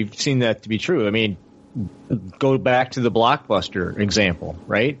 we've seen that to be true. I mean, go back to the Blockbuster example,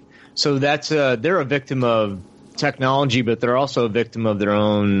 right? So that's they're a victim of technology, but they're also a victim of their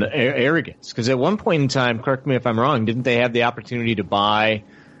own arrogance. Because at one point in time, correct me if I'm wrong, didn't they have the opportunity to buy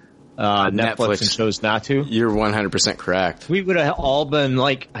Netflix and chose not to? You're 100% correct. We would have all been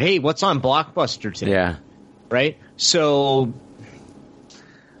like, hey, what's on Blockbuster today? Yeah. Right? So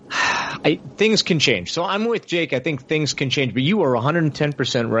things can change. So I'm with Jake. I think things can change. But you are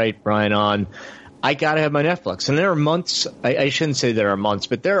 110% right, Brian, on I got to have my Netflix. And there are months, I shouldn't say there are months,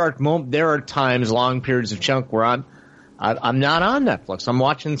 but there are times, long periods of chunk where I'm not on Netflix. I'm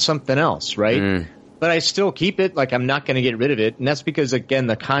watching something else, right? But I still keep it. Like, I'm not going to get rid of it. And that's because, again,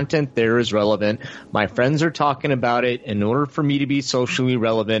 the content there is relevant. My friends are talking about it. In order for me to be socially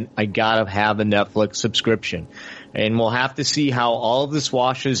relevant, I got to have a Netflix subscription. And we'll have to see how all of this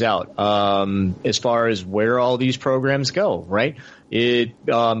washes out, as far as where all these programs go, right? The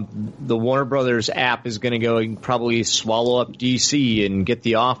Warner Brothers app is going to go and probably swallow up DC and get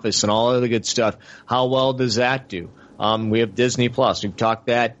The Office and all of the good stuff. How well does that do? We have Disney Plus. We've talked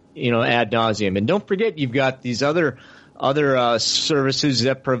that, ad nauseum. And don't forget, you've got these other services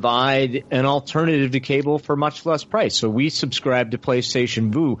that provide an alternative to cable for much less price. So we subscribe to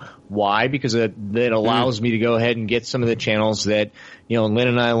PlayStation Vue. Why? Because it allows me to go ahead and get some of the channels that, Lynn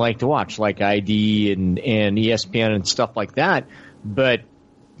and I like to watch, like ID and ESPN and stuff like that. But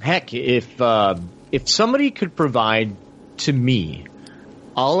heck, if somebody could provide to me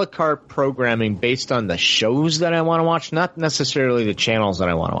a la carte programming based on the shows that I want to watch, not necessarily the channels that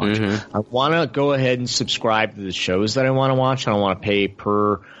I want to watch. Mm-hmm. I want to go ahead and subscribe to the shows that I want to watch. I don't want to pay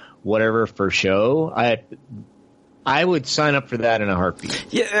per whatever for show. I would sign up for that in a heartbeat.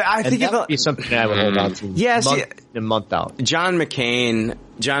 Yeah, I think that would be something that I would hold on to. Month out. John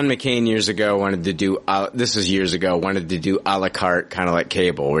McCain years ago wanted to do, wanted to do a la carte, kind of like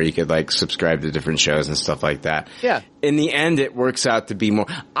cable, where you could like subscribe to different shows and stuff like that. Yeah. In the end, it works out to be more,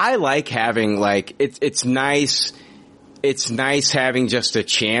 I like having like, it's nice having just a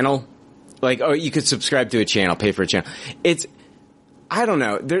channel. Like, oh, you could subscribe to a channel, pay for a channel. I don't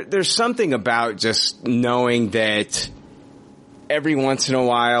know. There's something about just knowing that every once in a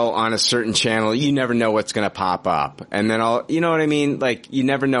while on a certain channel, you never know what's going to pop up. And then you know what I mean? Like, you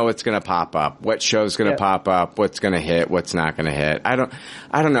never know what's going to pop up. What show's going to pop up, what's going to hit, what's not going to hit. I don't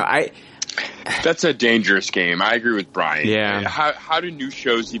know. That's a dangerous game. I agree with Brian. Yeah. How do new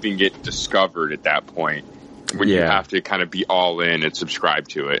shows even get discovered at that point when you have to kind of be all in and subscribe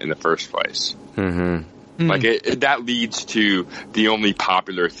to it in the first place? Mm-hmm. Like that leads to the only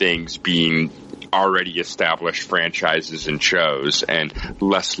popular things being already established franchises and shows, and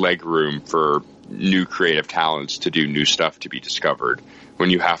less leg room for new creative talents to do new stuff to be discovered.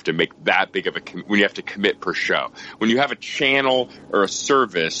 When you have to make that big of when you have to commit per show, when you have a channel or a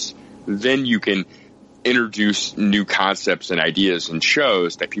service, then you can introduce new concepts and ideas and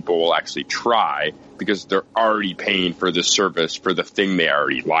shows that people will actually try because they're already paying for the service for the thing they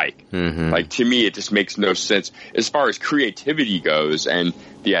already like. Mm-hmm. Like, to me, it just makes no sense as far as creativity goes and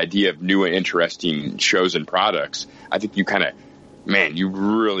the idea of new and interesting shows and products. I think you you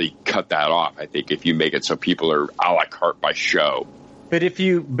really cut that off, I think, if you make it so people are a la carte by show. But if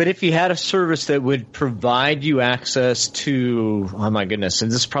you had a service that would provide you access to, oh my goodness, and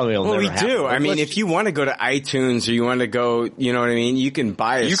this probably will never happen. We do. I mean, if you want to go to iTunes or you want to go, you know what I mean, you can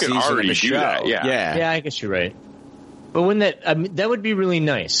buy a season of a show. That, yeah, I guess you're right. But when that would be really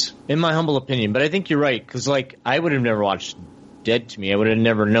nice, in my humble opinion. But I think you're right, because like I would have never watched Dead to Me. I would have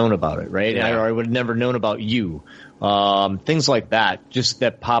never known about it, right? Yeah. Or I would have never known about you. Things like that, just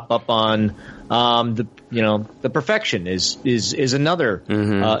that pop up on the Perfection is another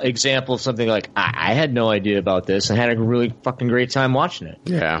example of something like I had no idea about this and had a really fucking great time watching it.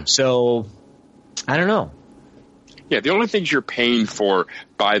 Yeah. So I don't know. Yeah, the only things you're paying for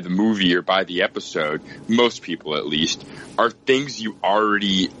by the movie or by the episode, most people at least, are things you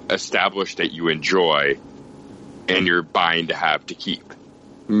already established that you enjoy and you're buying to have to keep.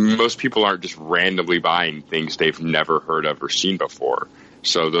 Most people aren't just randomly buying things they've never heard of or seen before.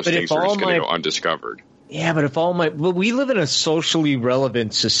 So those things are just going to go undiscovered. Yeah, but we live in a socially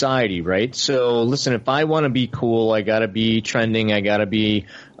relevant society, right? So listen, if I want to be cool, I got to be trending. I got to be,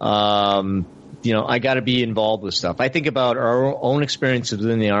 I got to be involved with stuff. I think about our own experiences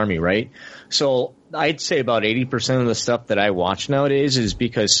within the Army, right? So I'd say about 80% of the stuff that I watch nowadays is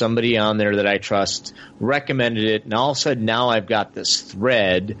because somebody on there that I trust recommended it, and all of a sudden now I've got this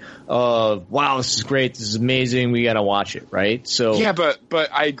thread of, wow, this is great, this is amazing, we got to watch it, right? So yeah, but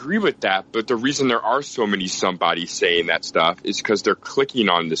I agree with that. But the reason there are so many somebodies saying that stuff is because they're clicking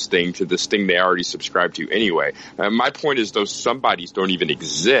on this thing to this thing they already subscribe to anyway. My point is those somebodies don't even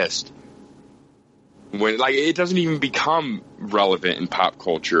exist. When it doesn't even become relevant in pop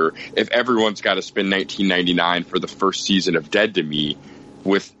culture if everyone's got to spend $19.99 for the first season of Dead to Me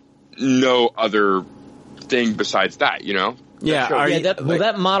with no other thing besides that, you know? Yeah.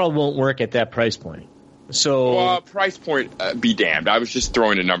 That model won't work at that price point. So price point be damned. I was just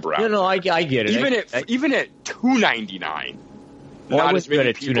throwing a number out. No, I get it. Even at $2.99. Well, I wouldn't do it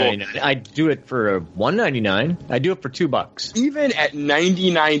at $2.99. I do it for $1.99. I do it for $2. Even at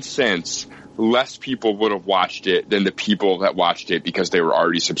 99 cents. Less people would have watched it than the people that watched it because they were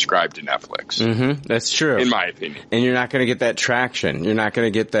already subscribed to Netflix. Mm-hmm. That's true, in my opinion. And you're not going to get that traction. You're not going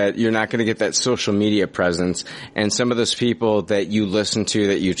to get that. You're not going to get that social media presence. And some of those people that you listen to,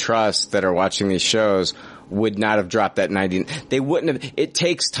 that you trust, that are watching these shows, would not have dropped that 90. They wouldn't have. It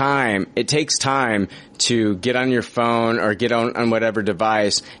takes time. It takes time to get on your phone or get on whatever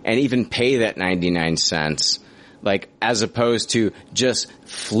device and even pay that 99 cents. Like, as opposed to just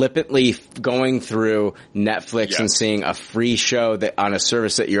flippantly going through Netflix and seeing a free show that on a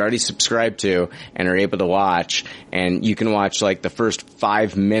service that you're already subscribed to and are able to watch, and you can watch like the first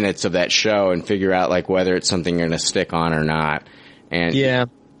 5 minutes of that show and figure out like whether it's something you're going to stick on or not. And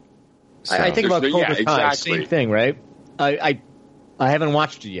so. I think about Cobra Kai, same thing, right? I haven't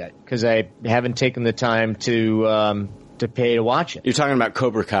watched it yet because I haven't taken the time to pay to watch it. You're talking about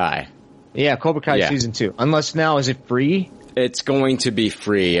Cobra Kai. Yeah, Cobra Kai Season 2. Unless now, is it free? It's going to be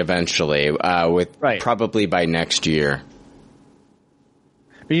free eventually, probably by next year.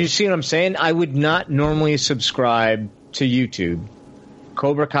 You see what I'm saying? I would not normally subscribe to YouTube.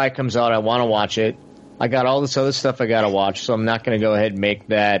 Cobra Kai comes out, I want to watch it. I got all this other stuff I got to watch, so I'm not going to go ahead and make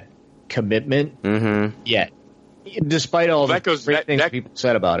that commitment yet. Despite all the great things people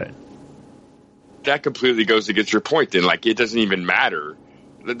said about it. That completely goes against your point then. Like, it doesn't even matter.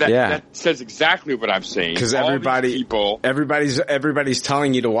 That says exactly what I'm saying. Because everybody's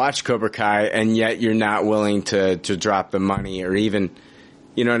telling you to watch Cobra Kai, and yet you're not willing to drop the money or even,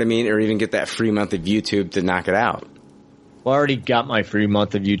 you know what I mean, or even get that free month of YouTube to knock it out. Well, I already got my free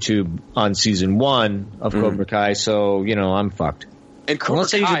month of YouTube on season 1 of Cobra Kai, so, you know, I'm fucked. And Cobra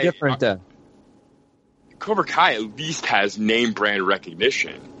Kai at least has name brand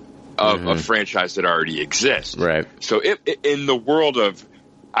recognition of a franchise that already exists. Right. So in the world of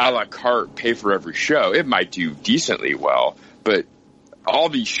a la carte, pay for every show, it might do decently well, but all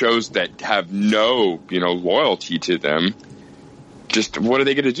these shows that have no, loyalty to them, just what are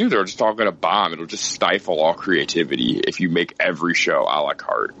they going to do? They're just all going to bomb. It'll just stifle all creativity if you make every show a la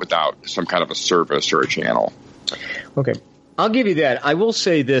carte without some kind of a service or a channel. Okay. I'll give you that. I will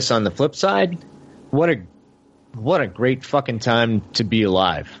say this on the flip side. What a great fucking time to be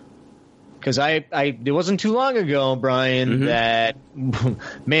alive. Because it wasn't too long ago, Brian, that,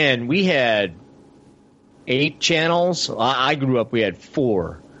 man, we had 8 channels. I grew up, we had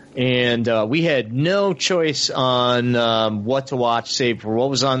 4. And we had no choice on what to watch, save for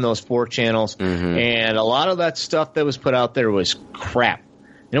what was on those 4 channels. And a lot of that stuff that was put out there was crap.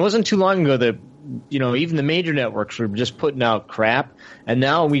 And it wasn't too long ago that, even the major networks were just putting out crap. And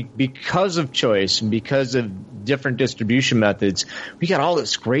now because of choice and because of different distribution methods, we got all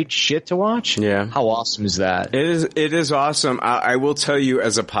this great shit to watch. Yeah. How awesome is that? It is awesome. I will tell you,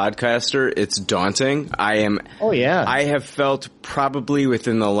 as a podcaster, it's daunting. I have felt probably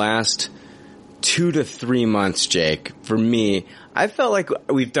within the last 2 to 3 months, Jake, for me, I felt like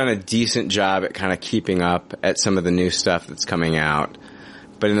we've done a decent job at kind of keeping up at some of the new stuff that's coming out.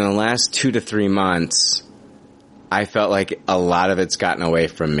 But in the last 2 to 3 months, I felt like a lot of it's gotten away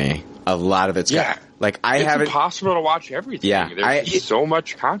from me. A lot of it's it's impossible to watch everything. Yeah, there's just so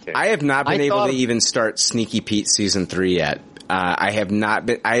much content. I have not been able to even start Sneaky Pete season 3 yet. I have not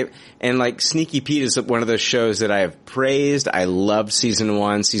been. And Sneaky Pete is one of those shows that I have praised. I loved season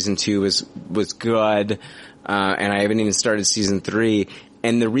 1. Season 2 was good, and I haven't even started season 3.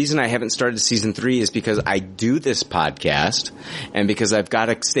 And the reason I haven't started season 3 is because I do this podcast and because I've got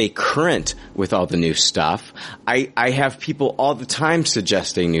to stay current with all the new stuff. I have people all the time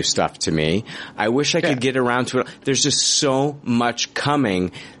suggesting new stuff to me. I wish I could get around to it. There's just so much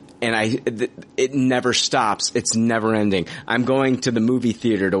coming, and it never stops. It's never ending. I'm going to the movie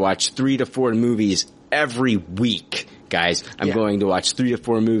theater to watch 3 to 4 movies every week. Guys, I'm going to watch 3 to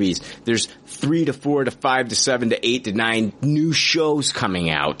 4 movies. There's 3 to 4 to 5 to 7 to 8 to 9 new shows coming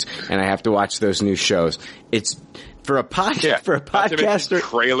out, and I have to watch those new shows. It's for a podcaster.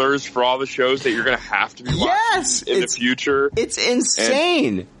 Trailers for all the shows that you're going to have to be watching in the future. It's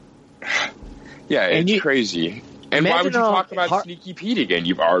insane. It's crazy. And why would you talk about Sneaky Pete again?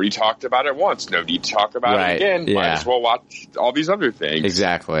 You've already talked about it once. No need to talk about it again. Yeah. Might as well watch all these other things.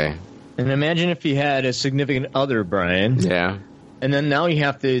 Exactly. And imagine if you had a significant other, Brian. Yeah. And then now you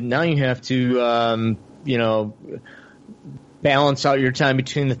have to balance out your time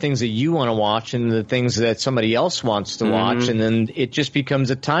between the things that you want to watch and the things that somebody else wants to watch, and then it just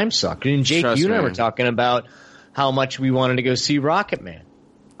becomes a time suck. And Jake, you and I were talking about how much we wanted to go see Rocket Man.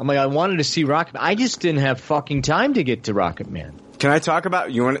 I'm like, I wanted to see Rocket Man. I just didn't have fucking time to get to Rocket Man. Can I talk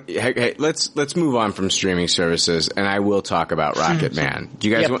about let's move on from streaming services, and I will talk about Rocket Man. Do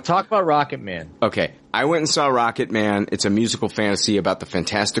you guys want talk about Rocket Man? Okay. I went and saw Rocket Man. It's a musical fantasy about the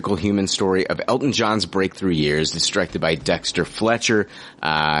fantastical human story of Elton John's breakthrough years. It's directed by Dexter Fletcher,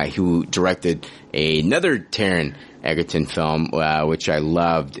 who directed another Taron Egerton film, which I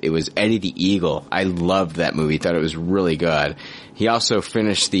loved. It was Eddie the Eagle. I loved that movie. Thought it was really good. He also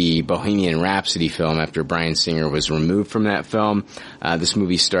finished the Bohemian Rhapsody film after Bryan Singer was removed from that film. This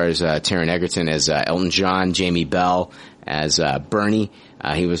movie stars Taron Egerton as Elton John, Jamie Bell as Bernie.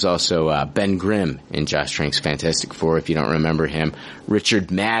 He was also Ben Grimm in Josh Trank's Fantastic Four, if you don't remember him.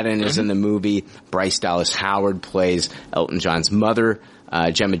 Richard Madden is in the movie. Bryce Dallas Howard plays Elton John's mother.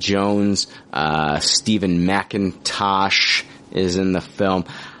 Gemma Jones, Stephen McIntosh is in the film.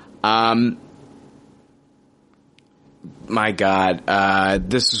 My God,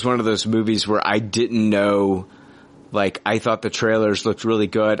 this is one of those movies where I didn't know. Like, I thought the trailers looked really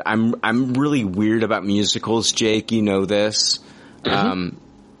good. I'm really weird about musicals, Jake. You know this.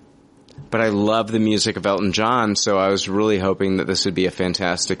 But I love the music of Elton John, so I was really hoping that this would be a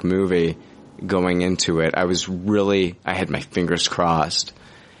fantastic movie going into it. I had my fingers crossed.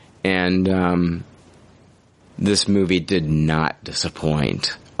 And this movie did not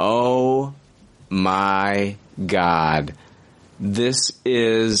disappoint. Oh my God. This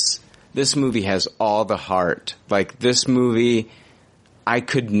movie has all the heart. Like, this movie, I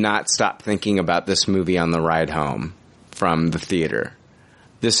could not stop thinking about this movie on the ride home from the theater.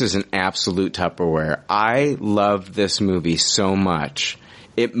 This is an absolute Tupperware. I love this movie so much.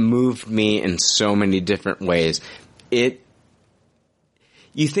 It moved me in so many different ways. You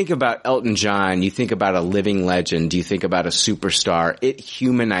think about Elton John, you think about a living legend, you think about a superstar. It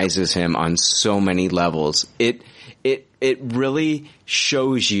humanizes him on so many levels. It really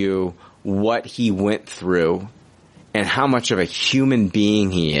shows you what he went through and how much of a human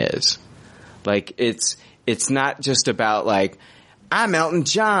being he is. Like, it's not just about like, I'm Elton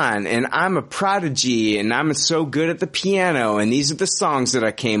John and I'm a prodigy and I'm so good at the piano and these are the songs that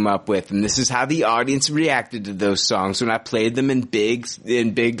I came up with and this is how the audience reacted to those songs when I played them in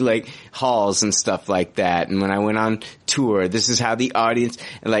big like halls and stuff like that. And when I went on tour, this is how the audience,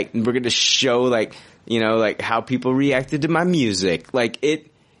 and like, we're going to show like, you know, like how people reacted to my music. Like,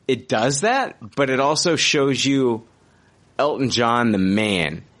 it does that, but it also shows you Elton John, the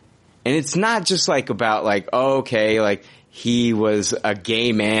man. And it's not just like about like, oh, okay, like, he was a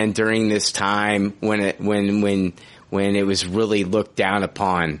gay man during this time when it was really looked down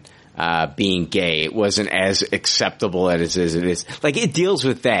upon, being gay. It wasn't as acceptable as it is. Like, it deals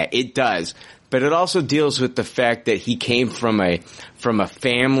with that. It does. But it also deals with the fact that he came from a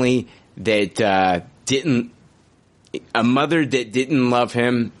family that, a mother that didn't love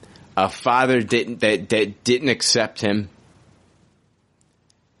him, a father that didn't accept him.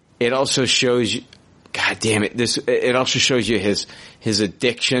 It also shows you, God damn it! It also shows you his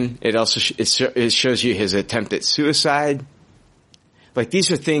addiction. It shows you his attempt at suicide. Like,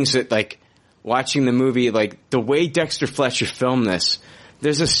 these are things that, like, watching the movie, like the way Dexter Fletcher filmed this.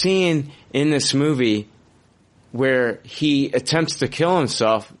 There's a scene in this movie where he attempts to kill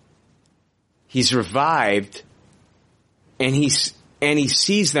himself. He's revived, and he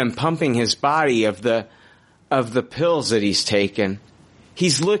sees them pumping his body of the pills that he's taken.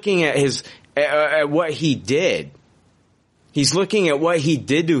 He's looking at at what he did. He's looking at what he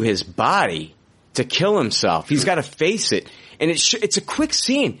did to his body to kill himself. He's got to face it. And it's a quick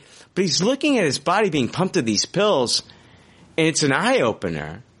scene, but he's looking at his body being pumped with these pills, and it's an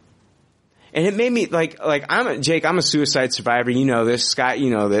eye-opener. And it made me, Jake, I'm a suicide survivor. You know this. Scott, you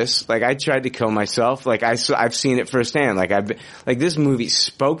know this. Like, I tried to kill myself. Like, I've seen it firsthand. Like, this movie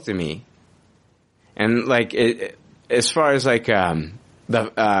spoke to me. And, like, as far as, like,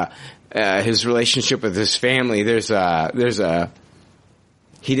 his relationship with his family, he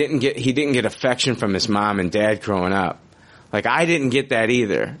didn't get affection from his mom and dad growing up. Like, I didn't get that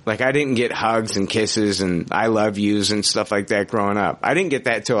either. Like, I didn't get hugs and kisses and I love yous and stuff like that growing up. I didn't get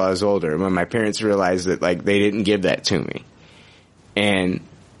that till I was older, when my parents realized that, like, they didn't give that to me. And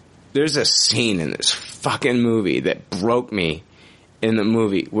there's a scene in this fucking movie that broke me in the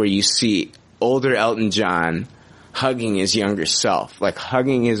movie where you see older Elton John hugging his younger self, like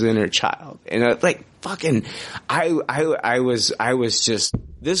hugging his inner child. And like, fucking, I was just,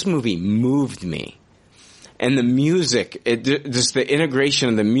 this movie moved me. And the music, just the integration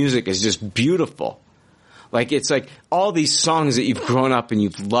of the music is just beautiful. Like, it's like all these songs that you've grown up and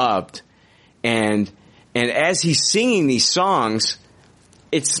you've loved. And as he's singing these songs,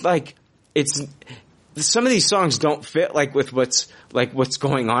 it's like, some of these songs don't fit like with what's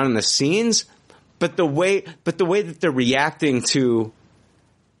going on in the scenes. But the way that they're reacting to,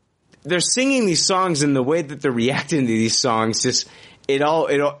 they're singing these songs, and the way that they're reacting to these songs, just,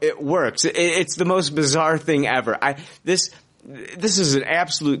 it works. It's the most bizarre thing ever. This is an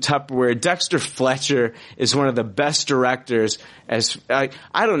absolute Tupperware. Dexter Fletcher is one of the best directors.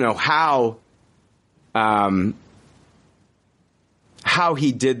 I don't know how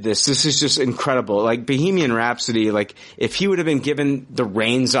he did this. This is just incredible. Like, Bohemian Rhapsody, like, if he would have been given the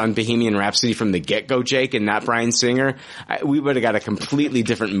reins on Bohemian Rhapsody from the get-go, Jake, and not Bryan Singer, we would have got a completely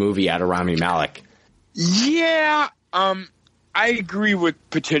different movie out of Rami Malek. Yeah, I agree with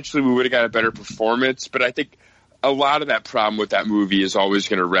potentially we would have got a better performance, but I think a lot of that problem with that movie is always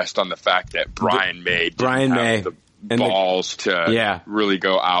going to rest on the fact that Brian May didn't have the balls to really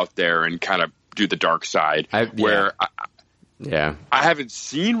go out there and kind of do the dark side. I haven't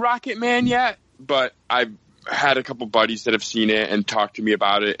seen Rocket Man yet, but I've had a couple buddies that have seen it and talked to me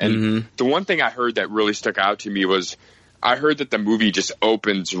about it. And the one thing I heard that really stuck out to me was I heard that the movie just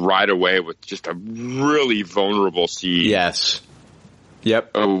opens right away with just a really vulnerable scene. Yes.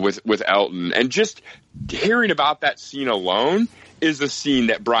 Yep. With Elton. And just hearing about that scene alone is a scene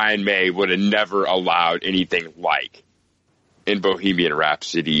that Brian May would have never allowed anything like in Bohemian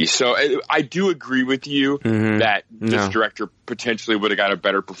Rhapsody. So I do agree with you that this director potentially would have got a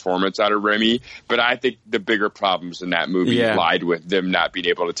better performance out of Remy, but I think the bigger problems in that movie lied with them not being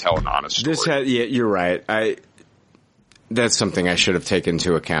able to tell an honest story. You're right. That's something I should have taken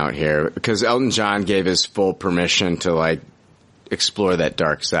into account here, because Elton John gave his full permission to like explore that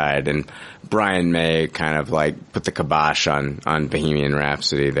dark side, and Brian May kind of like put the kibosh on Bohemian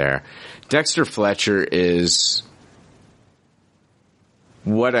Rhapsody there. Dexter Fletcher is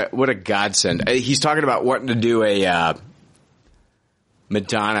what a godsend. He's talking about wanting to do a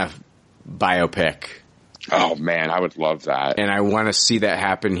Madonna biopic. Oh man, I would love that. And I want to see that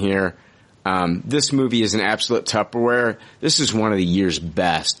happen here. This movie is an absolute Tupperware. This is one of the year's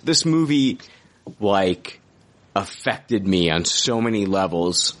best. This movie, like, affected me on so many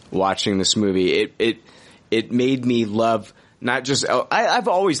levels watching this movie. It made me love not just I've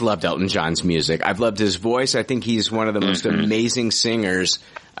always loved Elton John's music. I've loved his voice. I think he's one of the most amazing singers,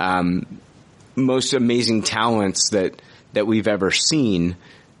 most amazing talents that we've ever seen.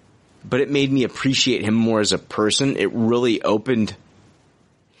 But it made me appreciate him more as a person. It really opened.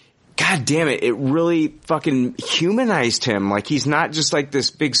 God damn it, it really fucking humanized him. Like, he's not just like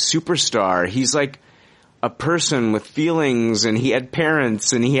this big superstar. He's like a person with feelings, and he had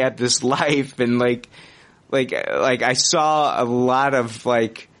parents, and he had this life, and like I saw a lot of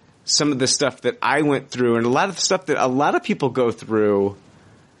like some of the stuff that I went through, and a lot of stuff that a lot of people go through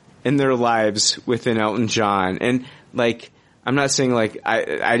in their lives within Elton John. And like, I'm not saying like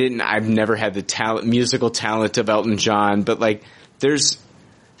I've never had the musical talent of Elton John, but like there's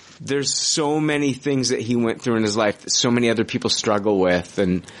so many things that he went through in his life that so many other people struggle with,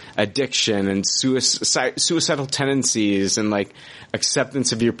 and addiction and suicidal tendencies and like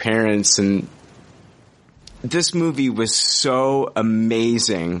acceptance of your parents. And this movie was so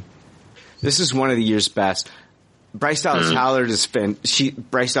amazing. This is one of the year's best. Bryce Dallas Howard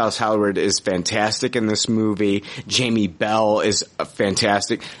is fantastic in this movie. Jamie Bell is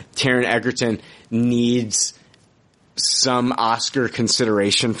fantastic. Taron Egerton needs some Oscar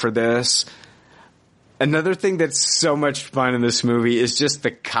consideration for this. Another thing that's so much fun in this movie is just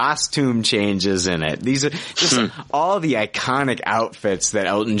the costume changes in it. These are just all the iconic outfits that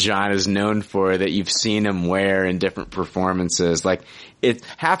Elton John is known for that you've seen him wear in different performances. Like,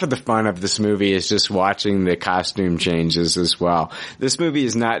 half of the fun of this movie is just watching the costume changes as well. This movie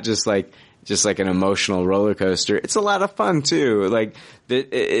is not just like an emotional roller coaster. It's a lot of fun too. Like,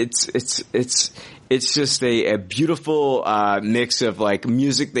 it's just a beautiful mix of like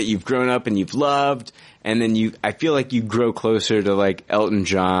music that you've grown up and you've loved, and then I feel like you grow closer to like Elton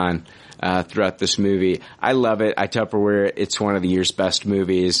John throughout this movie. I love it. I Tupperware it. It's one of the year's best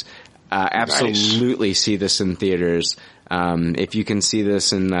movies. Absolutely see this in theaters. If you can see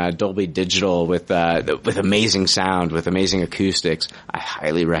this in Dolby Digital with amazing sound, with amazing acoustics, I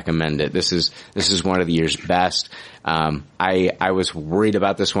highly recommend it. This is one of the year's best. I was worried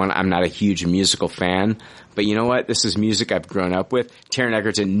about this one. I'm not a huge musical fan, but you know what? This is music I've grown up with. Taron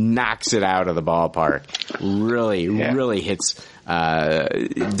Egerton knocks it out of the ballpark. Really hits,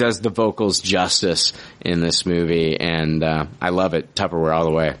 does the vocals justice in this movie, and I love it. Tupperware all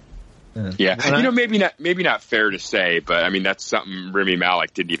the way. Yeah, maybe not fair to say, but I mean, that's something Rami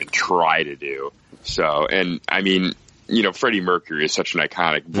Malek didn't even try to do. So, and I mean, Freddie Mercury is such an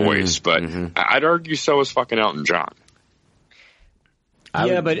iconic voice, but I'd argue so is fucking Elton John.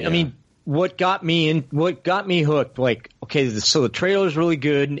 I mean, what got me hooked, like, okay, so the trailer's really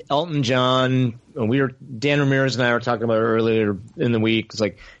good. Elton John, Dan Ramirez and I were talking about it earlier in the week. It's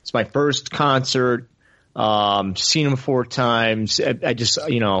like, it's my first concert. Seen him 4 times. I just,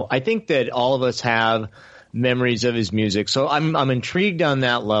 I think that all of us have memories of his music. So I'm intrigued on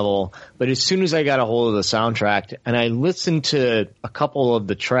that level. But as soon as I got a hold of the soundtrack and I listened to a couple of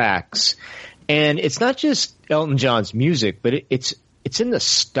the tracks, and it's not just Elton John's music, but it's in the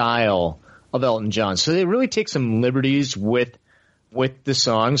style of Elton John. So they really take some liberties with the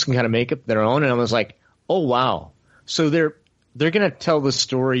songs and kind of make it their own. And I was like, oh wow. So they're going to tell the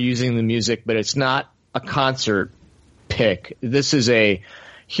story using the music, but it's not a concert pick. This is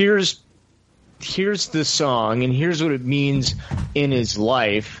here's the song and here's what it means in his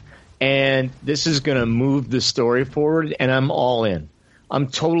life, and this is going to move the story forward, and I'm all in. I'm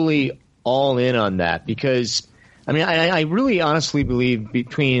totally all in on that, because I mean, I really honestly believe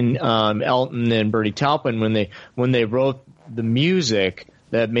between Elton and Bertie Taupin, when they wrote the music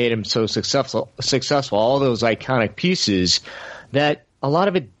that made him so successful, all those iconic pieces, that a lot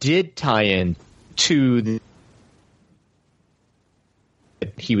of it did tie in to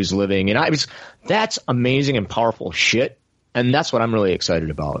he was living, and that's amazing and powerful shit And that's what I'm really excited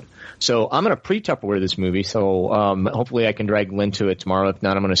about. So I'm going to pre-Tupperware this movie. So hopefully I can drag Lynn to it tomorrow. If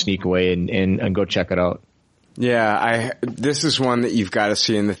not, I'm going to sneak away and go check it out. Yeah, this is one that you've got to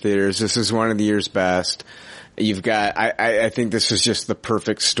see in the theaters. This is one of the year's best. You've got, I think this is just the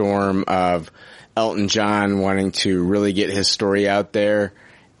perfect storm of Elton John wanting to really get his story out there.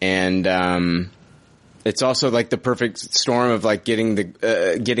 And, it's also like the perfect storm of like getting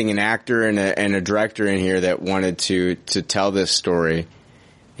an actor and a director in here that wanted to tell this story.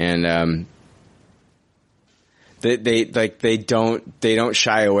 And, they don't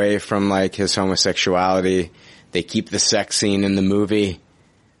shy away from like his homosexuality. They keep the sex scene in the movie.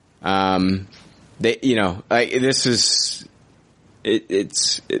 This,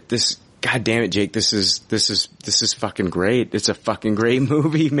 God damn it, Jake, this is fucking great. It's a fucking great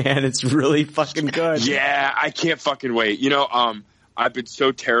movie, man. It's really fucking good. Yeah, I can't fucking wait. I've been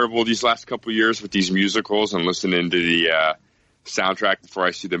so terrible these last couple of years with these musicals and listening to the soundtrack before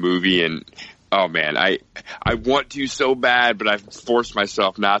I see the movie, and oh man, I want to so bad, but I've forced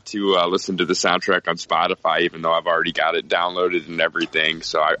myself not to listen to the soundtrack on Spotify, even though I've already got it downloaded and everything.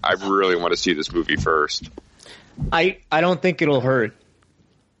 So I really want to see this movie first. I don't think it'll hurt,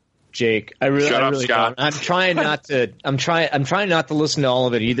 Jake. I really Scott. don't. I'm trying not to listen to all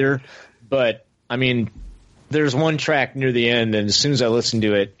of it either. But I mean, there's one track near the end, and as soon as I listen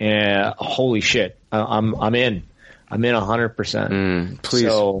to it, holy shit, I'm in. I'm in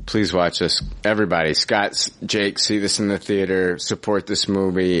 100%. Please watch this, everybody. Scott, Jake, see this in the theater. Support this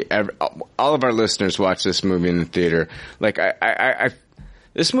movie. All of our listeners watch this movie in the theater. Like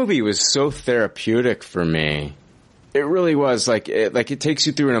this movie was so therapeutic for me. It really was. It takes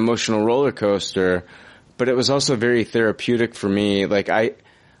you through an emotional roller coaster, but it was also very therapeutic for me. Like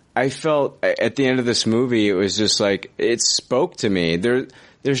I felt at the end of this movie, it was just like it spoke to me.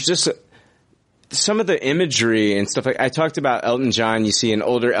 There's just some of the imagery and stuff. Like I talked about Elton John. You see an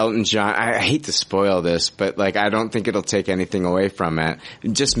older Elton John. I hate to spoil this, but like I don't think it'll take anything away from it.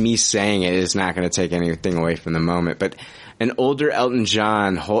 Just me saying it is not going to take anything away from the moment. But an older Elton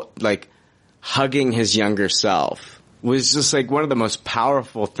John, hugging his younger self was just like one of the most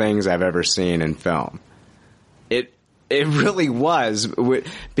powerful things I've ever seen in film. It really was,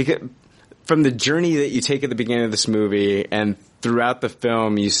 because from the journey that you take at the beginning of this movie and throughout the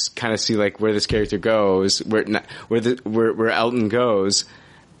film, you kind of see like where this character goes, where Elton goes,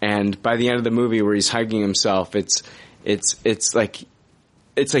 and by the end of the movie, where he's hugging himself, it's like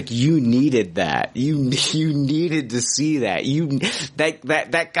you needed that. You needed to see that.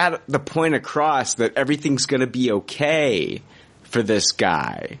 That got the point across that everything's going to be okay for this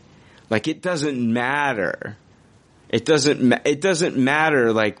guy. Like it doesn't matter. It doesn't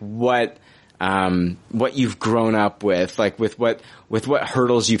matter like what you've grown up with, like with what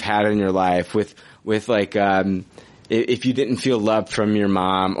hurdles you've had in your life, with like if you didn't feel love from your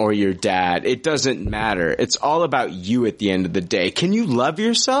mom or your dad. It doesn't matter. It's all about you at the end of the day. Can you love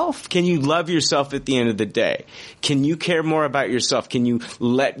yourself? Can you love yourself at the end of the day? Can you care more about yourself? Can you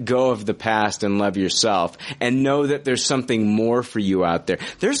let go of the past and love yourself and know that there's something more for you out there?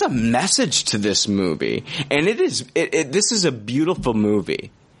 There's a message to this movie, and this is a beautiful movie.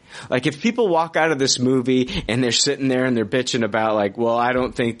 Like if people walk out of this movie and they're sitting there and they're bitching about like, well, I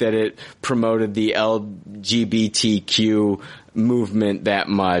don't think that it promoted the LGBTQ movement that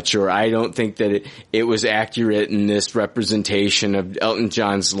much, or I don't think that it was accurate in this representation of Elton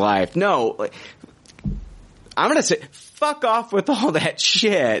John's life. No, I'm going to say, fuck off with all that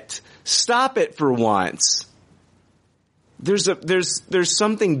shit. Stop it for once. There's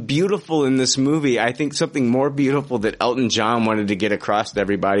something beautiful in this movie. I think something more beautiful that Elton John wanted to get across to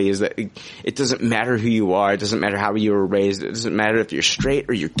everybody is that it doesn't matter who you are. It doesn't matter how you were raised. It doesn't matter if you're straight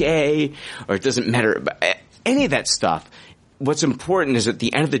or you're gay, or it doesn't matter about any of that stuff. What's important is at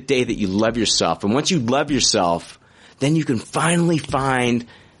the end of the day that you love yourself. And once you love yourself, then you can finally find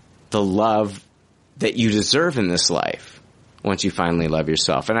the love that you deserve in this life. Once you finally love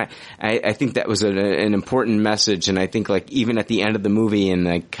yourself. And I think that was an important message. And I think like even at the end of the movie and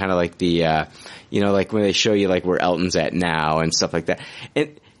like kind of like the, like when they show you like where Elton's at now and stuff like that.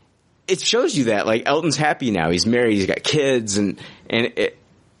 It shows you that like Elton's happy now. He's married. He's got kids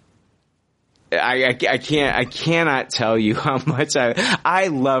I cannot tell you how much I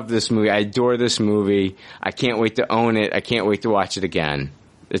love this movie. I adore this movie. I can't wait to own it. I can't wait to watch it again.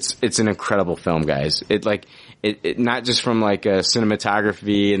 It's an incredible film, guys. It not just from like a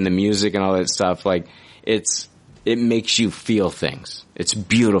cinematography and the music and all that stuff. Like it makes you feel things. It's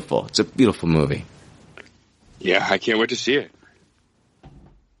beautiful. It's a beautiful movie. Yeah, I can't wait to see it.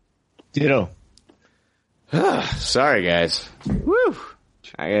 Ditto. Sorry, guys. Woo.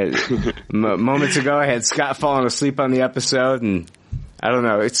 Moments ago, I had Scott falling asleep on the episode, and I don't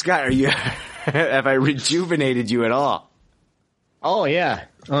know. Scott, are you? Have I rejuvenated you at all? Oh yeah,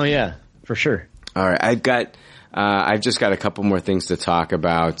 for sure. All right, I've just got a couple more things to talk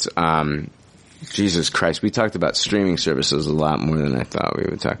about. Jesus Christ, we talked about streaming services a lot more than I thought we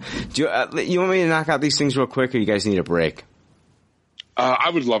would talk. Do you want me to knock out these things real quick, or you guys need a break? I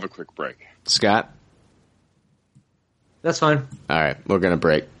would love a quick break. Scott? That's fine. All right, we're going to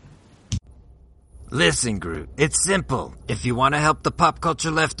break. Listen, Groot, it's simple. If you want to help the Pop Culture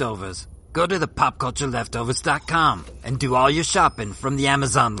Leftovers, go to the popcultureleftovers.com and do all your shopping from the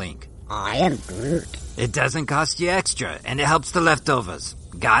Amazon link. I am Groot. It doesn't cost you extra, and it helps the leftovers.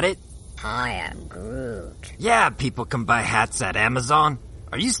 Got it? I am Groot. Yeah, people can buy hats at Amazon.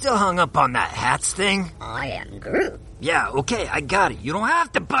 Are you still hung up on that hats thing? I am Groot. Yeah, okay, I got it. You don't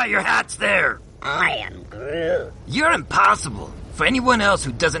have to buy your hats there. I am Groot. You're impossible. For anyone else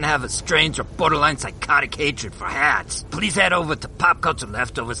who doesn't have a strange or borderline psychotic hatred for hats, please head over to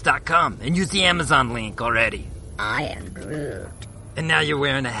popcultureleftovers.com and use the Amazon link already. I am Groot. And now you're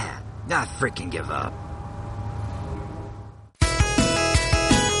wearing a hat. I freaking give up.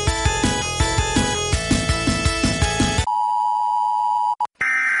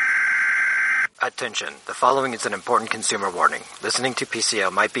 Attention, the following is an important consumer warning. Listening to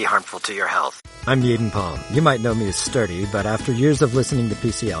PCO might be harmful to your health. I'm Yaden Palm. You might know me as Sturdy, but after years of listening to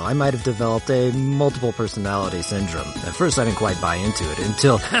PCO, I might have developed a multiple personality syndrome. At first, I didn't quite buy into it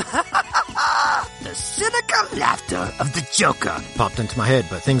until the cynical laughter of the Joker popped into my head,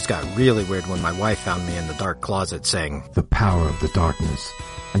 but things got really weird when my wife found me in the dark closet saying, "The power of the darkness,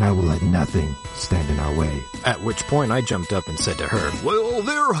 and I will let nothing stand in our way." At which point I jumped up and said to her, "Well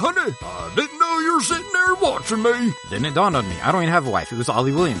there, honey, I didn't know you were sitting there watching me." Then it dawned on me, I don't even have a wife. It was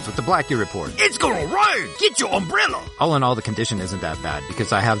Ollie Williams with the Blackie Report. It's gonna rain! Get your umbrella! All in all, the condition isn't that bad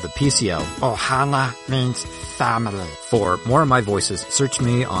because I have the PCO. Ohana means family. For more of my voices, search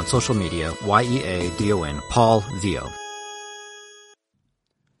me on social media, YEADON, Paul Vio.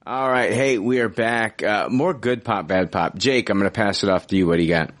 All right, hey, we are back. More good pop, bad pop. Jake, I'm going to pass it off to you. What do you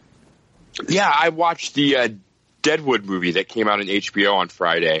got? Yeah, I watched the Deadwood movie that came out on HBO on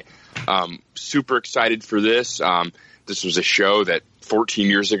Friday. Super excited for this. This was a show that 14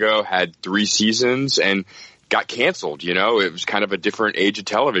 years ago had 3 seasons and got canceled. You know, it was kind of a different age of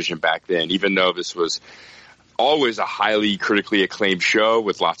television back then, even though this was always a highly critically acclaimed show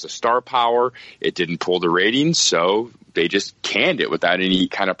with lots of star power. It didn't pull the ratings, so they just canned it without any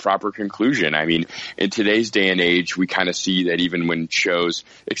kind of proper conclusion. I mean, in today's day and age, we kind of see that even when shows,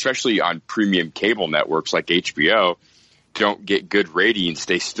 especially on premium cable networks like HBO, don't get good ratings,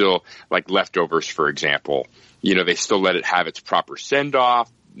 they still, like Leftovers, for example, you know, they still let it have its proper send-off,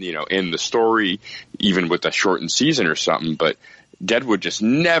 you know, in the story, even with a shortened season or something. But Deadwood just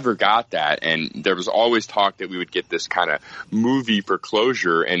never got that, and there was always talk that we would get this kind of movie for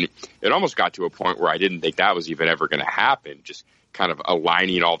closure, and it almost got to a point where I didn't think that was even ever going to happen, just kind of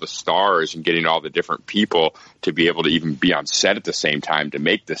aligning all the stars and getting all the different people to be able to even be on set at the same time to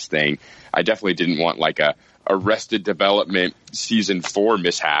make this thing. I definitely didn't want like a Arrested Development season 4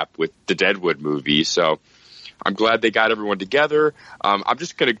 mishap with the Deadwood movie, so I'm glad they got everyone together. I'm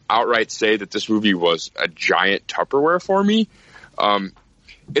just going to outright say that this movie was a giant Tupperware for me.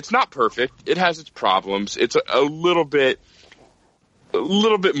 It's not perfect. It has its problems. It's a little bit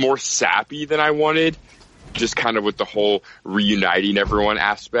more sappy than I wanted, just kind of with the whole reuniting everyone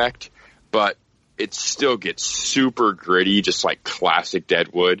aspect, but it still gets super gritty, just like classic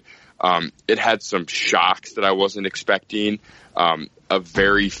Deadwood. It had some shocks that I wasn't expecting. A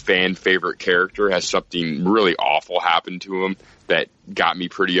very fan favorite character has something really awful happen to him that got me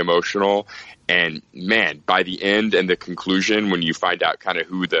pretty emotional. And man, by the end and the conclusion, when you find out kind of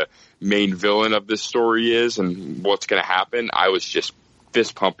who the main villain of this story is and what's going to happen, I was just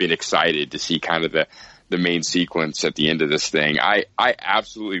fist pumping excited to see kind of the main sequence at the end of this thing. I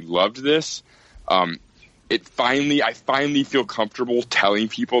absolutely loved this. I finally feel comfortable telling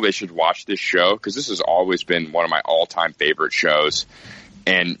people they should watch this show, because this has always been one of my all-time favorite shows.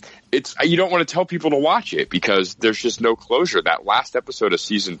 And you don't want to tell people to watch it because there's just no closure. That last episode of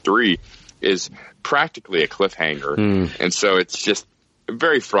season 3 is practically a cliffhanger. And so it's just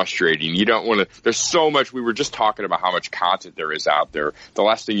very frustrating. You don't want to, there's so much, we were just talking about how much content there is out there. The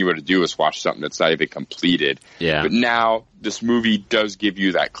last thing you want to do is watch something that's not even completed. Yeah. But now this movie does give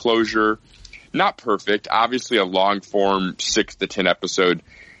you that closure. Not perfect. Obviously a long form 6 to 10 episode,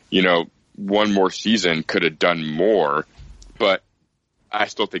 you know, one more season could have done more, but I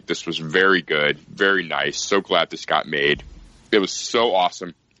still think this was very good, very nice. So glad this got made. It was so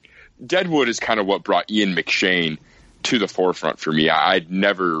awesome. Deadwood is kind of what brought Ian McShane to the forefront for me. I'd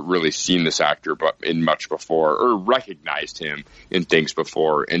never really seen this actor but in much before, or recognized him in things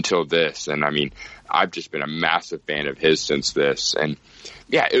before until this. And I mean, I've just been a massive fan of his since this. And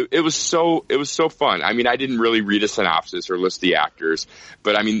yeah, it was so fun. I mean, I didn't really read a synopsis or list the actors,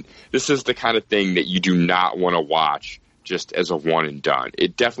 but I mean, this is the kind of thing that you do not want to watch just as a one and done.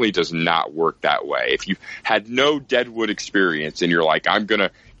 It definitely does not work that way. If you had no Deadwood experience and you're like, I'm going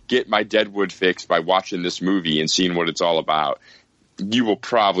to get my Deadwood fix by watching this movie and seeing what it's all about, you will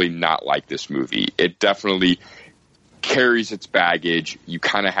probably not like this movie. It definitely carries its baggage. You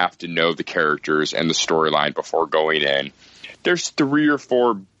kind of have to know the characters and the storyline before going in. There's 3 or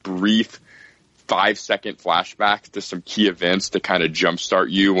 4 brief 5-second flashbacks to some key events to kind of jumpstart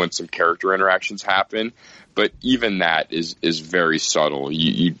you when some character interactions happen. But even that is very subtle.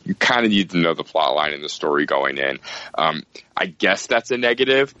 You kind of need to know the plot line and the story going in. I guess that's a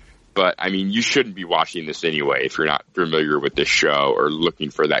negative, but I mean, you shouldn't be watching this anyway if you're not familiar with this show or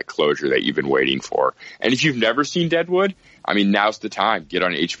looking for that closure that you've been waiting for. And if you've never seen Deadwood, I mean, now's the time. Get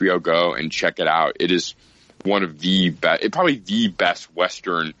on HBO Go and check it out. It is one of the best, probably the best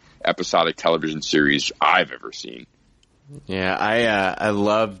Western episodic television series I've ever seen. Yeah, I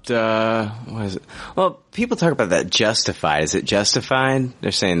loved, what is it? Well, people talk about that Justified. Is it Justified?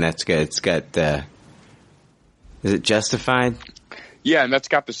 They're saying that's good. It's got, is it Justified? Yeah, and that's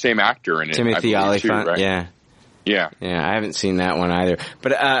got the same actor in it. Timothy Olyphant, right? Yeah. Yeah. Yeah, I haven't seen that one either.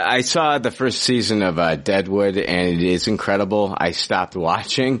 But, I saw the first season of, Deadwood, and it is incredible. I stopped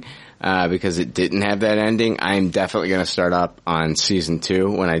watching, because it didn't have that ending. I'm definitely gonna start up on season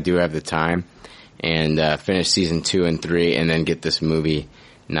 2 when I do have the time. And finish season 2 and 3, and then get this movie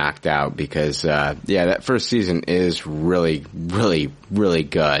knocked out because, that first season is really, really, really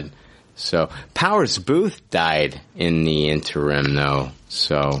good. So Powers Booth died in the interim, though.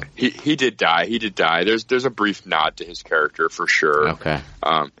 So he did die. He did die. There's a brief nod to his character for sure. Okay.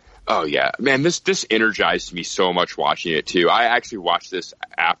 Oh yeah, man. This energized me so much watching it too. I actually watched this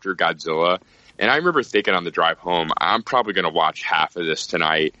after Godzilla, and I remember thinking on the drive home, I'm probably going to watch half of this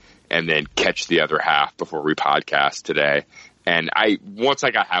tonight and then catch the other half before we podcast today. And once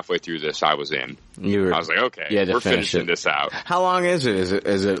I got halfway through this, I was in. I was like, okay, we're finishing this out. How long is it?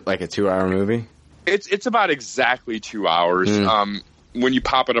 Is it like a 2-hour movie? It's about exactly 2 hours. When you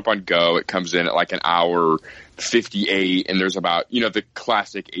pop it up on Go, it comes in at like an hour 58, and there's about, the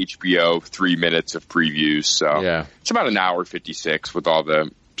classic HBO 3 minutes of previews. So it's about an hour 56 with all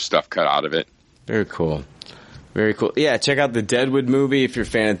the stuff cut out of it. Very cool. Very cool. Yeah, check out the Deadwood movie. If you're a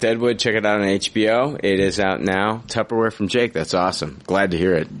fan of Deadwood, check it out on HBO. It is out now. Tupperware from Jake. That's awesome. Glad to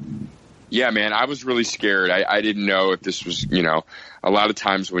hear it. Yeah, man, I was really scared. I didn't know if this was, a lot of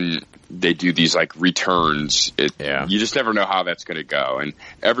times when they do these like returns, you just never know how that's going to go. And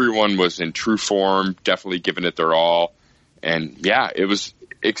everyone was in true form, definitely giving it their all. And yeah, it was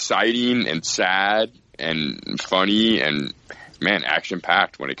exciting and sad and funny and, man,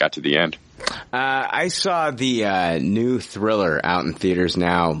 action-packed when it got to the end. I saw the new thriller out in theaters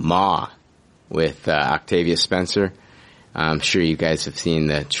now, Ma, with Octavia Spencer. I'm sure you guys have seen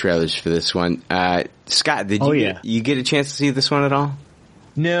the trailers for this one. Scott, did you get a chance to see this one at all?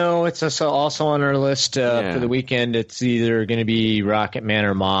 No, it's also on our list for the weekend. It's either going to be Rocket Man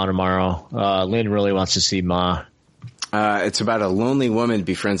or Ma tomorrow. Lynn really wants to see Ma. It's about a lonely woman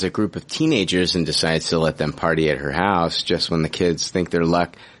befriends a group of teenagers and decides to let them party at her house. Just when the kids think their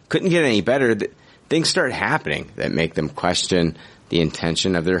luck couldn't get any better, things start happening that make them question the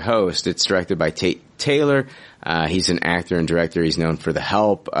intention of their host. It's directed by Tate Taylor. He's an actor and director. He's known for The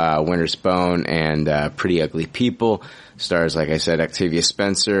Help, Winter's Bone, and Pretty Ugly People. Stars, like I said, Octavia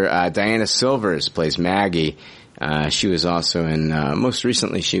Spencer. Diana Silvers plays Maggie. She was also in, most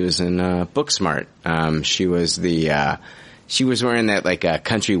recently she was in Booksmart. She was wearing that like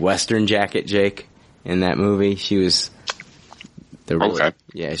country western jacket, Jake, in that movie. She was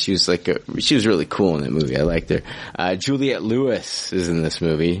yeah, she was really cool in that movie. I liked her. Juliette Lewis is in this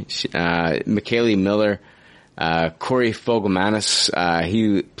movie. McKaylee Miller, Corey Fogelmanis,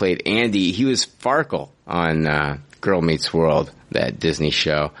 he played Andy. He was Farkle on Girl Meets World, that Disney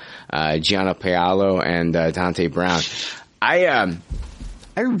show. Gianna Paolo and Dante Brown.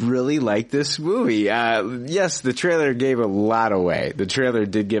 I really like this movie. Yes, the trailer gave a lot away. The trailer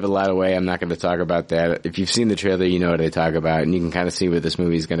did give a lot away. I'm not going to talk about that. If you've seen the trailer, you know what I talk about, and you can kind of see where this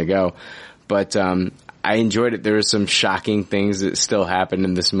movie is going to go. But I enjoyed it. There were some shocking things that still happened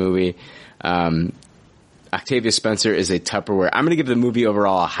in this movie. Octavia Spencer is a Tupperware. I'm going to give the movie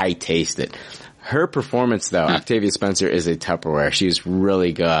overall a high taste. Her performance, though, Octavia Spencer is a Tupperware. She's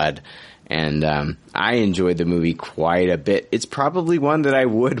really good. And I enjoyed the movie quite a bit. It's probably one that I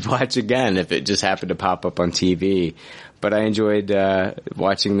would watch again if it just happened to pop up on TV. But I enjoyed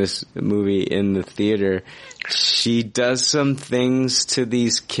watching this movie in the theater. She does some things to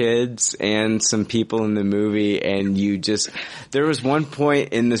these kids and some people in the movie, and there was one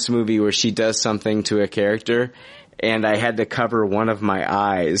point in this movie where she does something to a character, and I had to cover one of my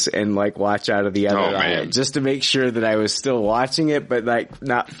eyes and like watch out of the other eye just to make sure that I was still watching it, but like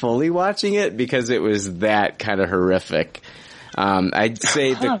not fully watching it because it was that kind of horrific. I'd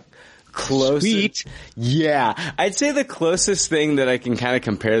say the closest, Sweet. Yeah, I'd say the closest thing that I can kind of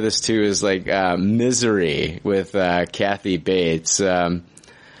compare this to is like Misery with Kathy Bates. There's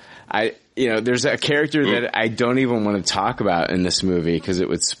a character that I don't even want to talk about in this movie because it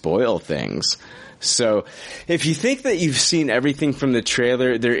would spoil things. So if you think that you've seen everything from the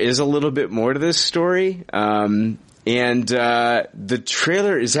trailer, there is a little bit more to this story. And the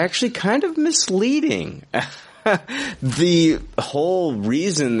trailer is actually kind of misleading. The whole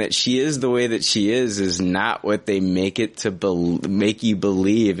reason that she is the way that she is not what they make it to make you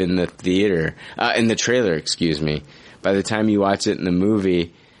believe in the theater, in the trailer, excuse me. By the time you watch it in the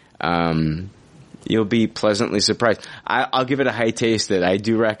movie, you'll be pleasantly surprised. I'll give it a high taste that I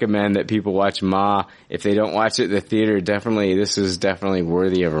do recommend that people watch Ma. If they don't watch it in the theater, this is definitely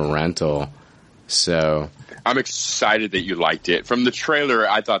worthy of a rental. So I'm excited that you liked it. From the trailer,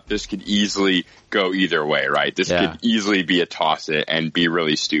 I thought this could easily go either way, right? This could easily be a toss it and be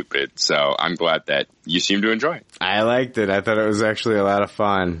really stupid. So I'm glad that you seem to enjoy it. I liked it. I thought it was actually a lot of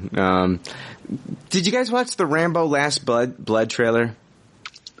fun. Did you guys watch the Rambo Last Blood trailer?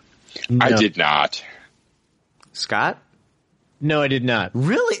 No. I did not. Scott? No, I did not.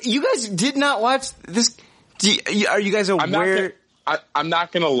 Really? You guys did not watch this? Are you guys aware? I'm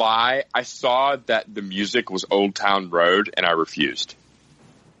not going to lie. I saw that the music was Old Town Road, and I refused.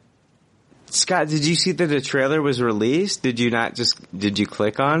 Scott, did you see that the trailer was released? Did you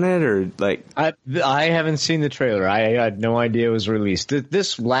click on it or like? I haven't seen the trailer. I had no idea it was released.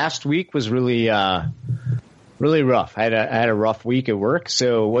 This last week was really rough. I had a rough week at work,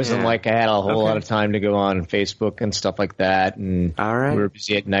 so it wasn't like I had a whole lot of time to go on Facebook and stuff like that. And we were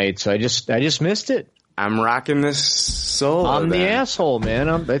busy at night, so I just missed it. I'm rocking this solo. I'm the asshole, man.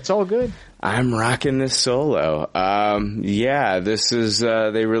 It's all good. I'm rocking this solo. This is,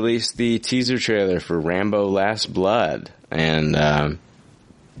 they released the teaser trailer for Rambo Last Blood. And,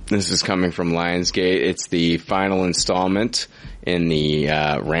 this is coming from Lionsgate. It's the final installment in the,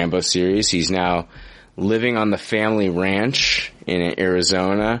 Rambo series. He's now living on the family ranch in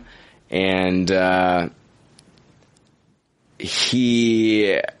Arizona. And,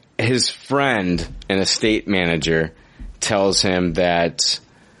 his friend, an estate manager, tells him that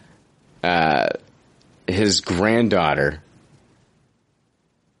her granddaughter,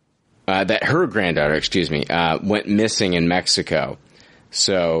 went missing in Mexico.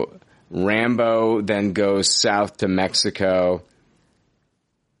 So Rambo then goes south to Mexico,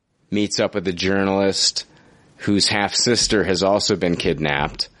 meets up with a journalist whose half-sister has also been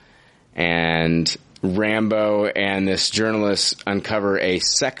kidnapped, and Rambo and this journalist uncover a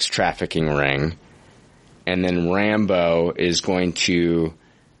sex trafficking ring, and then Rambo is going to,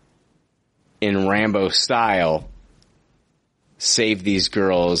 in Rambo style, save these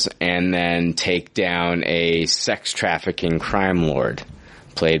girls and then take down a sex trafficking crime lord,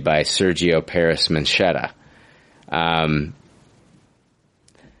 played by Sergio Paris Manchetta.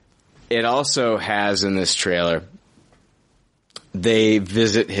 It also has in this trailer, they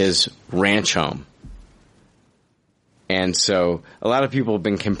visit his ranch home. And so a lot of people have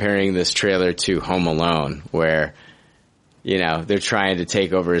been comparing this trailer to Home Alone, where, they're trying to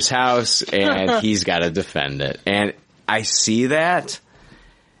take over his house and he's got to defend it. And I see that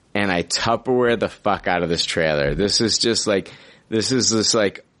and I Tupperware the fuck out of this trailer. This is this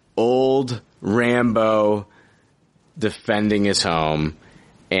old Rambo defending his home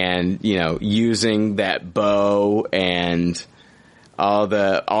and, using that bow and all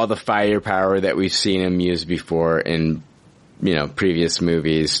the firepower that we've seen him use before in, previous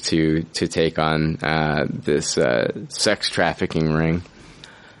movies to take on, this, sex trafficking ring.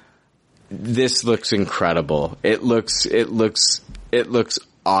 This looks incredible. It looks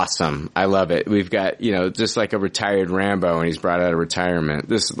awesome. I love it. We've got, just like a retired Rambo and he's brought out of retirement.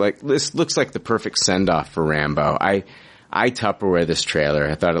 This looks like the perfect send off for Rambo. I Tupperware this trailer.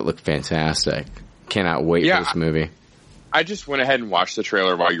 I thought it looked fantastic. Cannot wait for this movie. I just went ahead and watched the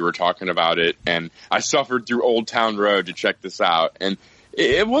trailer while you were talking about it, and I suffered through Old Town Road to check this out, and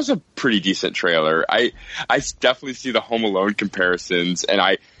it was a pretty decent trailer. I definitely see the Home Alone comparisons, and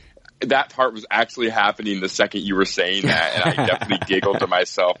that part was actually happening the second you were saying that, and I definitely giggled to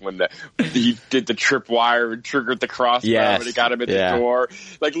myself when he did the tripwire and triggered the crossbow and it got him at the door.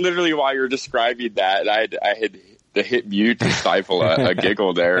 Like literally while you're describing that, I had to hit mute to stifle a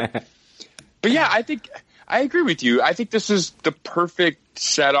giggle there. But yeah, I agree with you. I think this is the perfect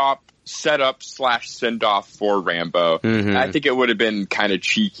setup / send off for Rambo. Mm-hmm. I think it would have been kind of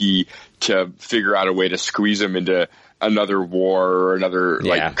cheeky to figure out a way to squeeze him into another war or another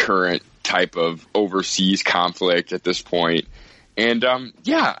like current type of overseas conflict at this point. And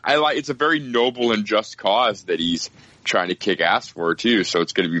it's a very noble and just cause that he's trying to kick ass for too. So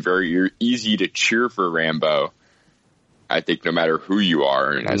it's going to be very easy to cheer for Rambo, I think, no matter who you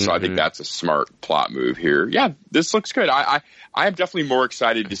are. And so I think that's a smart plot move here. Yeah, this looks good. I am definitely more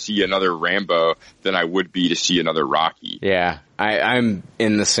excited to see another Rambo than I would be to see another Rocky. Yeah, I'm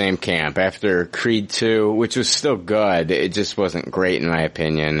in the same camp. After Creed 2, which was still good, it just wasn't great in my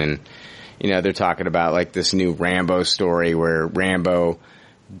opinion. And, they're talking about like this new Rambo story where Rambo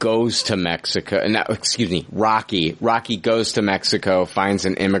goes to Mexico. Rocky. Rocky goes to Mexico, finds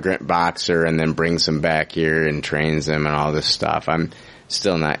an immigrant boxer, and then brings him back here and trains him and all this stuff. I'm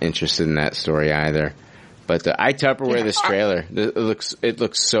still not interested in that story either. But I Tupperware this trailer. It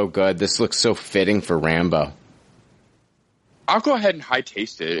looks so good. This looks so fitting for Rambo. I'll go ahead and high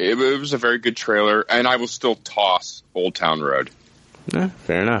taste it. It was a very good trailer, and I will still toss Old Town Road. No,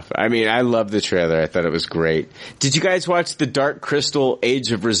 fair enough. I mean, I love the trailer. I thought it was great. Did you guys watch the Dark Crystal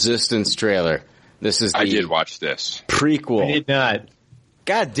Age of Resistance trailer? I did watch this. Prequel. I did not.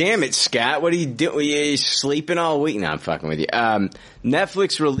 God damn it, Scott. What are you doing? Are you sleeping all week? No, I'm fucking with you.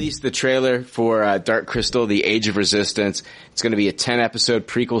 Netflix released the trailer for Dark Crystal, The Age of Resistance. It's going to be a 10-episode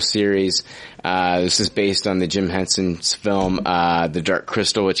prequel series. This is based on the Jim Henson's film, The Dark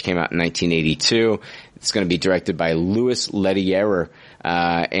Crystal, which came out in 1982. It's going to be directed by Louis Leterrier,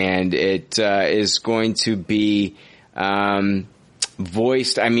 and it is going to be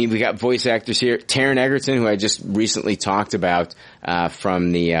voiced. I mean, we got voice actors here. Taron Egerton, who I just recently talked about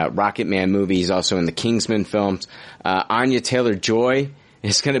from the Rocket Man movie. He's also in the Kingsman films. Anya Taylor-Joy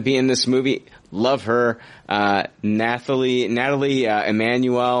is going to be in this movie. Love her. Natalie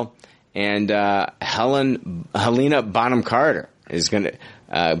Emmanuel and Helena Bonham Carter is going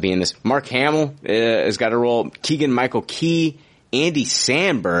to be in this. Mark Hamill has got a role. Keegan-Michael Key. Andy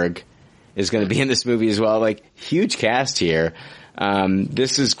Samberg is going to be in this movie as well. Like, huge cast here.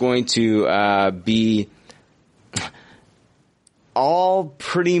 This is going to be all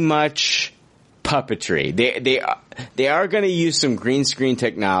pretty much puppetry. They are going to use some green screen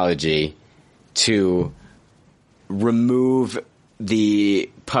technology to remove the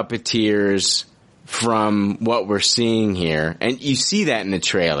puppeteers from what we're seeing here. And you see that in the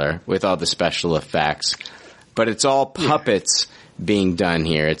trailer with all the special effects. But it's all puppets being done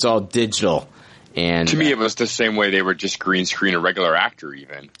here. It's all digital. And to me, it was the same way they were just green screen a regular actor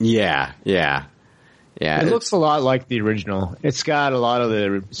even. Yeah. It looks a lot like the original. It's got a lot of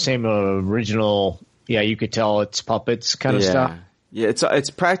the same original. Yeah, you could tell it's puppets kind of stuff. Yeah, it's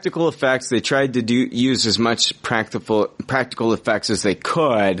practical effects. They tried to use as much practical effects as they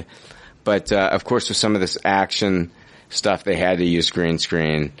could, but of course with some of this action stuff, they had to use green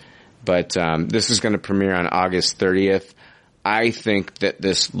screen. But this is going to premiere on August 30th. I think that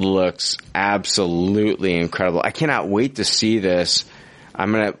this looks absolutely incredible. I cannot wait to see this.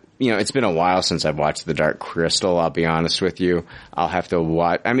 It's been a while since I've watched The Dark Crystal, I'll be honest with you. I'll have to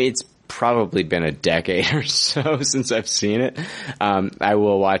watch. I mean, it's probably been a decade or so since I've seen it. I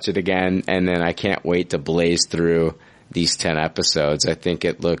will watch it again, and then I can't wait to blaze through these 10 episodes. I think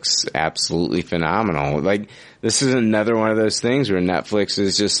it looks absolutely phenomenal. Like, this is another one of those things where Netflix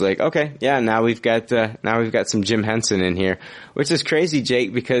is just like, okay, yeah, now we've got some Jim Henson in here, which is crazy,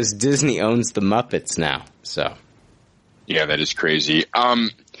 Jake, because Disney owns the Muppets now. So, yeah, that is crazy.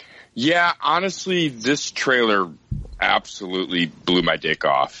 Yeah, honestly, this trailer absolutely blew my dick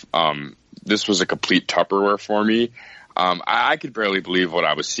off. This was a complete Tupperware for me. I could barely believe what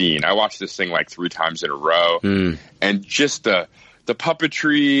I was seeing. I watched this thing like 3 times in a row, and just the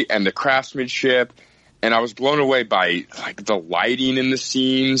puppetry and the craftsmanship, and I was blown away by like the lighting in the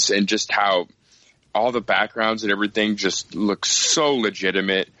scenes and just how all the backgrounds and everything just look so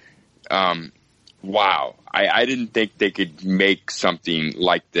legitimate. Wow. I didn't think they could make something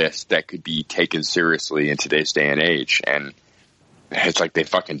like this that could be taken seriously in today's day and age, and it's like they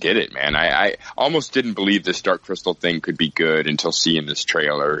fucking did it, man. I almost didn't believe this Dark Crystal thing could be good until seeing this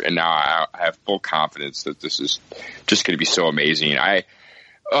trailer, and now I have full confidence that this is just going to be so amazing.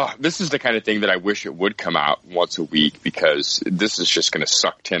 This is the kind of thing that I wish it would come out once a week, because this is just going to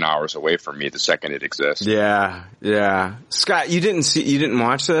suck 10 hours away from me the second it exists. Yeah. Scott, you didn't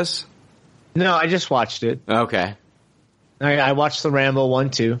watch this? No, I just watched it. Okay. I watched the Rambo 1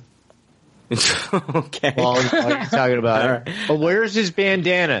 too. Okay. Well, what are you talking about? Right. But where's his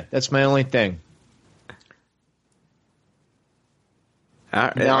bandana? That's my only thing.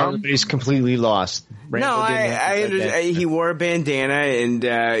 Now everybody's completely lost. No, I understand. He wore a bandana, and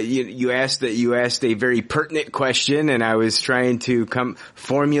you asked a very pertinent question, and I was trying to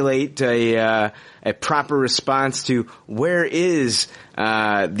formulate a proper response to where is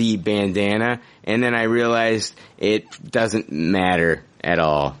the bandana, and then I realized it doesn't matter at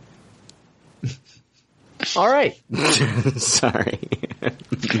all. All right. Sorry.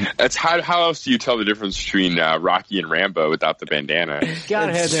 That's how else do you tell the difference between Rocky and Rambo without the bandana? You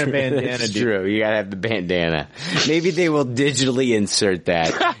gotta have their bandana. That's true. You gotta have the bandana. Maybe they will digitally insert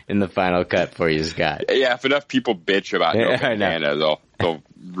that in the final cut for you, Scott. Yeah, if enough people bitch about no bandana, they'll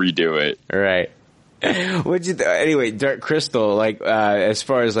redo it. Right. What'd you anyway, Dark Crystal, like as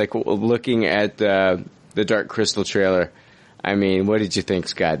far as like looking at the Dark Crystal trailer, I mean, what did you think,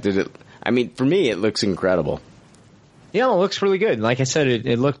 Scott? For me, it looks incredible. Yeah, it looks really good. Like I said,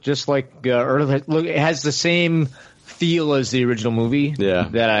 it looked just like it has the same feel as the original movie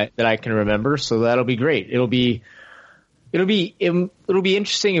that I can remember. So that'll be great. It'll be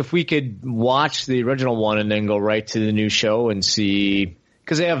interesting if we could watch the original one and then go right to the new show and see,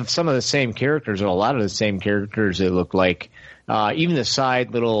 because they have some of the same characters or a lot of the same characters. They look like even the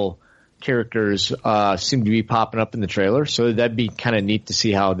side little characters seem to be popping up in the trailer. So that'd be kind of neat to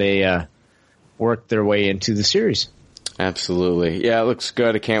see how they work their way into the series. Absolutely. Yeah, it looks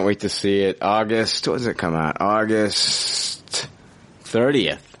good. I can't wait to see it. August, what does it come out? August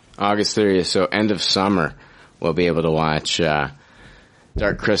 30th. August 30th, so end of summer, we'll be able to watch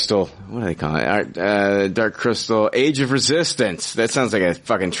Dark Crystal. What do they call it? Dark Crystal Age of Resistance. That sounds like a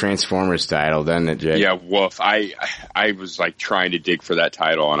fucking Transformers title, doesn't it, Jake? Yeah, woof. I was like trying to dig for that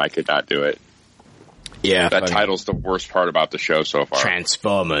title and I could not do it. Yeah. That title's the worst part about the show so far.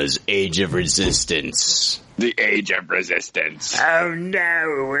 Transformers Age of Resistance. The Age of Resistance. Oh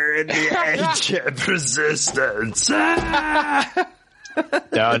no, we're in the Age of Resistance. There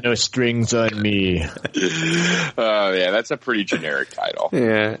are no strings on me. Oh, yeah, that's a pretty generic title.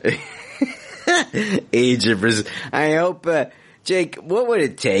 Yeah. Age of Resistance. I hope, Jake, what would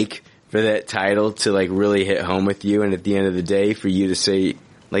it take for that title to, like, really hit home with you, and at the end of the day, for you to say,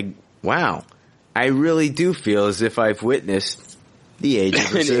 like, wow, I really do feel as if I've witnessed the Age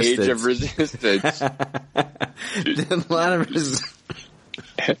of Resistance. An Age of Resistance. A lot of resistance.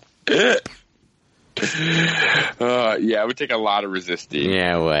 Yeah, it would take a lot of resisting.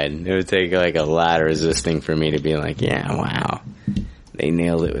 Yeah, it would. It would take like a lot of resisting for me to be like, yeah, wow, they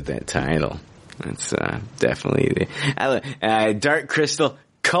nailed it with that title. That's definitely Dark Crystal: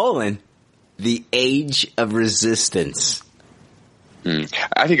 The Age of Resistance.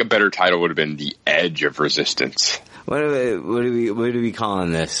 I think a better title would have been The Edge of Resistance. What are we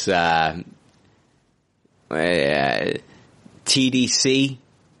calling this? TDC.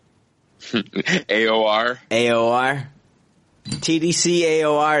 AOR? TDC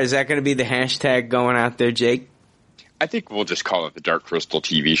AOR, is that going to be the hashtag going out there, Jake? I think we'll just call it the Dark Crystal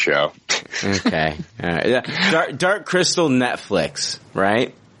TV show. Okay. All right. Dark Crystal Netflix,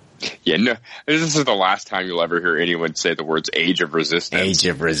 right? Yeah, no, this is the last time you'll ever hear anyone say the words Age of Resistance. Age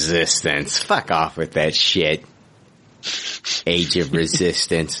of Resistance. Fuck off with that shit. Age of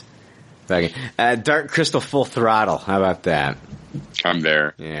Resistance. Dark Crystal Full Throttle. How about that? I'm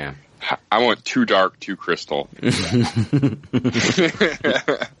there. Yeah. I want Too Dark, Too Crystal.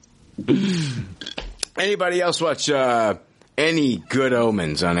 Anybody else watch any Good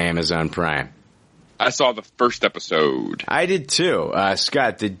Omens on Amazon Prime? I saw the first episode. I did too.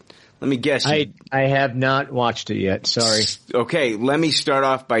 Scott, let me guess. I have not watched it yet. Sorry. Okay, let me start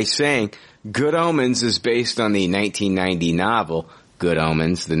off by saying Good Omens is based on the 1990 novel Good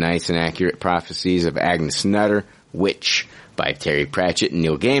Omens, The Nice and Accurate Prophecies of Agnes Nutter, Witch, by Terry Pratchett and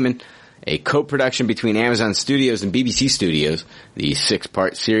Neil Gaiman, a co-production between Amazon Studios and BBC Studios. The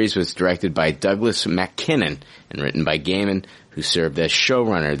 6-part series was directed by Douglas MacKinnon and written by Gaiman, who served as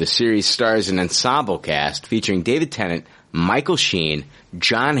showrunner. The series stars an ensemble cast featuring David Tennant, Michael Sheen,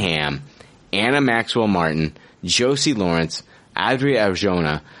 John Hamm, Anna Maxwell Martin, Josie Lawrence, Adria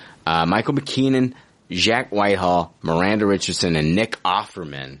Arjona, Michael McKeenan, Jack Whitehall, Miranda Richardson, and Nick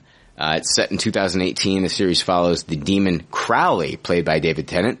Offerman. It's set in 2018. The series follows the demon Crowley, played by David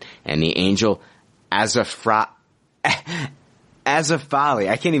Tennant, and the angel Azafali.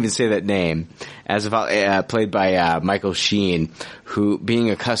 I can't even say that name. Azafali, played by Michael Sheen, who,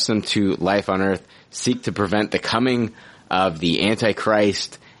 being accustomed to life on Earth, seek to prevent the coming of the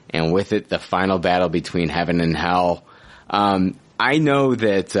Antichrist, and with it, the final battle between heaven and hell. I know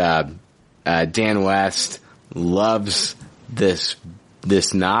that Dan West loves this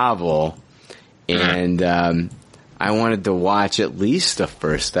novel, and I wanted to watch at least the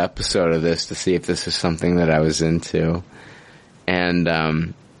first episode of this to see if this is something that I was into. And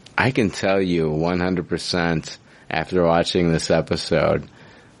I can tell you 100% after watching this episode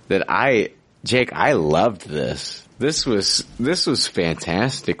that Jake, I loved this. This was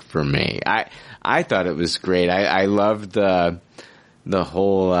fantastic for me. I thought it was great. I loved the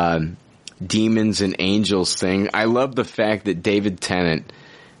whole demons and angels thing. I love the fact that David Tennant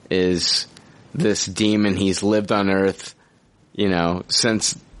is this demon. He's lived on Earth,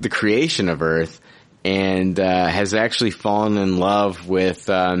 since the creation of Earth, and has actually fallen in love with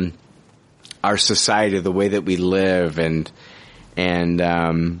our society, the way that we live, and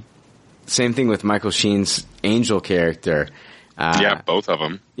same thing with Michael Sheen's angel character. Yeah, both of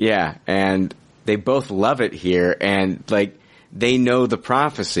them. Yeah, and they both love it here, and they know the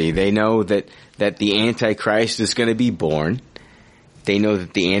prophecy. They know that the Antichrist is going to be born. They know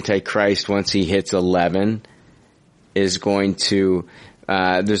that the Antichrist, once he hits 11, is going to.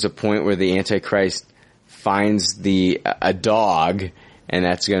 There's a point where the Antichrist finds a dog, and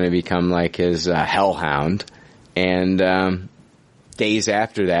that's going to become like his hellhound. And days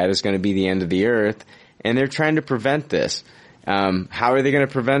after that is going to be the end of the earth, and they're trying to prevent this. How are they going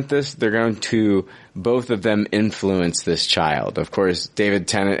to prevent this? They're going to, both of them, influence this child. Of course, David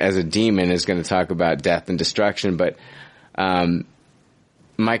Tennant as a demon is going to talk about death and destruction, but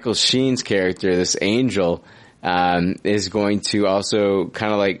Michael Sheen's character, this angel, is going to also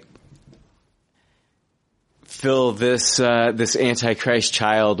kind of fill this Antichrist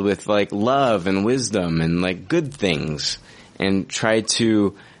child with love and wisdom and good things, and try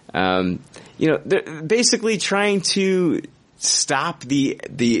to, they're basically trying to stop the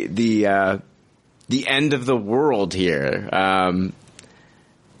end of the world here.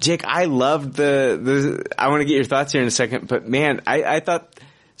 Jake, I loved I want to get your thoughts here in a second, but man, I thought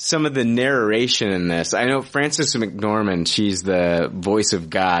some of the narration in this, I know Frances McDormand, she's the voice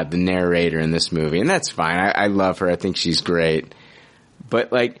of God, the narrator in this movie, and that's fine. I love her. I think she's great. But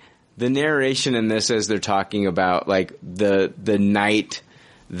the narration in this, as they're talking about the night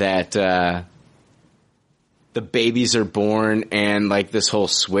that the babies are born and this whole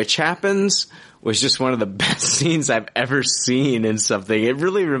switch happens, was just one of the best scenes I've ever seen in something. It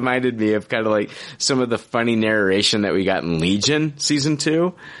really reminded me of kind of some of the funny narration that we got in Legion season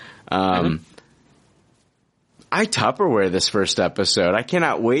 2. I Tupperware this first episode. I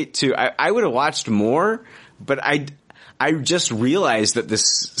cannot wait to. I would have watched more, but I just realized that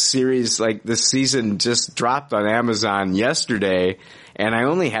this series, this season, just dropped on Amazon yesterday, and I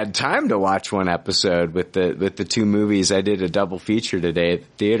only had time to watch one episode with the two movies. I did a double feature today at the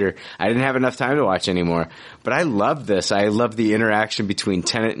theater. I didn't have enough time to watch anymore. But I love this. I love the interaction between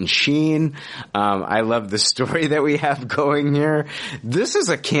Tennant and Sheen. I love the story that we have going here. This is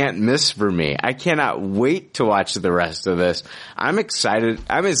a can't miss for me. I cannot wait to watch the rest of this. I'm excited.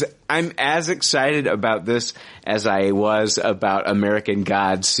 I'm as excited about this as I was about American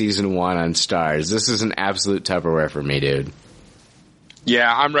Gods Season 1 on Starz. This is an absolute Tupperware for me, dude.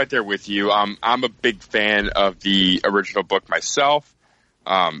 Yeah, I'm right there with you. I'm a big fan of the original book myself.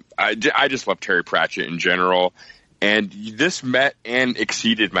 I just love Terry Pratchett in general. And this met and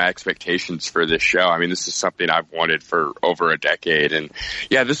exceeded my expectations for this show. I mean, this is something I've wanted for over a decade. And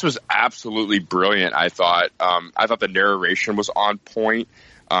yeah, this was absolutely brilliant. I thought the narration was on point.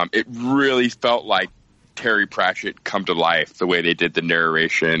 It really felt like Terry Pratchett come to life, the way they did the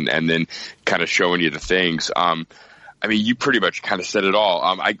narration and then kind of showing you the things. I mean, you pretty much kind of said it all.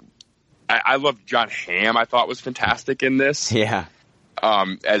 I loved John Hamm. I thought was fantastic in this. Yeah.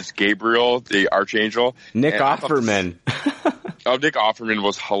 As Gabriel, the Archangel. Nick Offerman. Nick Offerman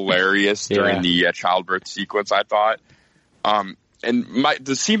was hilarious during the childbirth sequence, I thought. And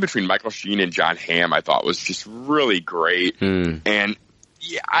the scene between Michael Sheen and John Hamm, I thought was just really great. And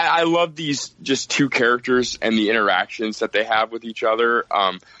yeah, I love these just two characters and the interactions that they have with each other.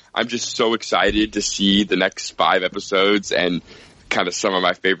 I'm just so excited to see the next 5 episodes and kind of some of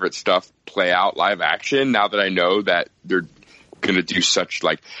my favorite stuff play out live action now that I know that they're going to do such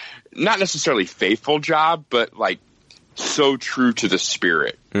not necessarily faithful job, but so true to the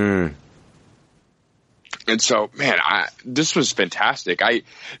spirit. And so, man, this was fantastic.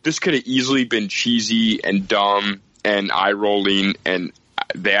 This could have easily been cheesy and dumb and eye rolling, and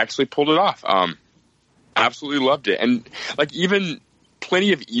they actually pulled it off. Absolutely loved it. And even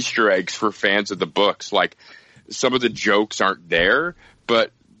plenty of Easter eggs for fans of the books. Some of the jokes aren't there,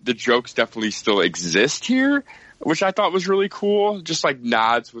 but the jokes definitely still exist here, which I thought was really cool. Just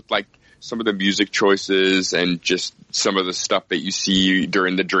nods with some of the music choices and just some of the stuff that you see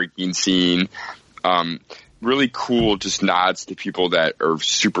during the drinking scene. Really cool, just nods to people that are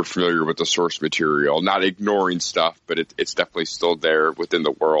super familiar with the source material, not ignoring stuff, but it's definitely still there within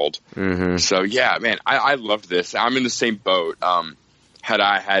the world. Mm-hmm. So yeah, man, I loved this. I'm in the same boat. Had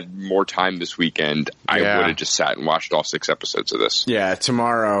I had more time this weekend, I would have just sat and watched all 6 episodes of this. Yeah,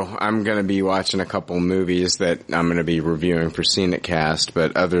 tomorrow I'm going to be watching a couple movies that I'm going to be reviewing for Scene It Cast,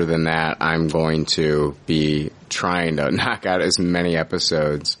 but other than that, I'm going to be trying to knock out as many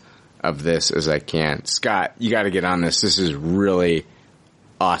episodes of this as I can. Scott, you got to get on this. This is really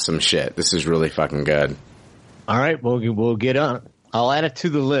awesome shit. This is really fucking good. All right, we'll get on. I'll add it to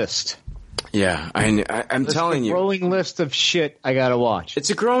the list. Yeah, I'm telling you. It's a growing list of shit I gotta watch.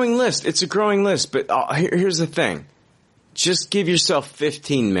 It's a growing list. But here's the thing. Just give yourself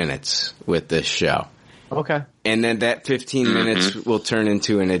 15 minutes with this show. Okay. And then that 15 minutes will turn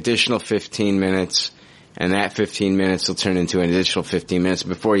into an additional 15 minutes. And that 15 minutes will turn into an additional 15 minutes.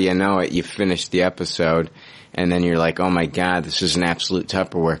 Before you know it, you finish the episode. And then you're like, oh my God, this is an absolute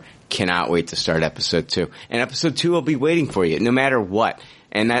Tupperware. Cannot wait to start episode 2. And episode 2 will be waiting for you, no matter what.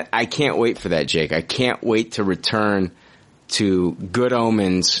 And I can't wait for that, Jake. I can't wait to return to Good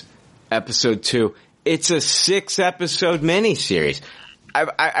Omens episode 2. It's a 6-episode miniseries.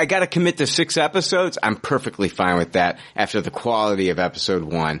 I got to commit to 6 episodes. I'm perfectly fine with that after the quality of episode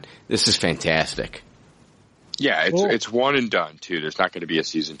 1. This is fantastic. Yeah, it's one and done too. There's not going to be a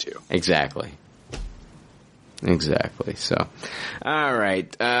season 2. Exactly. So, all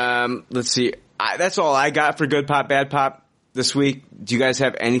right. Let's see. That's all I got for Good Pop, Bad Pop this week. Do you guys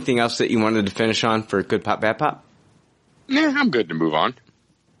have anything else that you wanted to finish on for Good Pop, Bad Pop? Nah, I'm good to move on.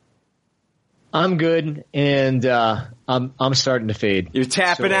 I'm good, and I'm starting to fade. You're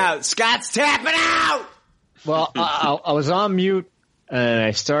tapping out. Scott's tapping out! Well, I was on mute, and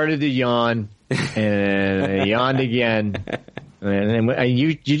I started to yawn, and I yawned again, and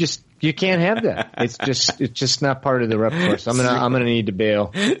you can't have that. It's just not part of the repertoire. So I'm gonna need to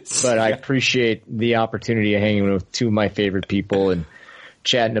bail. But I appreciate the opportunity of hanging with 2 of my favorite people and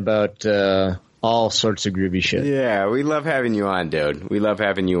chatting about all sorts of groovy shit. Yeah, we love having you on, dude. We love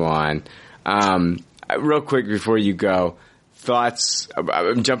having you on. Real quick before you go, thoughts.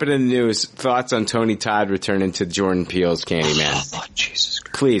 I'm jumping in the news. Thoughts on Tony Todd returning to Jordan Peele's Candyman? Oh, Jesus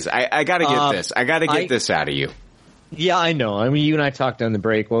Christ! Please, I got to get this. I got to get this out of you. Yeah, I know. I mean, you and I talked on the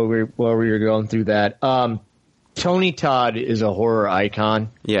break while we were going through that. Tony Todd is a horror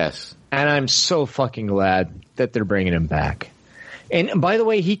icon. Yes. And I'm so fucking glad that they're bringing him back. And by the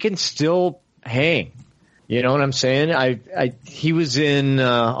way, he can still hang. You know what I'm saying? He was in,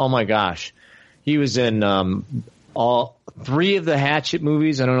 oh my gosh. He was in, all 3 of the Hatchet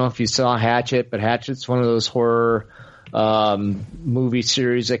movies. I don't know if you saw Hatchet, but Hatchet's one of those horror, movie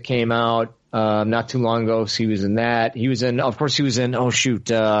series that came out. Not too long ago, so he was in that. He was in, the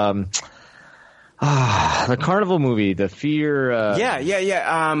Carnival movie, The Fear.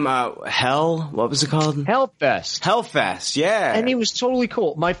 Hell. What was it called? Hellfest. Yeah. And he was totally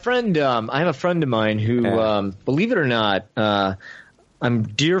cool. My friend, I have a friend of mine who, believe it or not, I'm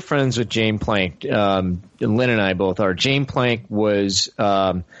dear friends with Jane Plank. Lynn and I both are. Jane Plank was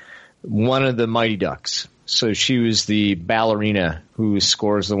one of the Mighty Ducks. So she was the ballerina who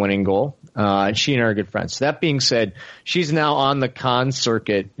scores the winning goal. And she and I are good friends. That being said, she's now on the con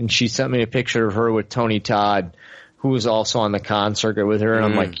circuit, and she sent me a picture of her with Tony Todd, who was also on the con circuit with her. And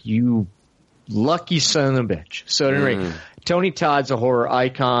I'm like, you lucky son of a bitch. So at any rate, Tony Todd's a horror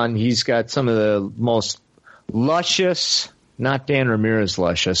icon. He's got some of the most luscious, not Dan Ramirez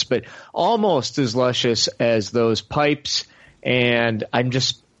luscious, but almost as luscious as those pipes. And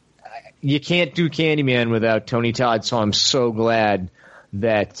you can't do Candyman without Tony Todd. So I'm so glad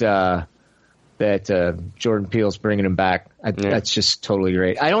that Jordan Peele's bringing him back. That's just totally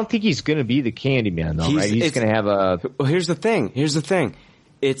great. I don't think he's going to be the Candyman though, right? He's going to have a. Well, here's the thing.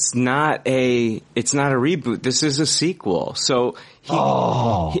 It's not a reboot. This is a sequel. So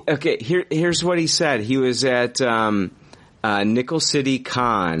here's what he said. He was at Nickel City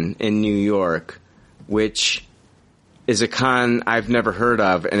Con in New York, which is a con I've never heard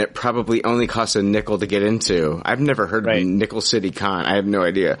of, and it probably only costs a nickel to get into. I've never heard of Nickel City Con. I have no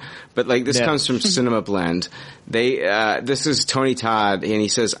idea. But this comes from Cinema Blend. This is Tony Todd, and he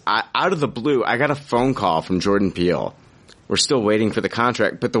says, out of the blue, I got a phone call from Jordan Peele. We're still waiting for the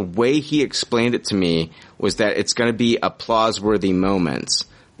contract, but the way he explained it to me was that it's going to be applause-worthy moments.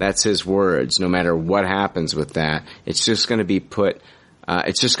 That's his words. No matter what happens with that, it's just going to be put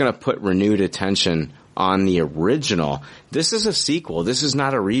renewed attention on the original. This is a sequel. This is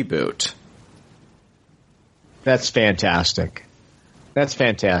not a reboot. That's fantastic. That's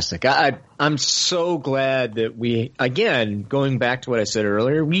fantastic. I'm so glad that we, again, going back to what I said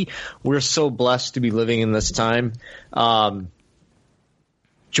earlier, we're so blessed to be living in this time.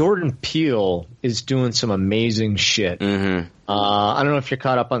 Jordan Peele is doing some amazing shit. Mm-hmm. I don't know if you're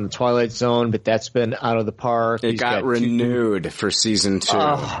caught up on the Twilight Zone, but that's been out of the park. It got renewed for season 2.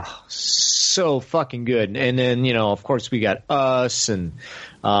 Oh, so fucking good. And then, of course, we got Us and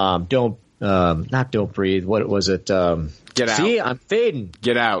not Don't Breathe. What was it? Get Out. See, I'm fading.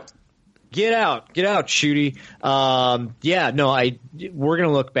 Get Out. Get out, Shooty. We're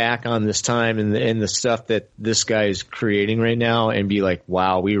gonna look back on this time and the stuff that this guy is creating right now and be like,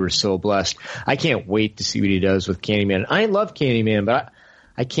 wow, we were so blessed. I can't wait to see what he does with Candyman. I love Candyman, but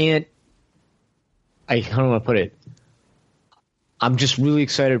I can't. I don't want to put it. I'm just really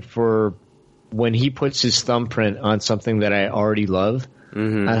excited for when he puts his thumbprint on something that I already love,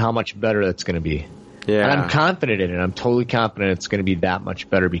 and how much better that's going to be. Yeah. And I'm confident in it. I'm totally confident it's going to be that much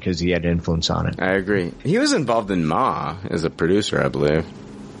better because he had influence on it. I agree. He was involved in Ma as a producer, I believe.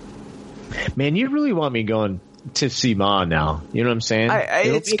 Man, you really want me going to see Ma now. You know what I'm saying?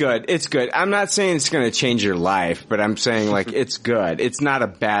 It's good. It's good. I'm not saying it's going to change your life, but I'm saying, like, it's good. It's not a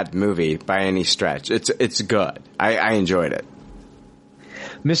bad movie by any stretch. It's good. I enjoyed it.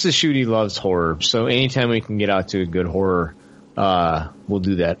 Mrs. Shooty loves horror, so anytime we can get out to a good horror, we'll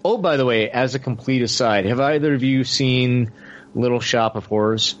do that. Oh, by the way, as a complete aside, have either of you seen Little Shop of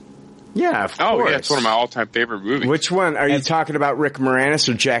Horrors? Yeah, of course. Oh, yeah, it's one of my all-time favorite movies. Which one? Are you talking about Rick Moranis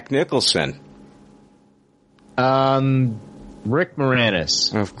or Jack Nicholson? Rick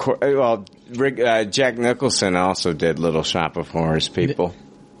Moranis. Of course. Well, Jack Nicholson also did Little Shop of Horrors, people.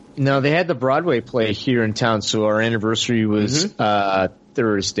 No, they had the Broadway play here in town, so our anniversary was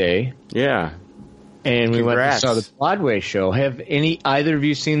Thursday. Yeah. And we Congrats. went and saw the Broadway show. Have either of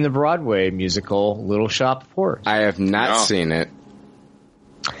you seen the Broadway musical, Little Shop of Horrors? I have not seen it.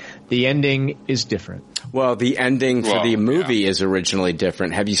 The ending is different. Well, the ending for the movie is originally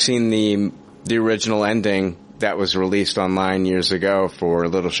different. Have you seen the original ending that was released online years ago for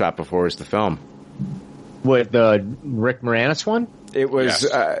Little Shop of Horrors, the film? What, the Rick Moranis one? It was,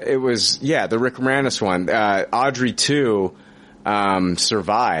 the Rick Moranis one. Audrey 2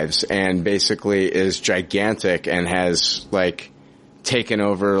 survives and basically is gigantic and has, like, taken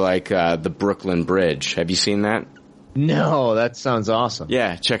over, like, the Brooklyn Bridge. Have you seen that? No, that sounds awesome.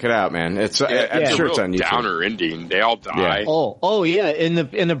 Yeah, check it out, man. It's I'm sure it's on YouTube. Downer ending. They all die. Yeah. Oh yeah.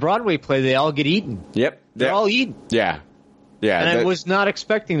 In the Broadway play, they all get eaten. Yep, they're all eaten. Yeah, yeah. And I was not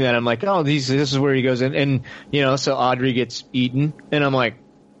expecting that. I'm like, oh, this is where he goes in, and so Audrey gets eaten, and I'm like,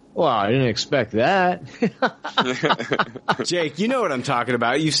 well, I didn't expect that. Jake, you know what I'm talking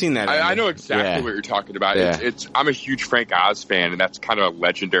about. You've seen that. I know exactly what you're talking about. Yeah. I'm a huge Frank Oz fan, and that's kind of a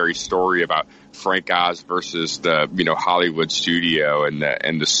legendary story about Frank Oz versus the Hollywood studio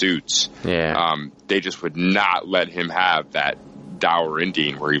and the Suits. Yeah. They just would not let him have that dour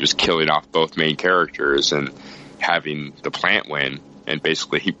ending where he was killing off both main characters and having the plant win and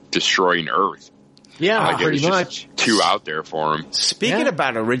basically destroying Earth. Yeah, pretty much. Too out there for him. Speaking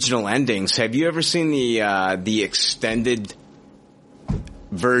about original endings, have you ever seen the extended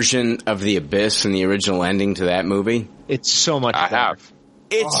version of The Abyss and the original ending to that movie? It's so much better. I have.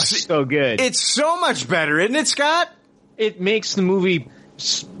 It's so good. It's so much better, isn't it, Scott? It makes the movie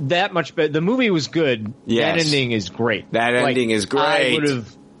that much better. The movie was good. Yes. That ending is great. That ending is great. I would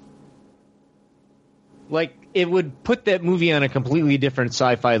have... it would put that movie on a completely different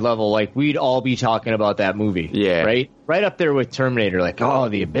sci-fi level. Like, we'd all be talking about that movie. Yeah. Right up there with Terminator. Like, oh,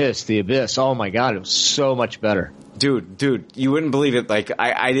 The Abyss. Oh my God, it was so much better. Dude, you wouldn't believe it. Like,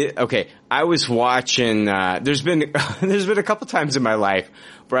 I did, okay, I was watching, there's been a couple times in my life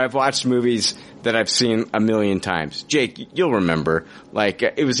where I've watched movies that I've seen a million times. Jake, you'll remember, like,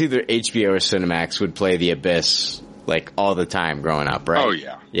 it was either HBO or Cinemax would play The Abyss, like, all the time growing up, right? Oh,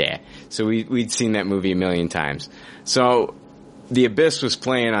 yeah. Yeah. So we'd seen that movie a million times. So, The Abyss was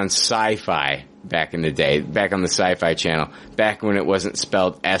playing on Sci-Fi back in the day, back on the Sci-Fi channel, back when it wasn't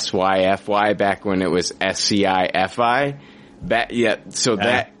spelled S-Y-F-Y, back when it was S-C-I-F-I.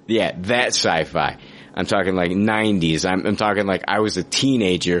 That Sci-Fi. I'm talking like 90s. I'm talking like I was a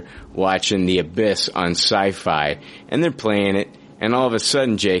teenager watching The Abyss on Sci-Fi, and they're playing it, and all of a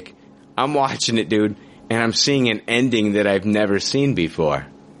sudden, Jake, I'm watching it, dude, and I'm seeing an ending that I've never seen before.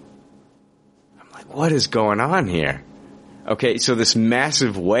 I'm like, what is going on here? Okay, so this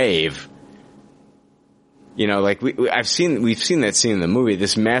massive wave, like we've seen that scene in the movie,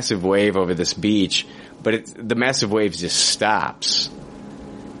 this massive wave over this beach, but the massive wave just stops.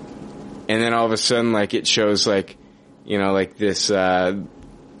 And then all of a sudden, like, it shows, like, like this,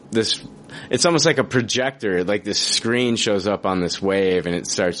 it's almost like a projector, like this screen shows up on this wave and it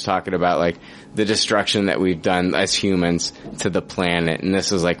starts talking about like the destruction that we've done as humans to the planet, and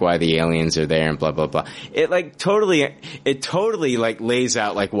this is like why the aliens are there and blah blah blah. It totally like lays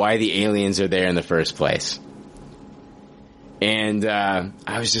out like why the aliens are there in the first place. And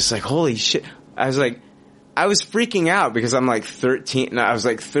I was just like, holy shit. I was freaking out because I'm like 13. No, I was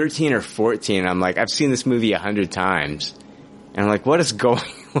like 13 or 14. I'm like, I've seen this movie 100 times. And I'm like, what is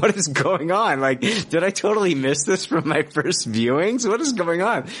going on? Like, did I totally miss this from my first viewings? What is going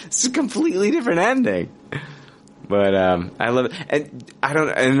on? It's a completely different ending. But, I love it. And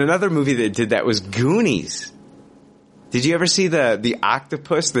another movie that did that was Goonies. Did you ever see the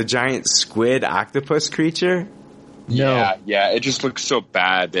octopus, the giant squid octopus creature? No. Yeah. It just looks so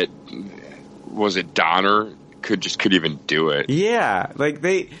bad that, was it Donner? Could even do it. Yeah,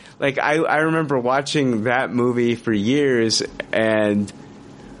 I remember watching that movie for years, and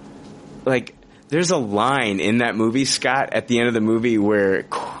like there's a line in that movie, Scott, at the end of the movie where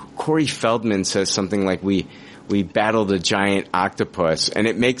Corey Feldman says something like we battled a giant octopus, and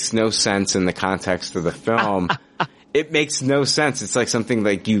it makes no sense in the context of the film. It makes no sense. It's like something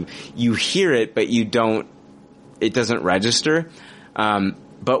like you hear it, but it doesn't register.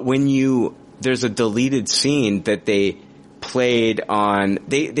 But when there's a deleted scene that they played on,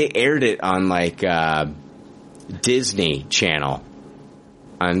 they aired it on like, Disney Channel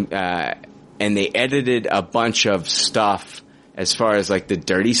and they edited a bunch of stuff as far as like the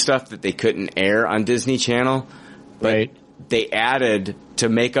dirty stuff that they couldn't air on Disney Channel. But right. They added, to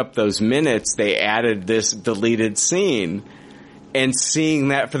make up those minutes, they added this deleted scene, and seeing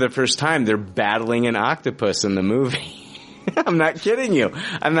that for the first time, they're battling an octopus in the movie. I'm not kidding you.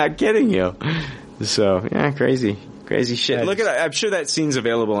 So, yeah, crazy shit. Look at it. I'm sure that scene's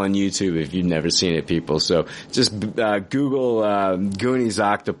available on YouTube if you've never seen it, people. So just Google Goonies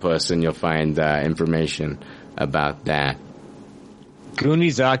Octopus and you'll find information about that.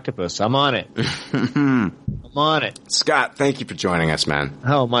 Goonies Octopus. I'm on it. I'm on it. Scott, thank you for joining us, man.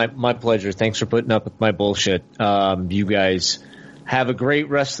 Oh, my pleasure. Thanks for putting up with my bullshit. You guys have a great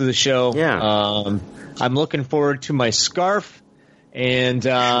rest of the show. Yeah. I'm looking forward to my scarf, and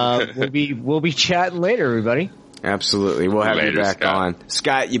we'll be chatting later, everybody. Absolutely. We'll have you back Scott. on.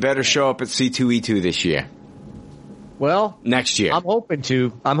 Scott, you better show up at C2E2 this year. Well, next year. I'm hoping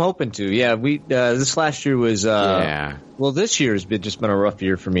to. Yeah, this last year was yeah. Well, this year's just been a rough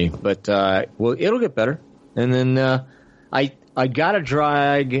year for me, but it'll get better. And then I got to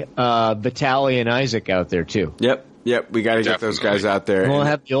drag Vitaly and Isaac out there too. Yep, we got to get those guys out there. We'll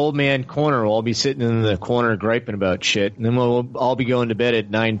have the old man corner. We'll all be sitting in the corner griping about shit, and then we'll all be going to bed at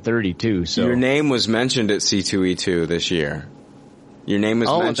 9:30 too. So your name was mentioned at C2E2 this year. Your name was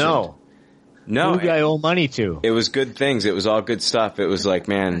mentioned. Oh no, who do I owe money to? It was good things. It was all good stuff. It was like,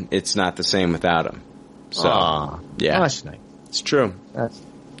 man, it's not the same without him. So yeah, that's nice. It's true. All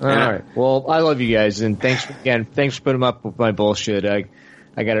right. Well, I love you guys, and thanks for putting up with my bullshit. I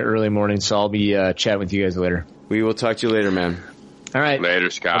got it early morning, so I'll be chatting with you guys later. We will talk to you later, man. All right. Later,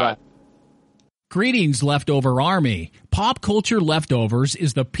 Scott. Bye-bye. Greetings, Leftover Army. Pop Culture Leftovers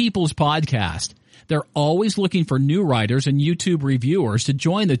is the People's Podcast. They're always looking for new writers and YouTube reviewers to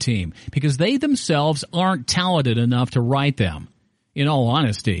join the team because they themselves aren't talented enough to write them. In all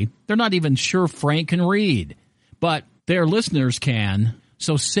honesty, they're not even sure Frank can read. But their listeners can.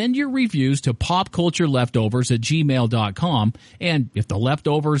 So send your reviews to popcultureleftovers@gmail.com, and if the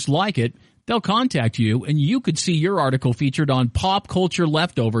leftovers like it, they'll contact you, and you could see your article featured on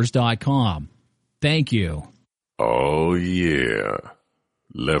popcultureleftovers.com. Thank you. Oh, yeah.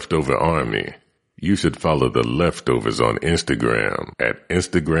 Leftover Army. You should follow the Leftovers on Instagram at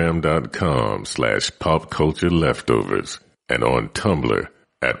instagram.com/popcultureleftovers and on Tumblr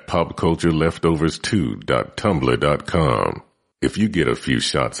at popcultureleftovers2.tumblr.com. If you get a few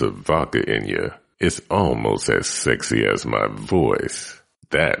shots of vodka in you, it's almost as sexy as my voice.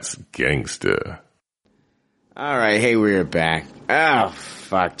 That's gangster. All right, hey, we're back. Oh,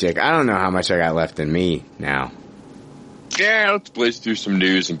 fuck, Jake. I don't know how much I got left in me now. Yeah, let's blaze through some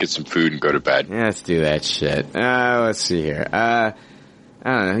news and get some food and go to bed. Yeah, let's do that shit. Let's see here. I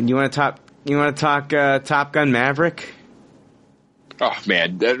don't know. You want to talk Top Gun Maverick? Oh,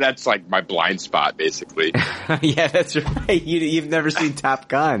 man, that's like my blind spot, basically. Yeah, that's right. You've never seen Top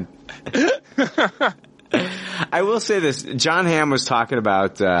Gun. I will say this. John Hamm was talking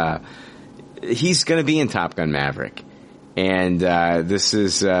about he's going to be in Top Gun Maverick. And this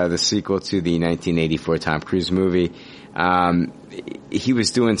is the sequel to the 1984 Tom Cruise movie. He was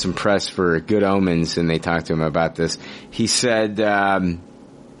doing some press for Good Omens, and they talked to him about this. He said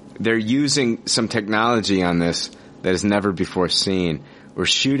they're using some technology on this that is never before seen, We're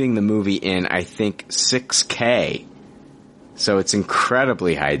shooting the movie in, I think, 6K. So it's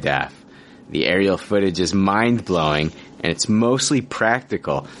incredibly high def. The aerial footage is mind-blowing, and it's mostly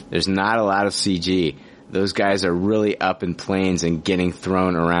practical. There's not a lot of CG. Those guys are really up in planes and getting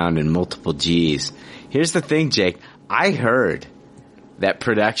thrown around in multiple Gs. Here's the thing, Jake. I heard that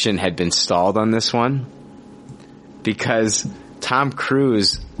production had been stalled on this one because Tom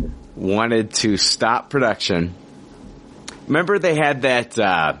Cruise wanted to stop production. Remember they had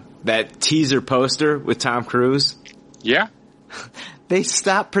that teaser poster with Tom Cruise? Yeah. They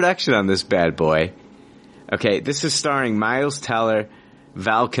stopped production on this bad boy. Okay, this is starring Miles Teller,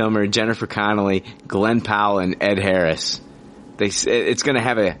 Val Kilmer, Jennifer Connelly, Glenn Powell, and Ed Harris. It's going to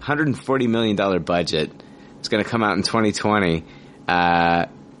have a $140 million budget. It's going to come out in 2020.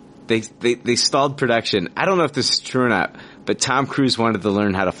 They stalled production. I don't know if this is true or not, but Tom Cruise wanted to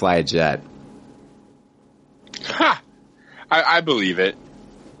learn how to fly a jet. Ha! I believe it.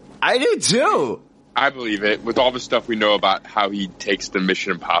 I do too. I believe it. With all the stuff we know about how he takes the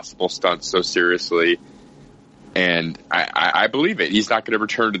Mission Impossible stunts so seriously. And I believe it. He's not going to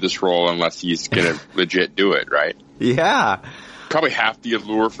return to this role unless he's going to legit do it, right? Yeah. Probably half the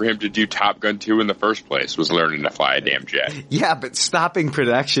allure for him to do Top Gun 2 in the first place was learning to fly a damn jet. Yeah, but stopping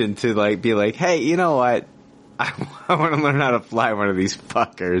production to be like, hey, you know what? I want to learn how to fly one of these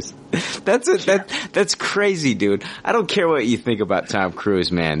fuckers. That's crazy, dude. I don't care what you think about Tom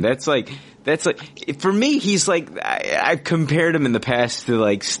Cruise, man. That's like, for me, he's like, I've compared him in the past to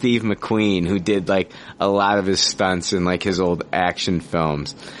like Steve McQueen, who did like a lot of his stunts in like his old action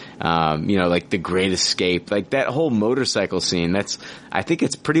films. Like The Great Escape, like that whole motorcycle scene. I think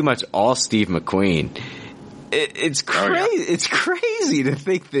it's pretty much all Steve McQueen. It's crazy. Oh, yeah. It's crazy to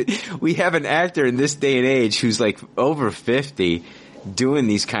think that we have an actor in this day and age who's like over 50 doing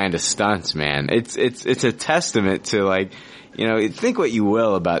these kind of stunts, man. It's a testament to like, think what you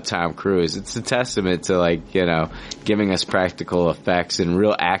will about Tom Cruise. It's a testament to like, giving us practical effects and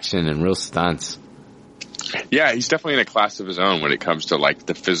real action and real stunts. Yeah, he's definitely in a class of his own when it comes to like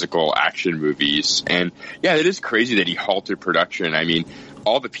the physical action movies. And yeah, it is crazy that he halted production. I mean,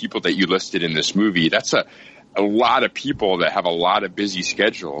 all the people that you listed in this movie, that's a lot of people that have a lot of busy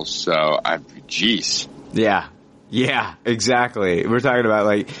schedules. So, geez. Yeah. Yeah, exactly. We're talking about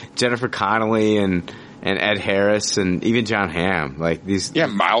like Jennifer Connelly and Ed Harris and even John Hamm, like these. Yeah,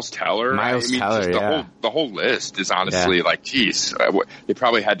 Miles Teller. The whole list is honestly like, geez, they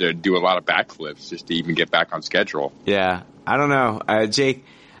probably had to do a lot of backflips just to even get back on schedule. Yeah, I don't know, Jake.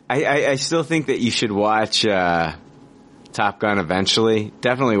 I still think that you should watch Top Gun eventually.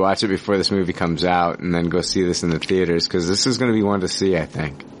 Definitely watch it before this movie comes out, and then go see this in the theaters because this is going to be one to see, I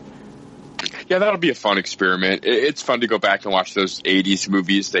think. Yeah, that'll be a fun experiment. It's fun to go back and watch those 80s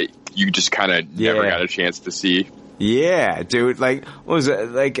movies that you just kind of never got a chance to see. Yeah, dude. Like, what was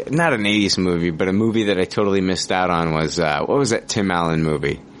it? Like, not an 80s movie, but a movie that I totally missed out on was, what was that Tim Allen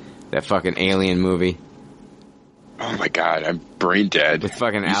movie? That fucking alien movie? Oh my god, I'm brain dead. With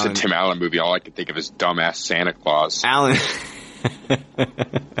fucking you said Tim Allen movie, all I could think of is dumbass Santa Claus. Allen.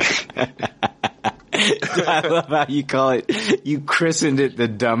 I love how you call it. You christened it the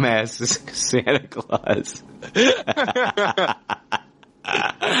dumbass Santa Claus.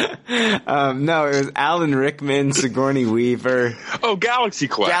 No, it was Alan Rickman, Sigourney Weaver. Oh, Galaxy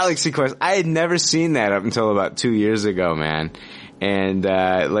Quest. Galaxy Quest. I had never seen that up until about 2 years ago, man. And,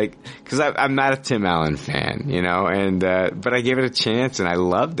 cause I'm not a Tim Allen fan, but I gave it a chance and I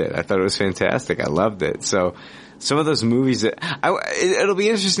loved it. I thought it was fantastic. I loved it. So, some of those movies that it'll be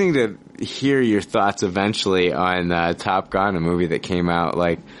interesting to hear your thoughts eventually on Top Gun, a movie that came out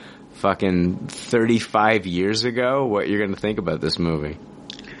like fucking 35 years ago. What you're going to think about this movie?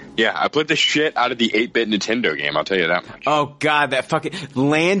 Yeah, I played the shit out of the 8-bit Nintendo game, I'll tell you that much. Oh god, that fucking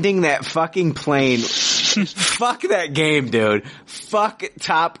landing that fucking plane. Fuck that game, dude. Fuck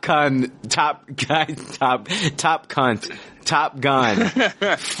Top Gun.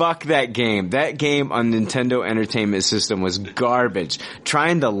 Fuck that game. That game on Nintendo Entertainment System was garbage.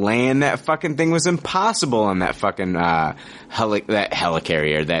 Trying to land that fucking thing was impossible on that fucking that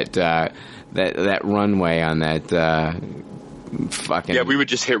helicarrier, that runway on that fucking. Yeah, we would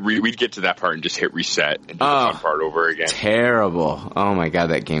just we'd get to that part and just hit reset and do the fun part over again. Terrible. Oh my god,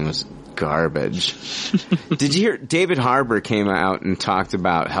 that game was garbage. Did you hear David Harbour came out and talked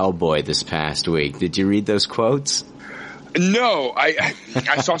about Hellboy this past week? Did you read those quotes? No, I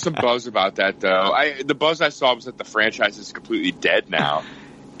saw some buzz about that though. The buzz I saw was that the franchise is completely dead now.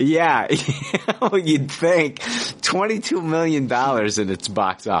 Yeah, you'd think $22 million in its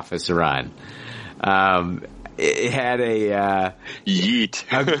box office run. it had a yeet.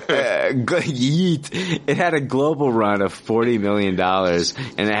 Yeet. It had a global run of $40 million,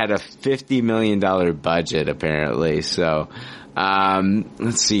 and it had a $50 million budget apparently. So,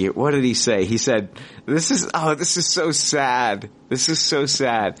 let's see. What did he say? He said, "This is so sad. This is so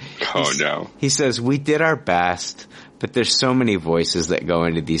sad." Oh no. He says, "We did our best, but there's so many voices that go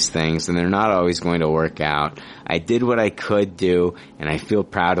into these things, and they're not always going to work out. I did what I could do, and I feel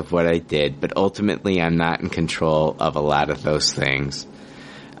proud of what I did, but ultimately I'm not in control of a lot of those things."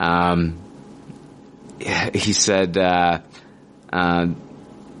 He said,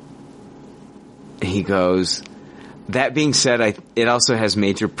 he goes, "That being said, it also has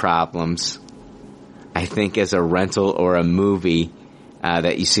major problems. I think as a rental or a movie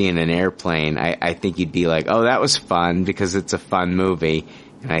that you see in an airplane, I think you'd be like, oh, that was fun because it's a fun movie.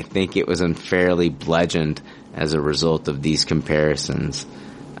 And I think it was unfairly bludgeoned as a result of these comparisons.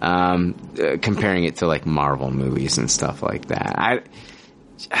 Comparing it to like Marvel movies and stuff like that.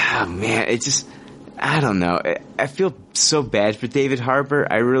 I don't know. I feel so bad for David Harbour.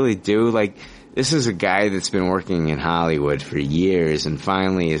 I really do. Like, this is a guy that's been working in Hollywood for years and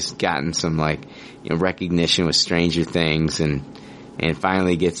finally has gotten some recognition with Stranger Things and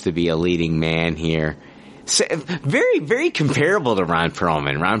finally gets to be a leading man here. So, very, very comparable to Ron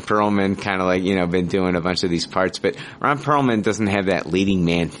Perlman. Ron Perlman kind of been doing a bunch of these parts, but Ron Perlman doesn't have that leading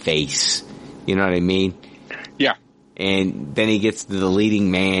man face. You know what I mean? Yeah. And then he gets to the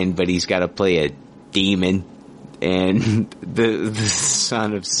leading man, but he's got to play a demon and the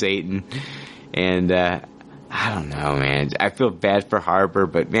son of Satan. And, I don't know, man. I feel bad for Harbour,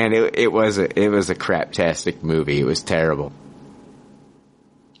 but man, it was a craptastic movie. It was terrible.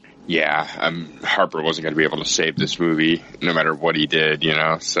 Yeah, Harper wasn't going to be able to save this movie no matter what he did,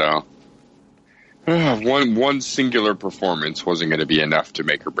 so one singular performance wasn't going to be enough to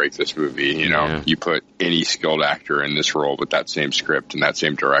make or break this movie. You put any skilled actor in this role with that same script and that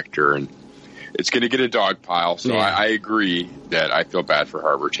same director, and it's going to get a dog pile. So yeah. I agree that I feel bad for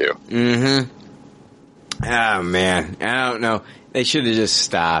Harbour too. Mm-hmm. Oh man, I don't know. They should have just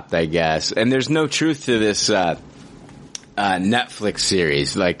stopped, I guess. And there's no truth to this Netflix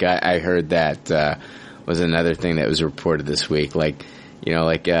series. Like I heard that was another thing that was reported this week. If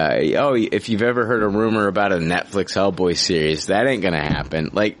you've ever heard a rumor about a Netflix Hellboy series, that ain't gonna happen.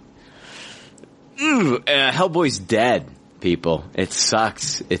 Hellboy's dead, people. It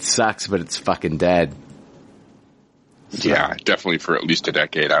sucks. It sucks, but it's fucking dead. So, yeah, definitely for at least a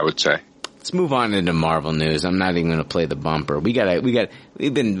decade, I would say. Let's move on into Marvel news. I'm not even going to play the bumper. We've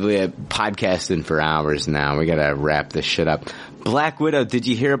been podcasting for hours now. We got to wrap this shit up. Black Widow, did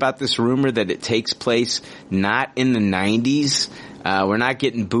you hear about this rumor that it takes place not in the 90s? We're not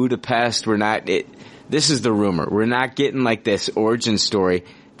getting Budapest. This is the rumor. We're not getting this origin story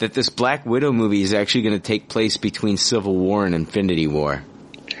that this Black Widow movie is actually going to take place between Civil War and Infinity War.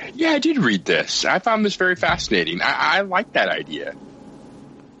 Yeah, I did read this. I found this very fascinating. I like that idea.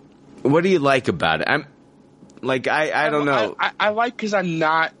 What do you like about it? I don't know. I like because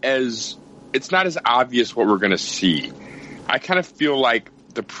it's not as obvious what we're going to see. I kind of feel like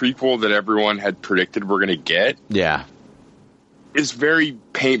the prequel that everyone had predicted we're going to get. Yeah. Is very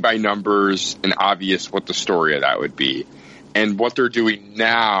paint by numbers and obvious what the story of that would be. And what they're doing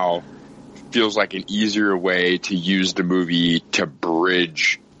now feels like an easier way to use the movie to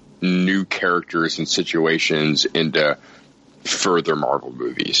bridge new characters and situations into further Marvel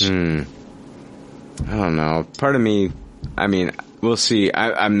movies. I don't know. Part of me, we'll see.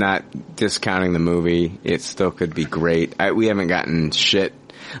 I'm not discounting the movie. It still could be great. We haven't gotten shit.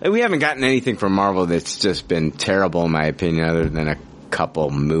 We haven't gotten anything from Marvel that's just been terrible, in my opinion, other than a couple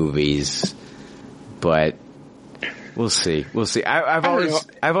movies. But we'll see. We'll see. I've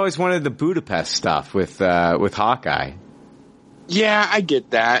always wanted the Budapest stuff with Hawkeye. Yeah, I get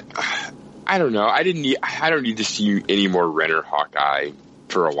that. I don't know. I don't need to see any more Renner Hawkeye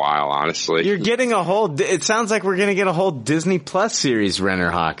for a while, honestly. You're getting it sounds like we're going to get a whole Disney Plus series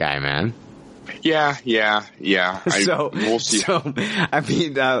Renner Hawkeye, man. Yeah. We'll see.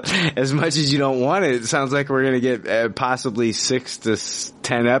 As much as you don't want it, it sounds like we're going to get possibly 6 to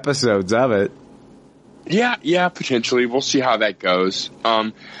 10 episodes of it. Yeah, potentially. We'll see how that goes.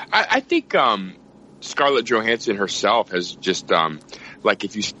 I think Scarlett Johansson herself has just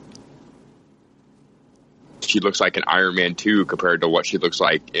if you. She looks like an Iron Man 2 compared to what she looks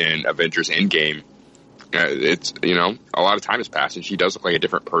like in Avengers Endgame. It's, a lot of time has passed and she does look like a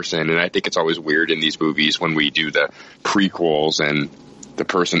different person. And I think it's always weird in these movies when we do the prequels and the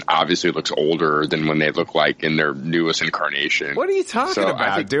person obviously looks older than when they look like in their newest incarnation. What are you talking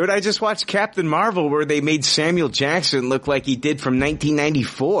about, dude? I just watched Captain Marvel where they made Samuel Jackson look like he did from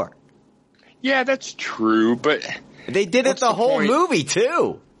 1994. Yeah, that's true, but they did it the whole movie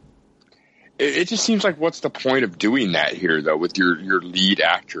too. It just seems like, what's the point of doing that here, though, with your lead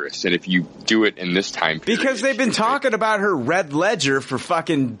actress? And if you do it in this time period... Because they've been talking about her Red Ledger for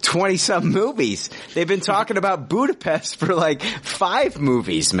fucking 20-some movies. They've been talking about Budapest for, 5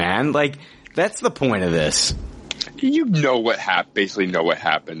 movies, man. That's the point of this. You know basically know what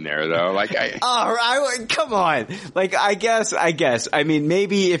happened there, though. Come on. I guess. I mean,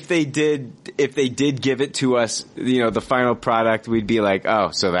 maybe if they did give it to us, the final product, we'd be like,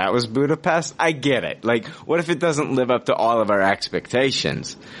 oh, so that was Budapest? I get it. What if it doesn't live up to all of our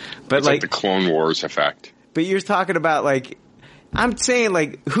expectations? But it's like the Clone Wars effect. But you're talking about, I'm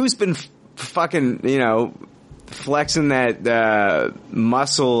saying, who's been fucking, flexing that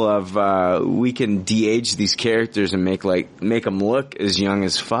muscle of we can de-age these characters and make them look as young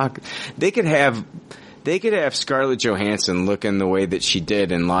as fuck. They could have Scarlett Johansson looking the way that she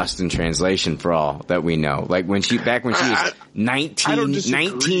did in Lost in Translation, for all that we know. When she was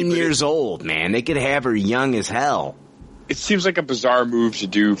 19 years old, man. They could have her young as hell. It seems like a bizarre move to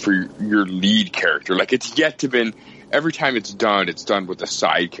do for your lead character. It's yet to been, every time it's done with a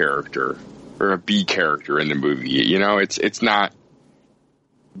side character or a B character in the movie. It's not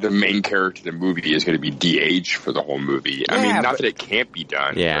the main character in the movie is going to be de-aged for the whole movie. I mean, not that it can't be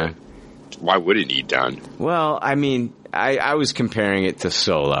done. Yeah. Why would it need done? Well, I mean, I was comparing it to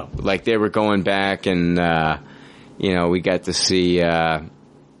Solo. They were going back and, we got to see,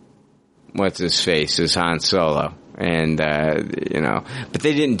 what's his face is Han Solo. And, but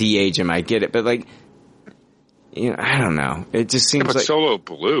they didn't de-age him. I get it. But I don't know. It just seems but Solo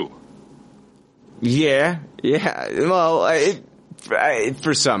blew. Yeah. Well,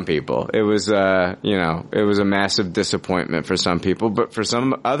 for some people, it was, it was a massive disappointment for some people, but for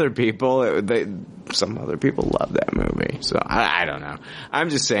some other people, some other people love that movie. So I don't know. I'm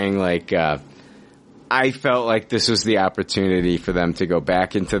just saying, I felt like this was the opportunity for them to go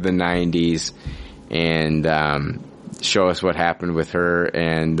back into the 90s and, show us what happened with her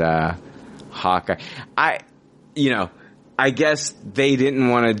and, Hawkeye. I guess they didn't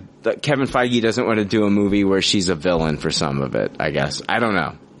want to, Kevin Feige doesn't want to do a movie where she's a villain for some of it, I guess. I don't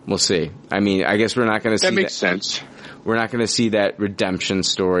know. We'll see. I mean, I guess we're not going to see that. Makes sense. We're not going to see that redemption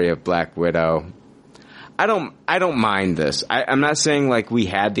story of Black Widow. I don't mind this. I'm not saying we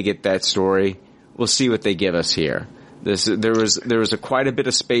had to get that story. We'll see what they give us here. There was quite a bit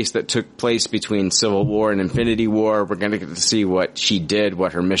of space that took place between Civil War and Infinity War. We're going to get to see what she did,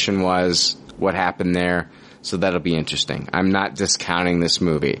 what her mission was, what happened there. So that'll be interesting. I'm not discounting this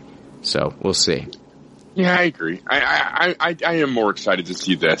movie. So we'll see. Yeah, I agree. I am more excited to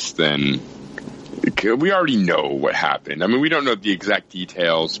see this than... We already know what happened. I mean, we don't know the exact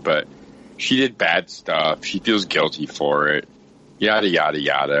details, but she did bad stuff. She feels guilty for it. Yada, yada,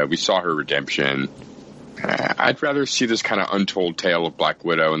 yada. We saw her redemption. I'd rather see this kind of untold tale of Black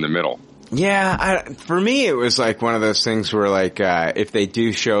Widow in the middle. Yeah, for me, it was one of those things where, if they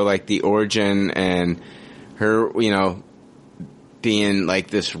do show, the origin and... her, being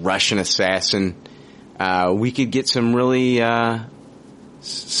this Russian assassin, we could get some really,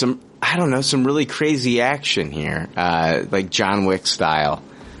 some really crazy action here, John Wick style.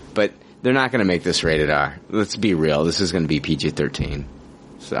 But they're not going to make this rated R. Let's be real. This is going to be PG-13.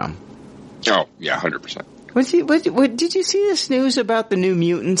 So. Oh, yeah, 100%. What did you see this news about the New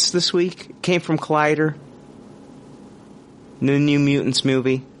Mutants this week? It came from Collider. New Mutants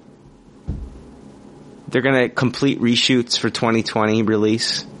movie. They're going to complete reshoots for 2020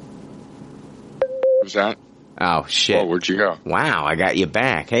 release. What's that? Oh, shit. Oh, where'd you go? Wow, I got you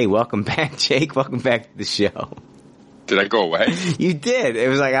back. Hey, welcome back, Jake. Welcome back to the show. Did I go away? You did. It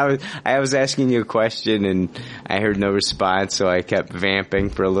was I was asking you a question and I heard no response, so I kept vamping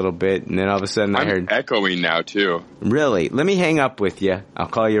for a little bit, and then all of a sudden I heard... echoing now, too. Really? Let me hang up with you. I'll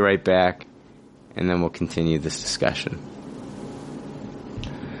call you right back, and then we'll continue this discussion.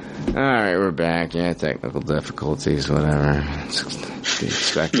 Alright, we're back. Yeah, technical difficulties, whatever.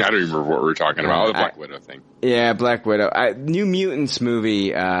 I don't even remember what we were talking about. The Black Widow thing. Yeah, Black Widow. New Mutants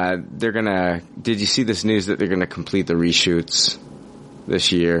movie, they're gonna... Did you see this news that they're gonna complete the reshoots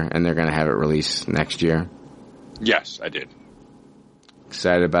this year, and they're gonna have it released next year? Yes, I did.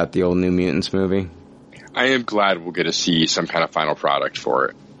 Excited about the old New Mutants movie? I am glad we'll get to see some kind of final product for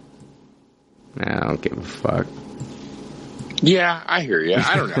it. I don't give a fuck. Yeah, I hear you.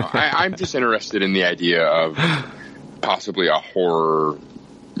 I don't know. I'm just interested in the idea of possibly a horror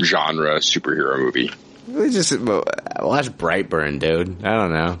genre superhero movie. Just watch Brightburn, dude. I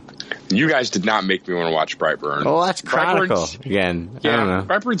don't know. You guys did not make me want to watch Brightburn. Well, watch Chronicle again. Yeah, I don't know.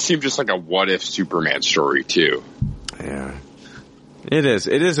 Brightburn seemed just like a what-if Superman story, too. Yeah. It is.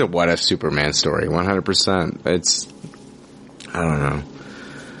 It is a what if Superman story, 100%. It's, I don't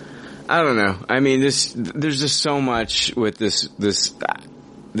know. I mean, there's just so much with this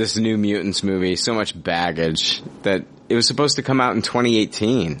New Mutants movie, so much baggage that it was supposed to come out in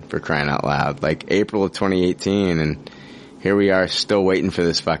 2018, for crying out loud, like April of 2018, and here we are still waiting for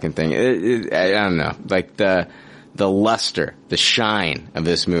this fucking thing. I don't know. Like the luster, the shine of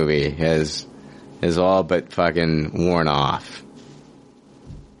this movie has all but fucking worn off.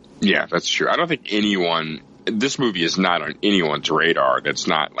 Yeah, that's true. I don't think this movie is not on anyone's radar that's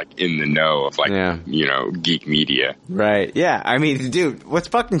not, like, in the know of, like, geek media. Right. Yeah. I mean, dude, what's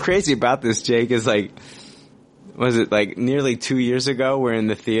fucking crazy about this, Jake, is, like, was it, like, nearly 2 years ago we're in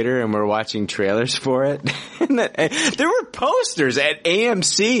the theater and we're watching trailers for it? And there were posters at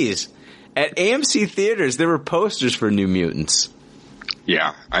AMC's. At AMC theaters, there were posters for New Mutants.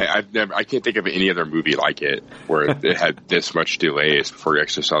 Yeah, I can't think of any other movie like it where it had this much delays before you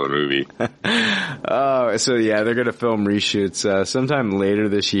actually saw the movie. Oh, so yeah, they're going to film reshoots sometime later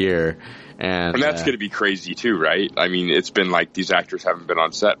this year. And that's going to be crazy too, right? I mean, it's been like these actors haven't been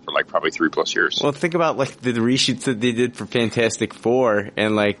on set for like probably 3+ years. Well, think about like the reshoots that they did for Fantastic Four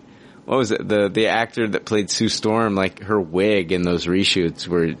and like, what was it? The actor that played Sue Storm, like her wig in those reshoots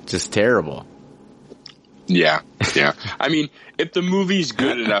were just terrible. Yeah. I mean, if the movie's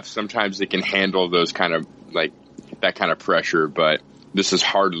good enough, sometimes they can handle those kind of, like, that kind of pressure, but this is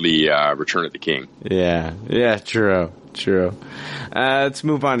hardly Return of the King. Yeah, true. Let's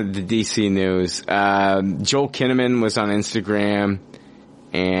move on to the DC news. Joel Kinnaman was on Instagram,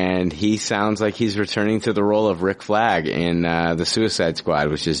 and he sounds like he's returning to the role of Rick Flag in The Suicide Squad,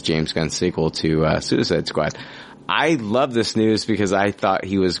 which is James Gunn's sequel to Suicide Squad. I love this news because I thought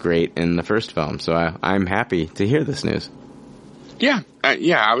he was great in the first film, so I'm happy to hear this news. Yeah,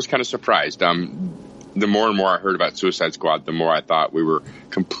 I was kind of surprised. The more and more I heard about Suicide Squad, the more I thought we were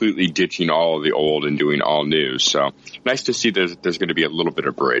completely ditching all of the old and doing all new. So nice to see there's going to be a little bit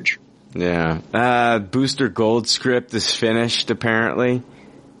of bridge. Yeah. Booster Gold script is finished, apparently,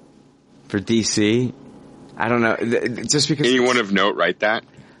 for DC. I don't know. Just because. Anyone of note write that?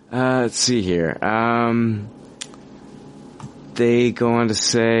 Let's see here. They go on to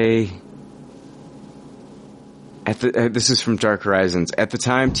say, this is from Dark Horizons. At the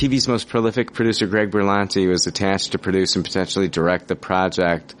time, TV's most prolific producer Greg Berlanti was attached to produce and potentially direct the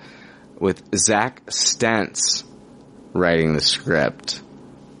project, with Zach Stentz writing the script.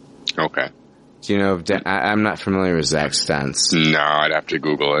 Okay. Do you know? I'm not familiar with Zach Stentz. No, I'd have to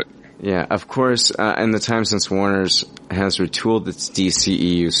Google it. Yeah, of course, in the time since Warner's has retooled its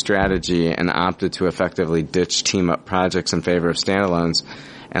DCEU strategy and opted to effectively ditch team-up projects in favor of standalones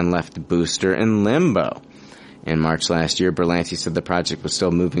and left Booster in limbo. In March last year, Berlanti said the project was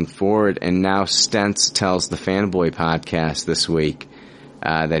still moving forward, and now Stentz tells the Fanboy podcast this week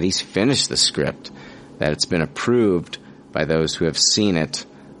that he's finished the script, that it's been approved by those who have seen it,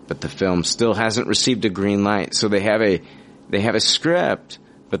 but the film still hasn't received a green light. So they have a script,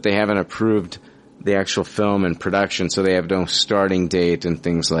 but they haven't approved the actual film and production, so they have no starting date and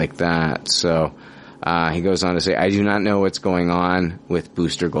things like that. So he goes on to say, I do not know what's going on with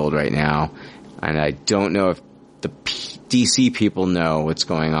Booster Gold right now, and I don't know if the DC people know what's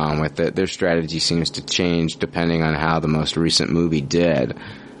going on with it. Their strategy seems to change depending on how the most recent movie did.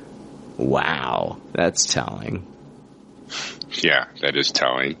 Wow, that's telling. Yeah, that is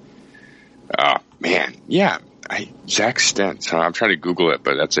telling. Man, yeah. Zach Stentz. I'm trying to Google it,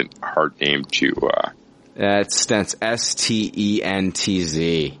 but that's a hard name to. It's Stentz. Stentz.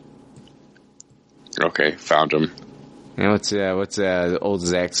 Okay, found him. And what's old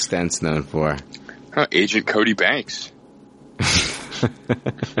Zach Stentz known for? Agent Cody Banks.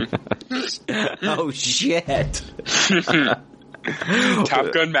 Oh shit!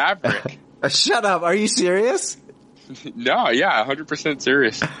 Top Gun Maverick. Shut up! Are you serious? No, yeah, 100%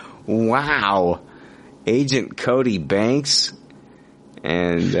 serious. Wow. Agent Cody Banks.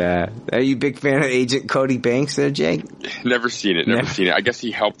 And are you a big fan of Agent Cody Banks there, Jake? Never seen it. I guess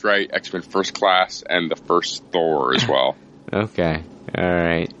he helped write X-Men First Class and the first Thor as well. Okay. All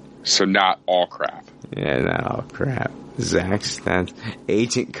right. So not all crap. Yeah, not all crap. Zach Stentz.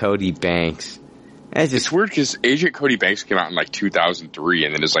 Agent Cody Banks. It's weird because Agent Cody Banks came out in like 2003,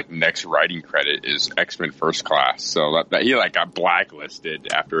 and then his like next writing credit is X-Men First Class. So that he like got blacklisted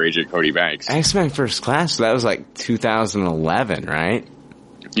after Agent Cody Banks. X-Men First Class. So that was like 2011, right?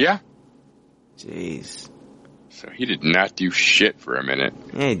 Yeah. Jeez. So he did not do shit for a minute.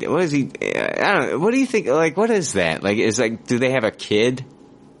 Hey, what is he? I don't know. What do you think? Like, what is that? Like, do they have a kid?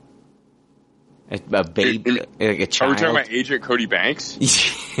 A baby, like a child. Are we talking about Agent Cody Banks?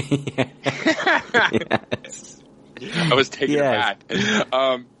 Yes. I was taken aback.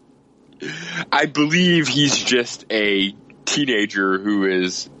 I believe he's just a teenager who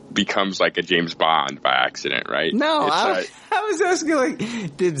becomes like a James Bond by accident, right? No, I was asking,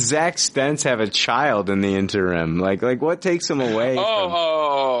 like, did Zach Spence have a child in the interim? Like what takes him away?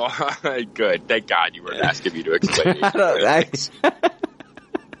 Oh, good. Thank God you weren't asking me to explain it.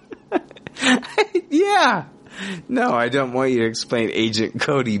 Yeah. No, I don't want you to explain Agent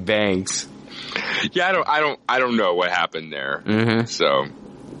Cody Banks. Yeah, I don't know what happened there. Mm-hmm. So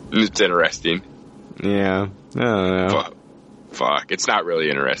it's interesting. Yeah, I don't know. Fuck, it's not really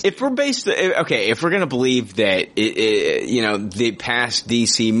interesting. If we're gonna believe that the past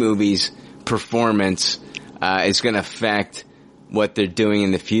DC movies' performance is gonna affect what they're doing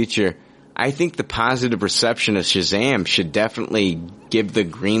in the future, I think the positive reception of Shazam should definitely give the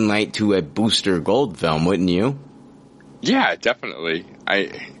green light to a Booster Gold film, wouldn't you? Yeah, definitely.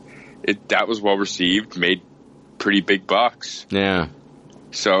 That was well received, made pretty big bucks. Yeah.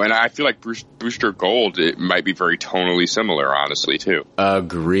 So, and I feel like Booster Gold, it might be very tonally similar, honestly, too.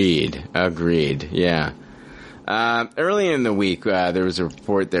 Agreed. Yeah. Early in the week, there was a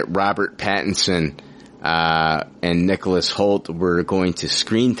report that Robert Pattinson and Nicholas Hoult were going to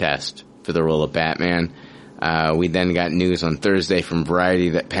screen test for the role of Batman. We then got news on Thursday from Variety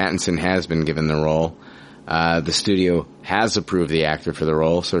that Pattinson has been given the role. The studio has approved the actor for the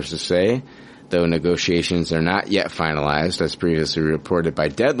role, sources say, though negotiations are not yet finalized. As previously reported by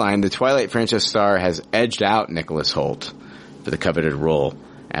Deadline, the Twilight franchise star has edged out Nicholas Hoult for the coveted role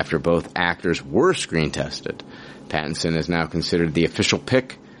after both actors were screen tested. Pattinson is now considered the official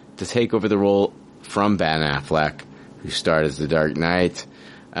pick to take over the role from Ben Affleck, who starred as the Dark Knight.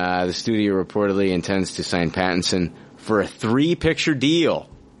 The studio reportedly intends to sign Pattinson for a 3-picture deal.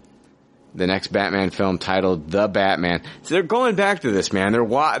 The next Batman film, titled The Batman. So they're going back to this, man. They're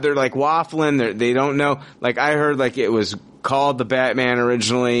like waffling. They don't know. Like, I heard like it was called The Batman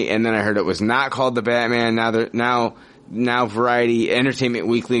originally, and then I heard it was not called The Batman. Now Variety, Entertainment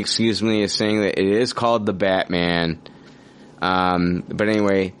Weekly, is saying that it is called The Batman. But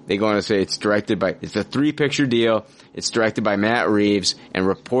anyway, they go on to say it's a 3-picture deal. It's directed by Matt Reeves and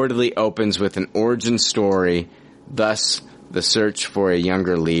reportedly opens with an origin story, thus the search for a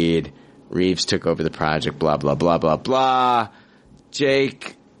younger lead. Reeves took over the project, blah, blah, blah, blah, blah.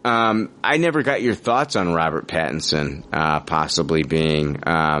 Jake, I never got your thoughts on Robert Pattinson, possibly being,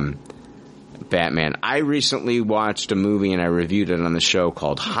 Batman. I recently watched a movie and I reviewed it on the show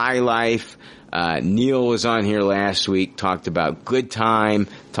called High Life. Neil was on here last week, talked about Good Time,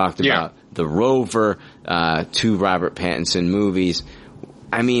 talked about The Rover, 2 Robert Pattinson movies.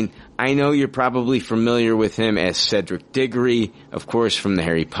 I mean, I know you're probably familiar with him as Cedric Diggory, of course, from the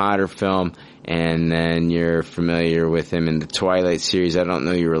Harry Potter film, and then you're familiar with him in the Twilight series. I don't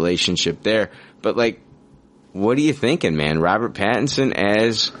know your relationship there, but like, what are you thinking, man? Robert Pattinson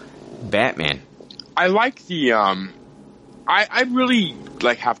as Batman. I like the, I really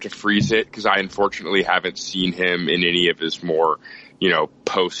like have to freeze it because I unfortunately haven't seen him in any of his more,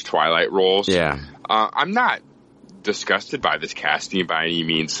 post Twilight roles. Yeah. I'm not disgusted by this casting by any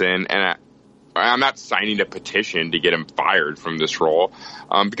means, and I'm not signing a petition to get him fired from this role,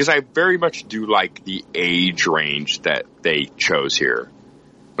 because I very much do like the age range that they chose here.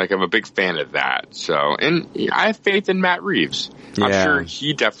 Like, I'm a big fan of that. So, and I have faith in Matt Reeves. Yeah. I'm sure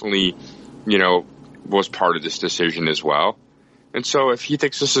he definitely, was part of this decision as well. And so if he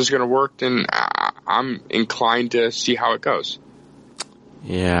thinks this is going to work, then I'm inclined to see how it goes.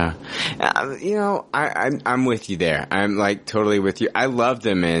 Yeah. I'm with you there. I'm like totally with you. I loved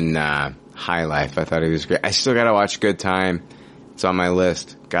him in High Life. I thought he was great. I still gotta watch Good Time. It's on my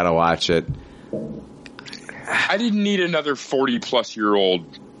list. Gotta watch it. I didn't need another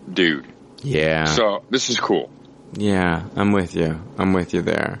 40-plus-year-old dude. Yeah. So this is cool. Yeah, I'm with you. I'm with you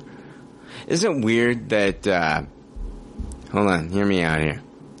there. Isn't it weird that, hold on, hear me out here.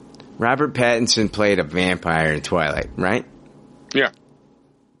 Robert Pattinson played a vampire in Twilight, right? Yeah.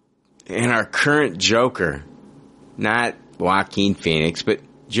 And our current Joker, not Joaquin Phoenix, but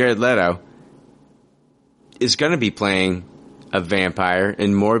Jared Leto, is going to be playing a vampire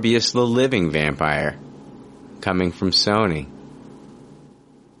in Morbius the Living Vampire, coming from Sony.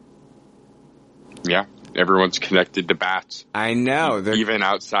 Yeah, everyone's connected to bats. I know. Even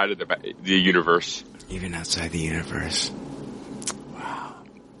outside of the universe. Even outside the universe. Wow.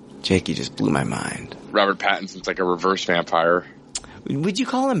 Jake, you just blew my mind. Robert Pattinson's like a reverse vampire. Would you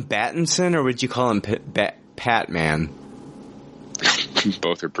call him Battinson or would you call him Patman?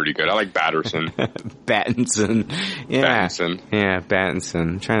 Both are pretty good. I like Batterson. Battinson. Yeah. Battinson. Yeah, Battinson.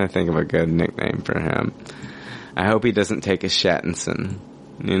 I'm trying to think of a good nickname for him. I hope he doesn't take a Shattinson,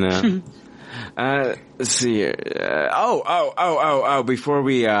 Let's see here. Before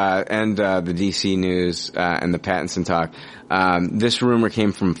we end the DC news and the Pattinson talk, this rumor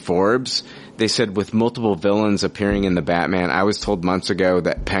came from Forbes. They said with multiple villains appearing in the Batman, I was told months ago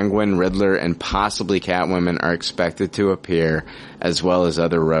that Penguin, Riddler, and possibly Catwoman are expected to appear, as well as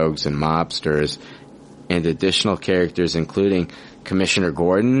other rogues and mobsters, and additional characters including Commissioner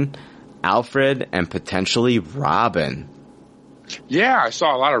Gordon, Alfred, and potentially Robin. Yeah, I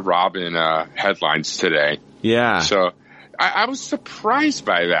saw a lot of Robin headlines today. Yeah. So I was surprised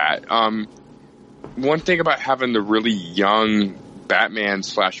by that. One thing about having the really young Batman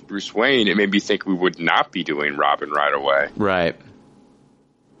 / Bruce Wayne, it made me think we would not be doing Robin right away. Right.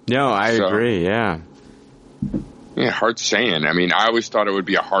 No, I agree, yeah. Yeah, hard saying. I mean, I always thought it would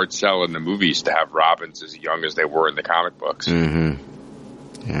be a hard sell in the movies to have Robins as young as they were in the comic books.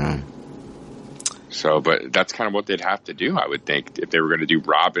 Mm-hmm. Yeah. So, but that's kind of what they'd have to do, I would think, if they were going to do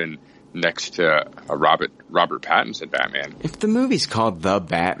Robin next to a Robert Pattinson Batman. If the movie's called The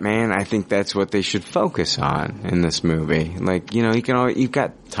Batman, I think that's what they should focus on in this movie. Like, you know, you've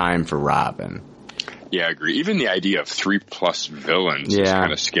got time for Robin. Yeah, I agree. Even the idea of 3+ villains is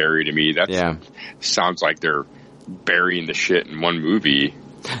kind of scary to me. That sounds like they're burying the shit in one movie.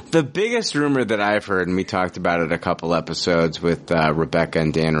 The biggest rumor that I've heard, and we talked about it a couple episodes with Rebecca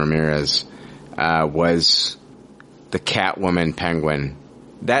and Dan Ramirez, was the Catwoman Penguin.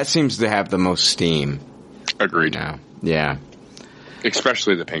 That seems to have the most steam. Agreed. Now. Yeah.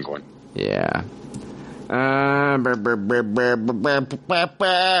 Especially the Penguin. Yeah. Damn.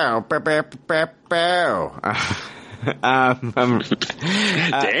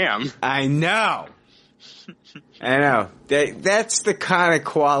 I know. I know. That's the kind of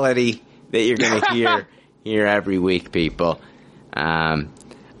quality that you're going to hear here every week, people.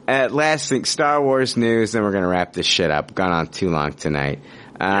 Last thing, Star Wars news, then we're going to wrap this shit up. Gone on too long tonight.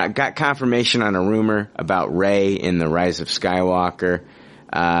 Got confirmation on a rumor about Rey in The Rise of Skywalker.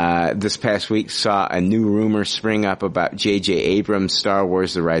 This past week saw a new rumor spring up about J.J. Abrams' Star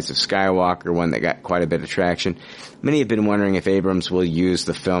Wars The Rise of Skywalker, one that got quite a bit of traction. Many have been wondering if Abrams will use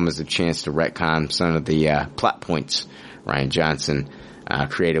the film as a chance to retcon some of the plot points Rian Johnson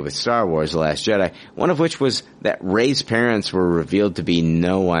created with Star Wars The Last Jedi, one of which was that Rey's parents were revealed to be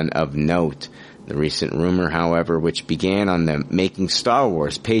no one of note. The recent rumor, however, which began on the Making Star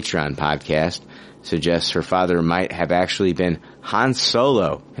Wars Patreon podcast, suggests her father might have actually been Han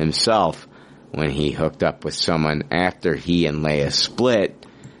Solo himself when he hooked up with someone after he and Leia split.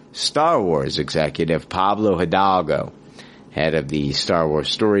 Star Wars executive Pablo Hidalgo, head of the Star Wars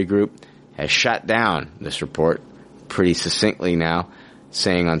Story Group, has shut down this report pretty succinctly now,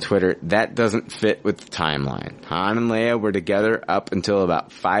 saying on Twitter, that doesn't fit with the timeline. Han and Leia were together up until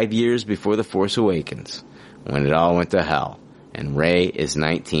about 5 years before The Force Awakens, when it all went to hell. And Rey is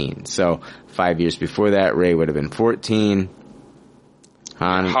 19. So 5 years before that, Rey would have been 14.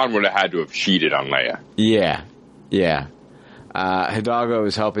 Han would have had to have cheated on Leia. Yeah. Hidalgo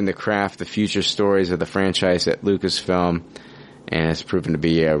is helping to craft the future stories of the franchise at Lucasfilm, and has proven to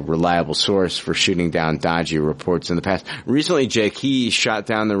be a reliable source for shooting down dodgy reports in the past. Recently, Jake, he shot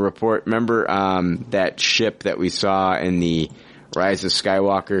down the report. Remember that ship that we saw in the Rise of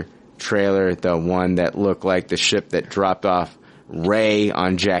Skywalker trailer, the one that looked like the ship that dropped off Rey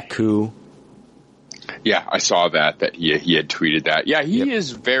on Jakku? Yeah, I saw that he had tweeted that. Yeah, he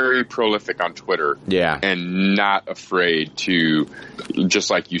is very prolific on Twitter. Yeah. And not afraid to, just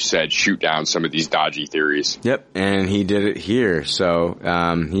like you said, shoot down some of these dodgy theories. Yep, and he did it here. So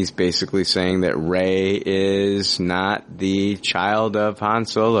he's basically saying that Rey is not the child of Han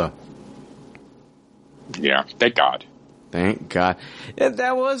Solo. Yeah, thank God. Thank God.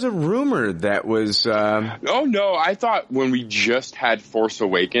 That was a rumor that was... Oh, no, I thought when we just had Force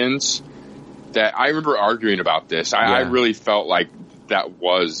Awakens... that I remember arguing about this. I really felt like that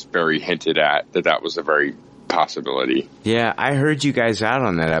was very hinted at, that was a very possibility. Yeah, I heard you guys out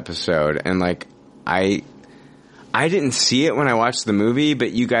on that episode, and like, I didn't see it when I watched the movie,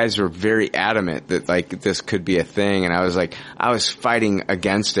 but you guys were very adamant that like this could be a thing, and I was like, I was fighting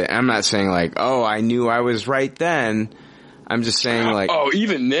against it. I'm not saying like, oh, I knew I was right then. I'm just saying, like... Oh,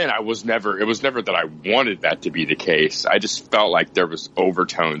 even then, it was never that I wanted that to be the case. I just felt like there was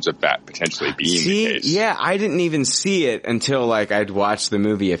overtones of that potentially being the case. Yeah, I didn't even see it until, like, I'd watched the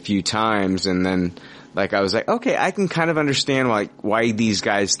movie a few times, and then, like, I was like, okay, I can kind of understand, like, why these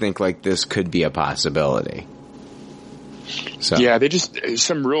guys think, like, this could be a possibility. So. Yeah, they just...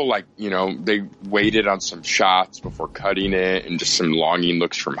 Some real, like, you know, they waited on some shots before cutting it, and just some longing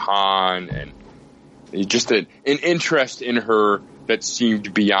looks from Han, and... just an interest in her that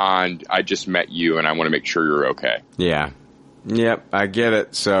seemed beyond, I just met you and I want to make sure you're okay. Yeah. Yep, I get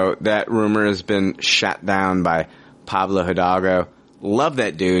it. So that rumor has been shot down by Pablo Hidalgo. Love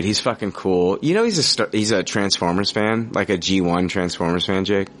that dude. He's fucking cool. You know, he's a Transformers fan, like a G1 Transformers fan,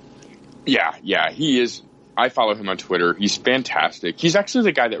 Jake. Yeah, he is. I follow him on Twitter. He's fantastic. He's actually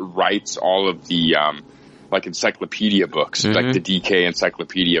the guy that writes all of the like encyclopedia books, like the DK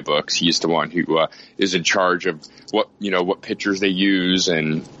encyclopedia books. He's the one who is in charge of what pictures they use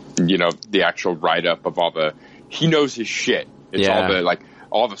and the actual write up of all the. He knows his shit. It's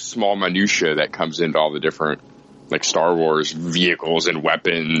all the small minutia that comes into all the different like Star Wars vehicles and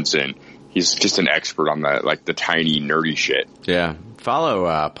weapons, and he's just an expert on the tiny nerdy shit. Yeah.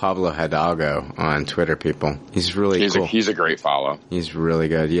 Follow Pablo Hidalgo on Twitter, people. He's really cool. He's a great follow. He's really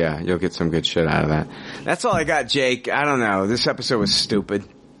good. Yeah, you'll get some good shit out of that. That's all I got, Jake. I don't know. This episode was stupid.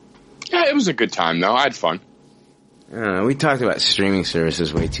 Yeah, it was a good time, though. I had fun. We talked about streaming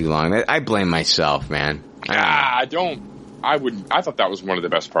services way too long. I blame myself, man. I thought that was one of the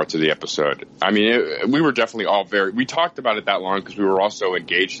best parts of the episode. I mean, we were definitely all we talked about it that long because we were also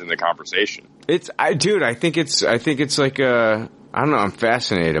engaged in the conversation. I think it's like I don't know. I'm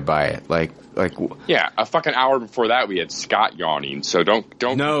fascinated by it. Yeah, a fucking hour before that we had Scott yawning. So don't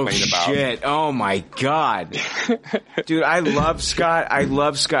complain about. No shit. Oh my god, dude, I love Scott. I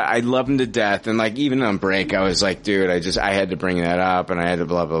love him to death. And like even on break, I was like, dude, I had to bring that up, and I had to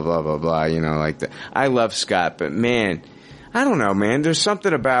blah blah blah blah blah. I love Scott, but man, I don't know, man. There's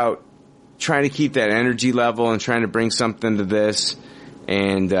something about trying to keep that energy level and trying to bring something to this,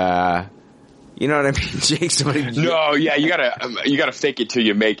 and you know what I mean, Jake? No, yeah, you gotta fake it till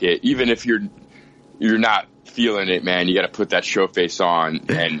you make it. Even if you're not feeling it, man, you gotta put that show face on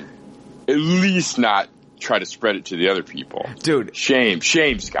and at least not try to spread it to the other people. Dude. Shame,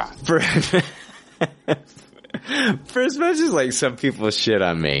 Scott. For as much as like some people shit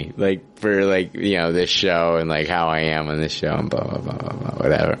on me, like for like, this show and like how I am on this show and blah, blah, blah, blah, blah,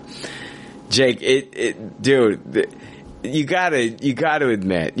 whatever. Jake, dude, you gotta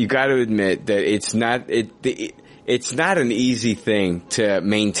admit that it's not an easy thing to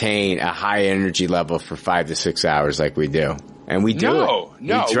maintain a high energy level for 5 to 6 hours like we do. And we do it.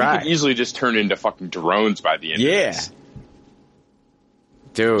 No, we could easily just turn into fucking drones by the end of this.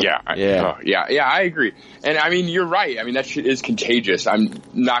 Dude. Yeah, I agree. And I mean, you're right. I mean, that shit is contagious. I'm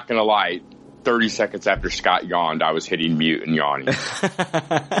not gonna lie. 30 seconds after Scott yawned, I was hitting mute and yawning.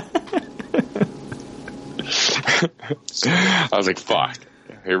 I was like, fuck.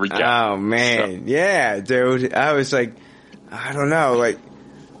 Here we go. Oh, man. Yeah, dude. I was like, I don't know. Like,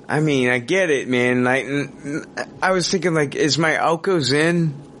 I mean, I get it, man. Like, I was thinking, like, is my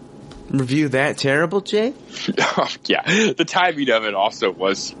Okozen review that terrible, Jay? Yeah. The timing of it also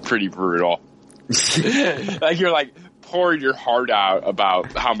was pretty brutal. Like, you're like pouring your heart out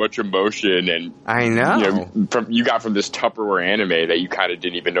about how much emotion and I know you got from this Tupperware anime that you kind of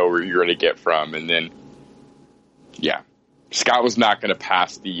didn't even know where you were going to get from, and then Scott was not going to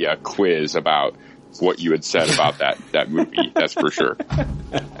pass the quiz about what you had said about that movie. That's for sure.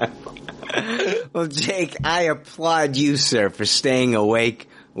 Well, Jake, I applaud you, sir, for staying awake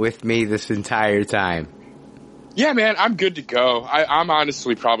with me this entire time. Yeah, man, I'm good to go. I'm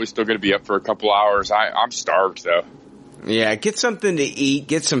honestly probably still going to be up for a couple hours. I'm starved, though. Yeah, get something to eat,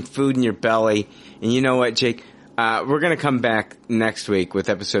 get some food in your belly. And you know what, Jake? We're going to come back next week with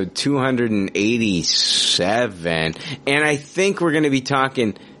episode 287. And I think we're going to be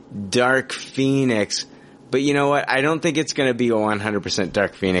talking Dark Phoenix. But you know what? I don't think it's going to be a 100%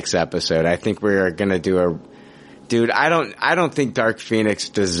 Dark Phoenix episode. I think we're going to do Dude, I don't think Dark Phoenix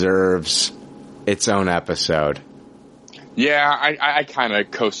deserves its own episode. Yeah, I kind of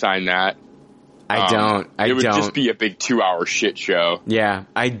co-sign that. It would just be a big 2-hour shit show. Yeah,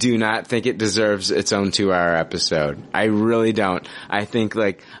 I do not think it deserves its own 2-hour episode. I really don't. I think,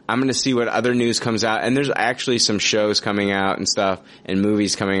 like, I'm going to see what other news comes out. And there's actually some shows coming out and stuff and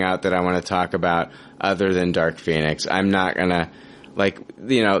movies coming out that I want to talk about other than Dark Phoenix. I'm not going to, like,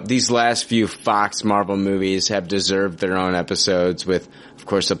 these last few Fox Marvel movies have deserved their own episodes with, of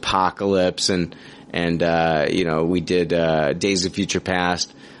course, Apocalypse and we did Days of Future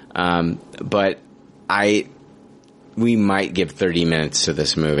Past. But we might give 30 minutes to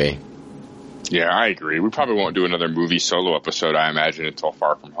this movie. Yeah, I agree. We probably won't do another movie solo episode, I imagine, until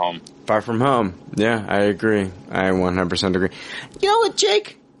Far From Home. Far From Home. Yeah, I agree. I 100% agree. You know what,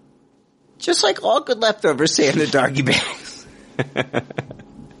 Jake? Just like all good leftovers say in the doggy bags.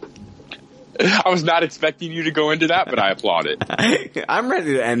 I was not expecting you to go into that, but I applaud it. I'm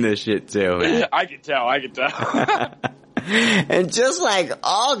ready to end this shit, too. Man. I can tell. And just like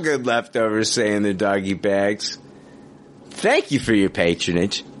all good leftovers say in their doggy bags, thank you for your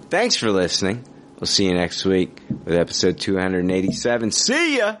patronage. Thanks for listening. We'll see you next week with episode 287.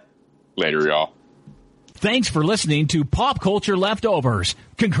 See ya! Later, y'all. Thanks for listening to Pop Culture Leftovers.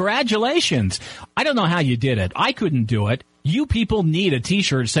 Congratulations. I don't know how you did it. I couldn't do it. You people need a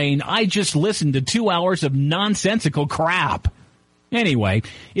t-shirt saying, I just listened to 2 hours of nonsensical crap. Anyway,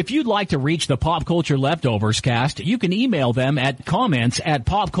 if you'd like to reach the Pop Culture Leftovers cast, you can email them at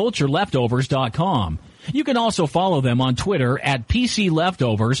comments@popcultureleftovers.com. You can also follow them on Twitter at PC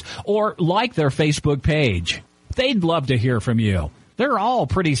Leftovers or like their Facebook page. They'd love to hear from you. They're all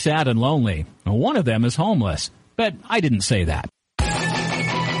pretty sad and lonely. One of them is homeless, but I didn't say that.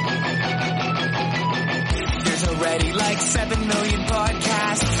 There's already like 7 million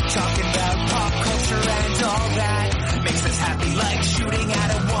podcasts talking about pop culture and all that. Makes us happy like shooting at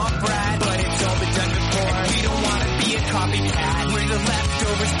a womp rat, but it's all been done before. And we don't want to be a copycat. We're the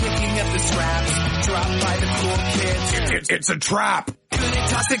leftovers picking up the scraps dropped by the cool kids. It's a trap. Good and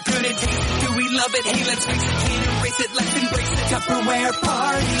toss it, good and taste it. Do we love it? Hey, let's face it, can't erase it. Let's embrace the Tupperware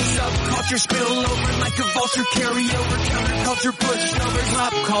party. Subculture spill over like a vulture. Carry over counterculture, pushovers,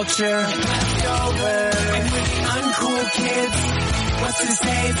 pop culture leftovers. And with the uncool kids, what's to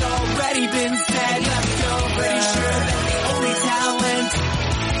say's already been said. Leftovers. Pretty sure that the only talent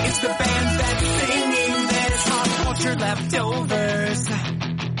is the band that's singing this. Pop culture leftovers.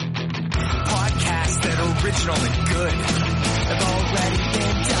 Podcasts that are original and good have already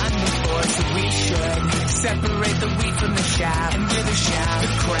been done before, so we should separate the wheat from the chaff. And we're the chaff, the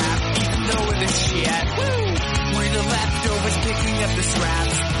crap, even though we're the shit. Woo! We're the leftovers picking up the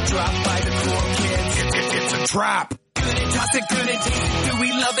scraps dropped by the cool kids. It's a trap. Good and toss it, good and taste it. Do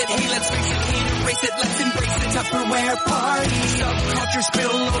we love it? Hey, let's face it, can't erase it. Let's embrace the Tupperware party. Subculture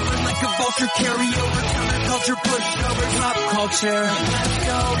spill over like a vulture. Carry over counterculture, pushovers, pop culture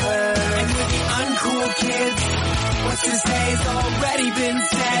leftovers. And with the uncool kids, what's to say's already been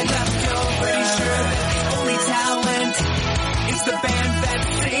said. Leftovers. Pretty sure that the only talent is the band that's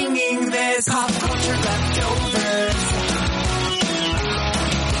singing this. Pop culture leftovers.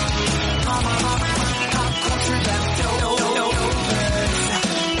 Pop culture leftovers.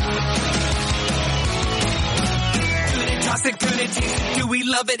 Good and toss it, good and taste it. Do we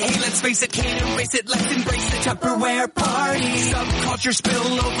love it? Hey, let's face it, can't erase it. Let's embrace the Tupperware party. Subculture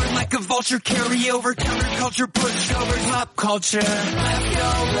spill over like a vulture. Carry over counterculture, pushovers, pop culture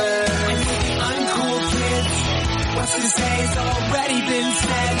leftovers. And with the uncool kids, what's to say's already been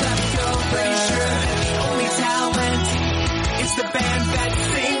said. Leftovers. Pretty sure that the only talent is the band that's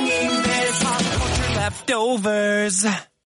singing this. Pop culture leftovers.